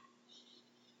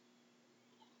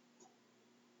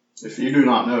 If you do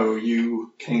not know,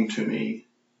 you came to me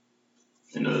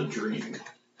in a dream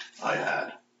I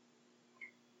had.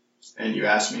 And you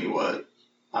asked me what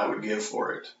I would give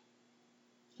for it.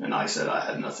 And I said I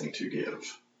had nothing to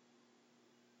give.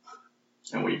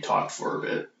 And we talked for a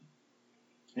bit.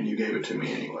 And you gave it to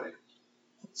me anyway.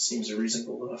 Seems a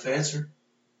reasonable enough answer.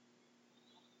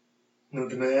 No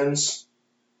demands.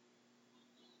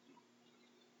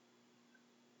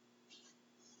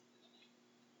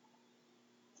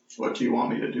 What do you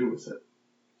want me to do with it?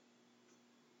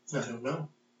 I don't know.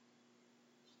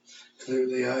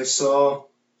 Clearly I saw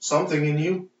something in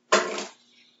you.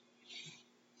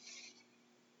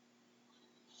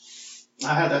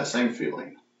 I had that same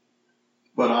feeling.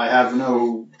 But I have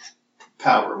no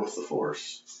power with the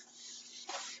Force.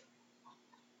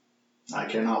 I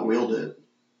cannot wield it.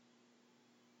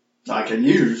 I can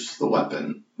use the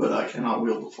weapon, but I cannot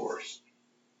wield the Force.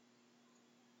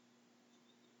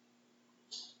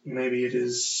 Maybe it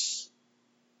is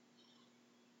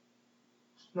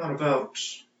not about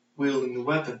wielding the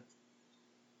weapon.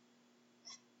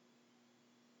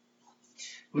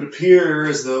 It would appear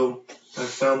as though I've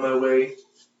found my way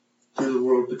through the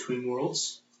world between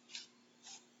worlds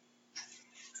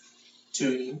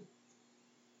to you.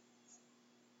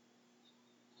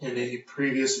 And a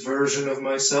previous version of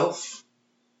myself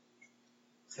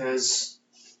has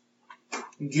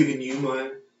given you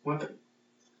my weapon.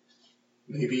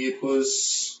 Maybe it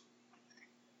was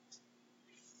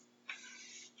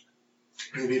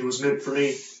meant for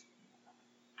me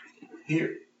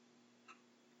here.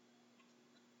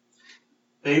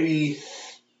 Maybe,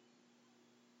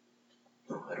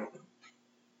 no, I don't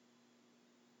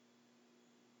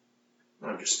know.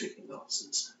 I'm just speaking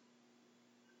nonsense.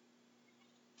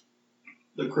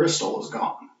 The crystal is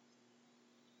gone.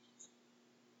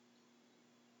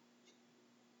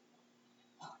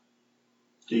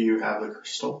 Do you have the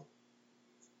crystal?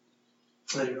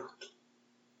 I do not.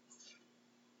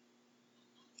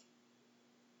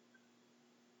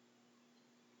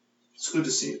 It's good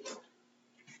to see it, though.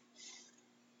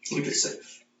 Keep it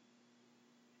safe.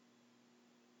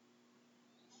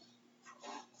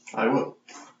 I will.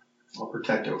 I'll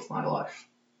protect it with my life.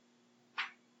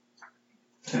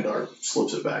 Tindar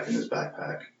slips it back in his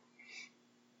backpack.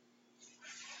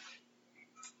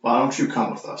 Why don't you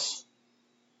come with us?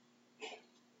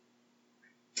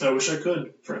 I wish I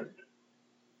could, friend.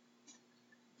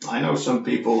 I know some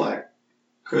people that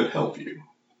could help you,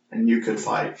 and you could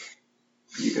fight.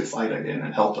 You could fight again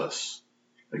and help us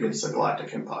against the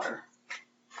Galactic Empire.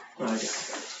 I doubt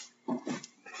that.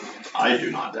 I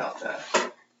do not doubt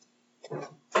that.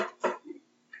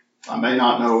 I may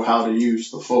not know how to use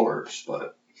the Force,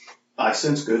 but I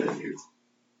sense good in you.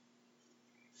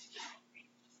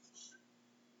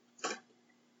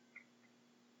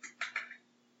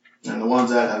 And the ones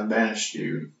that have banished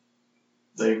you,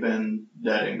 they've been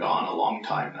dead and gone a long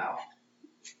time now.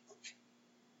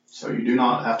 So you do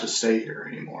not have to stay here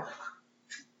anymore.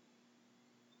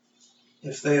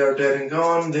 If they are dead and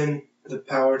gone, then the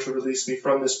power to release me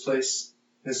from this place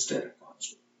is dead and gone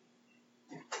as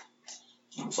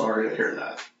well. I'm sorry to hear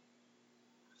that.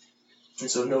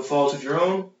 It's of no fault of your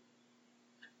own.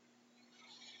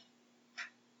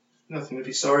 Nothing to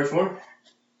be sorry for.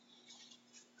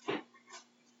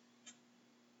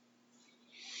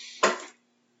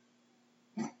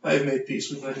 I have made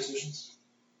peace with my decisions.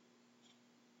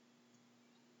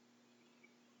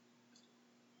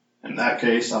 In that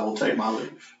case, I will take my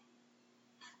leave.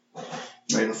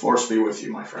 May the force be with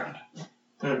you, my friend.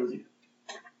 And with you.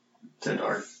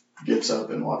 Tendar gets up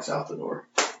and walks out the door.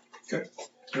 The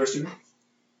rest of you?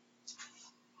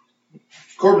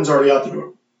 Corbin's already out the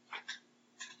door.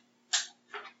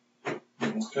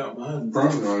 Walk out behind.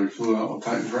 Probably already flew out with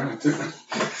Titan's Wrath, too.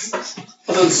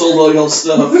 I done sold all y'all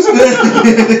stuff.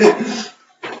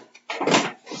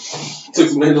 Took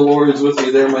the Mandalorians with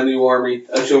me. They're my new army.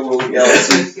 I shall rule the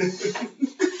galaxy.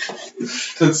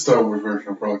 That's Star Wars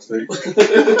version of Frog Steak.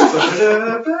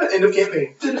 End of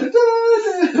campaign.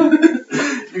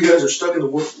 You guys are stuck in the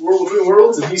world between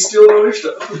worlds, and he's stealing all your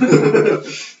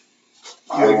stuff.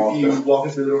 You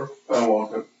walking through the door? I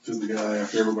walk up to the guy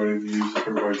after everybody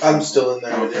leaves. I'm still in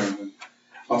there with Okay, you. then.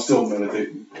 I'm still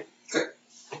meditating.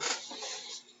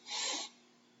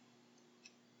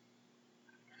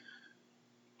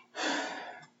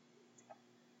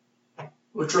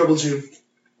 What troubles you?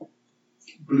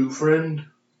 Blue friend?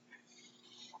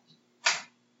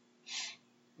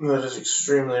 That is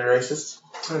extremely racist.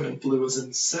 I mean, blue is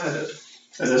in sad.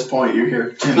 At this point, you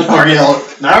hear Tendar yell,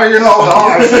 "Now you know how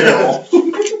I feel."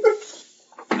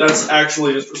 That's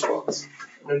actually his response.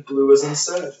 I mean, blue is in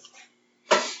sad.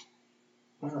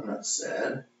 I'm not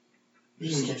sad. I'm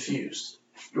just confused.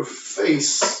 Your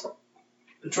face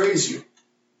betrays you.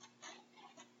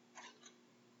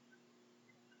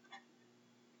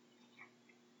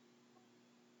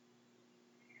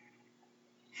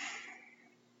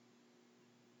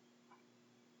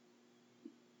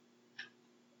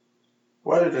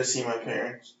 Why did I see my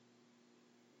parents?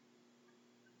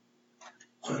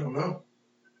 I don't know.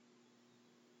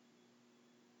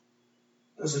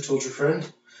 As I told your friend,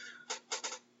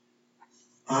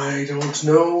 I don't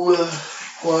know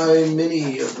why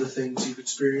many of the things you've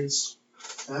experienced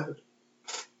happened.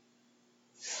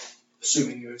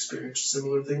 Assuming you experienced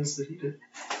similar things that he did.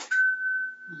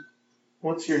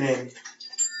 What's your name?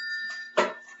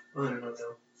 I don't know.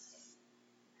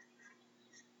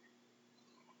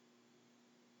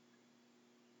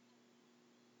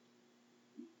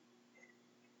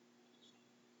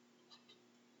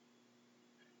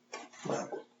 Well,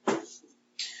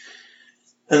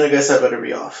 then I guess I better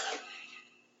be off.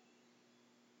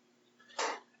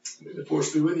 May the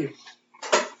force be with you.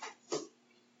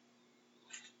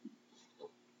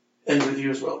 And with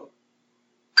you as well.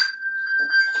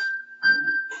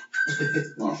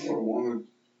 Not what I wanted.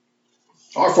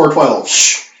 R412.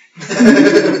 Shh.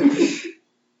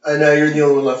 I know you're the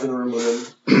only one left in the room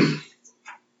with him.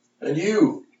 And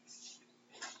you.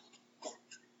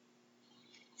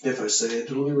 If I say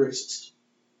it, it'll be racist.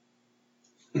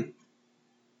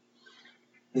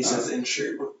 He says in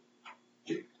shape.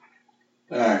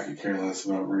 I could care less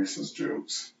about racist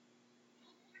jokes.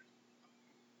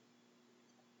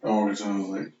 All the time I was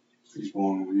like, he's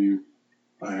belong with you.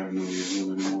 I have no need to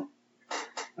live anymore.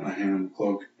 And I hand him the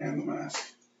cloak and the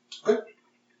mask. Okay.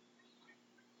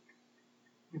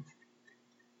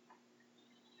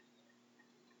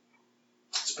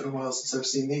 It's been a while since I've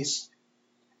seen these.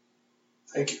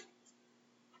 Thank you.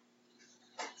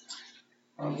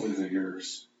 I believe they're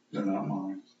yours. They're not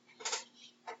mine.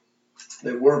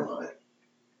 They were mine.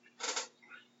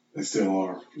 They still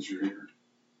are, because you're here.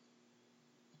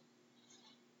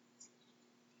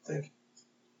 Thank you.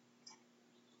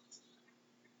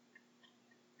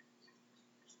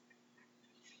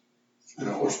 And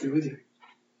the force be with you.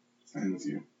 And with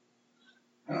you.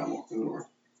 And I walk the door.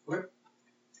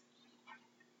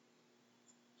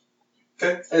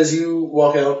 Okay. As you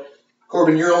walk out,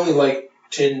 Corbin, you're only like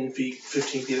 10 feet,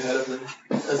 15 feet ahead of them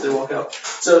as they walk out.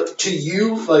 So to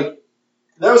you, like,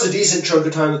 that was a decent chunk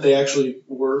of time that they actually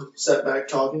were set back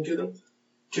talking to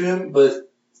him,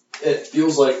 but it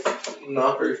feels like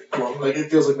not very long. Like, it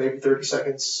feels like maybe 30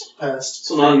 seconds passed.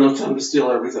 So not enough time to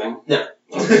steal everything. No.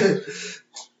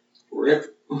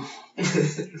 Rip.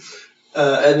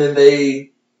 And then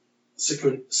they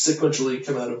sequentially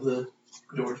come out of the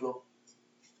door as well.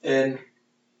 And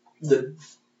the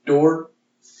door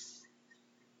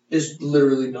is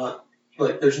literally not,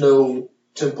 like, there's no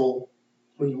temple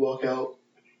when you walk out.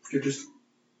 You're just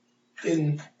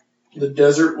in the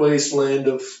desert wasteland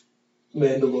of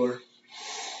Mandalore.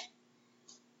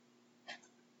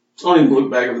 I don't even look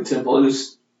back at the temple. I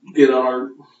just get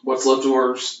on what's left of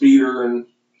our speeder and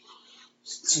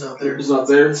It's not there. it's not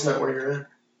there. It's not where you're at.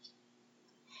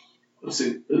 Let's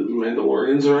see, the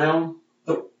Mandalorians around?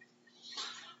 Nope.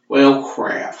 Well,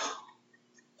 crap.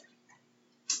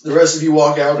 The rest of you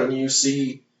walk out and you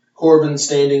see Corbin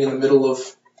standing in the middle of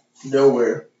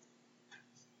nowhere.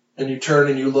 And you turn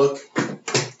and you look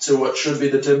to what should be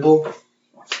the temple,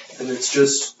 and it's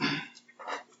just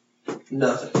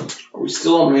nothing. Are we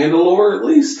still on Mandalore at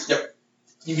least? Yep.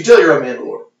 You can tell you're on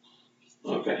Mandalore.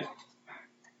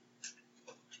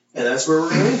 And that's where we're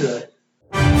going to end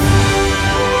today.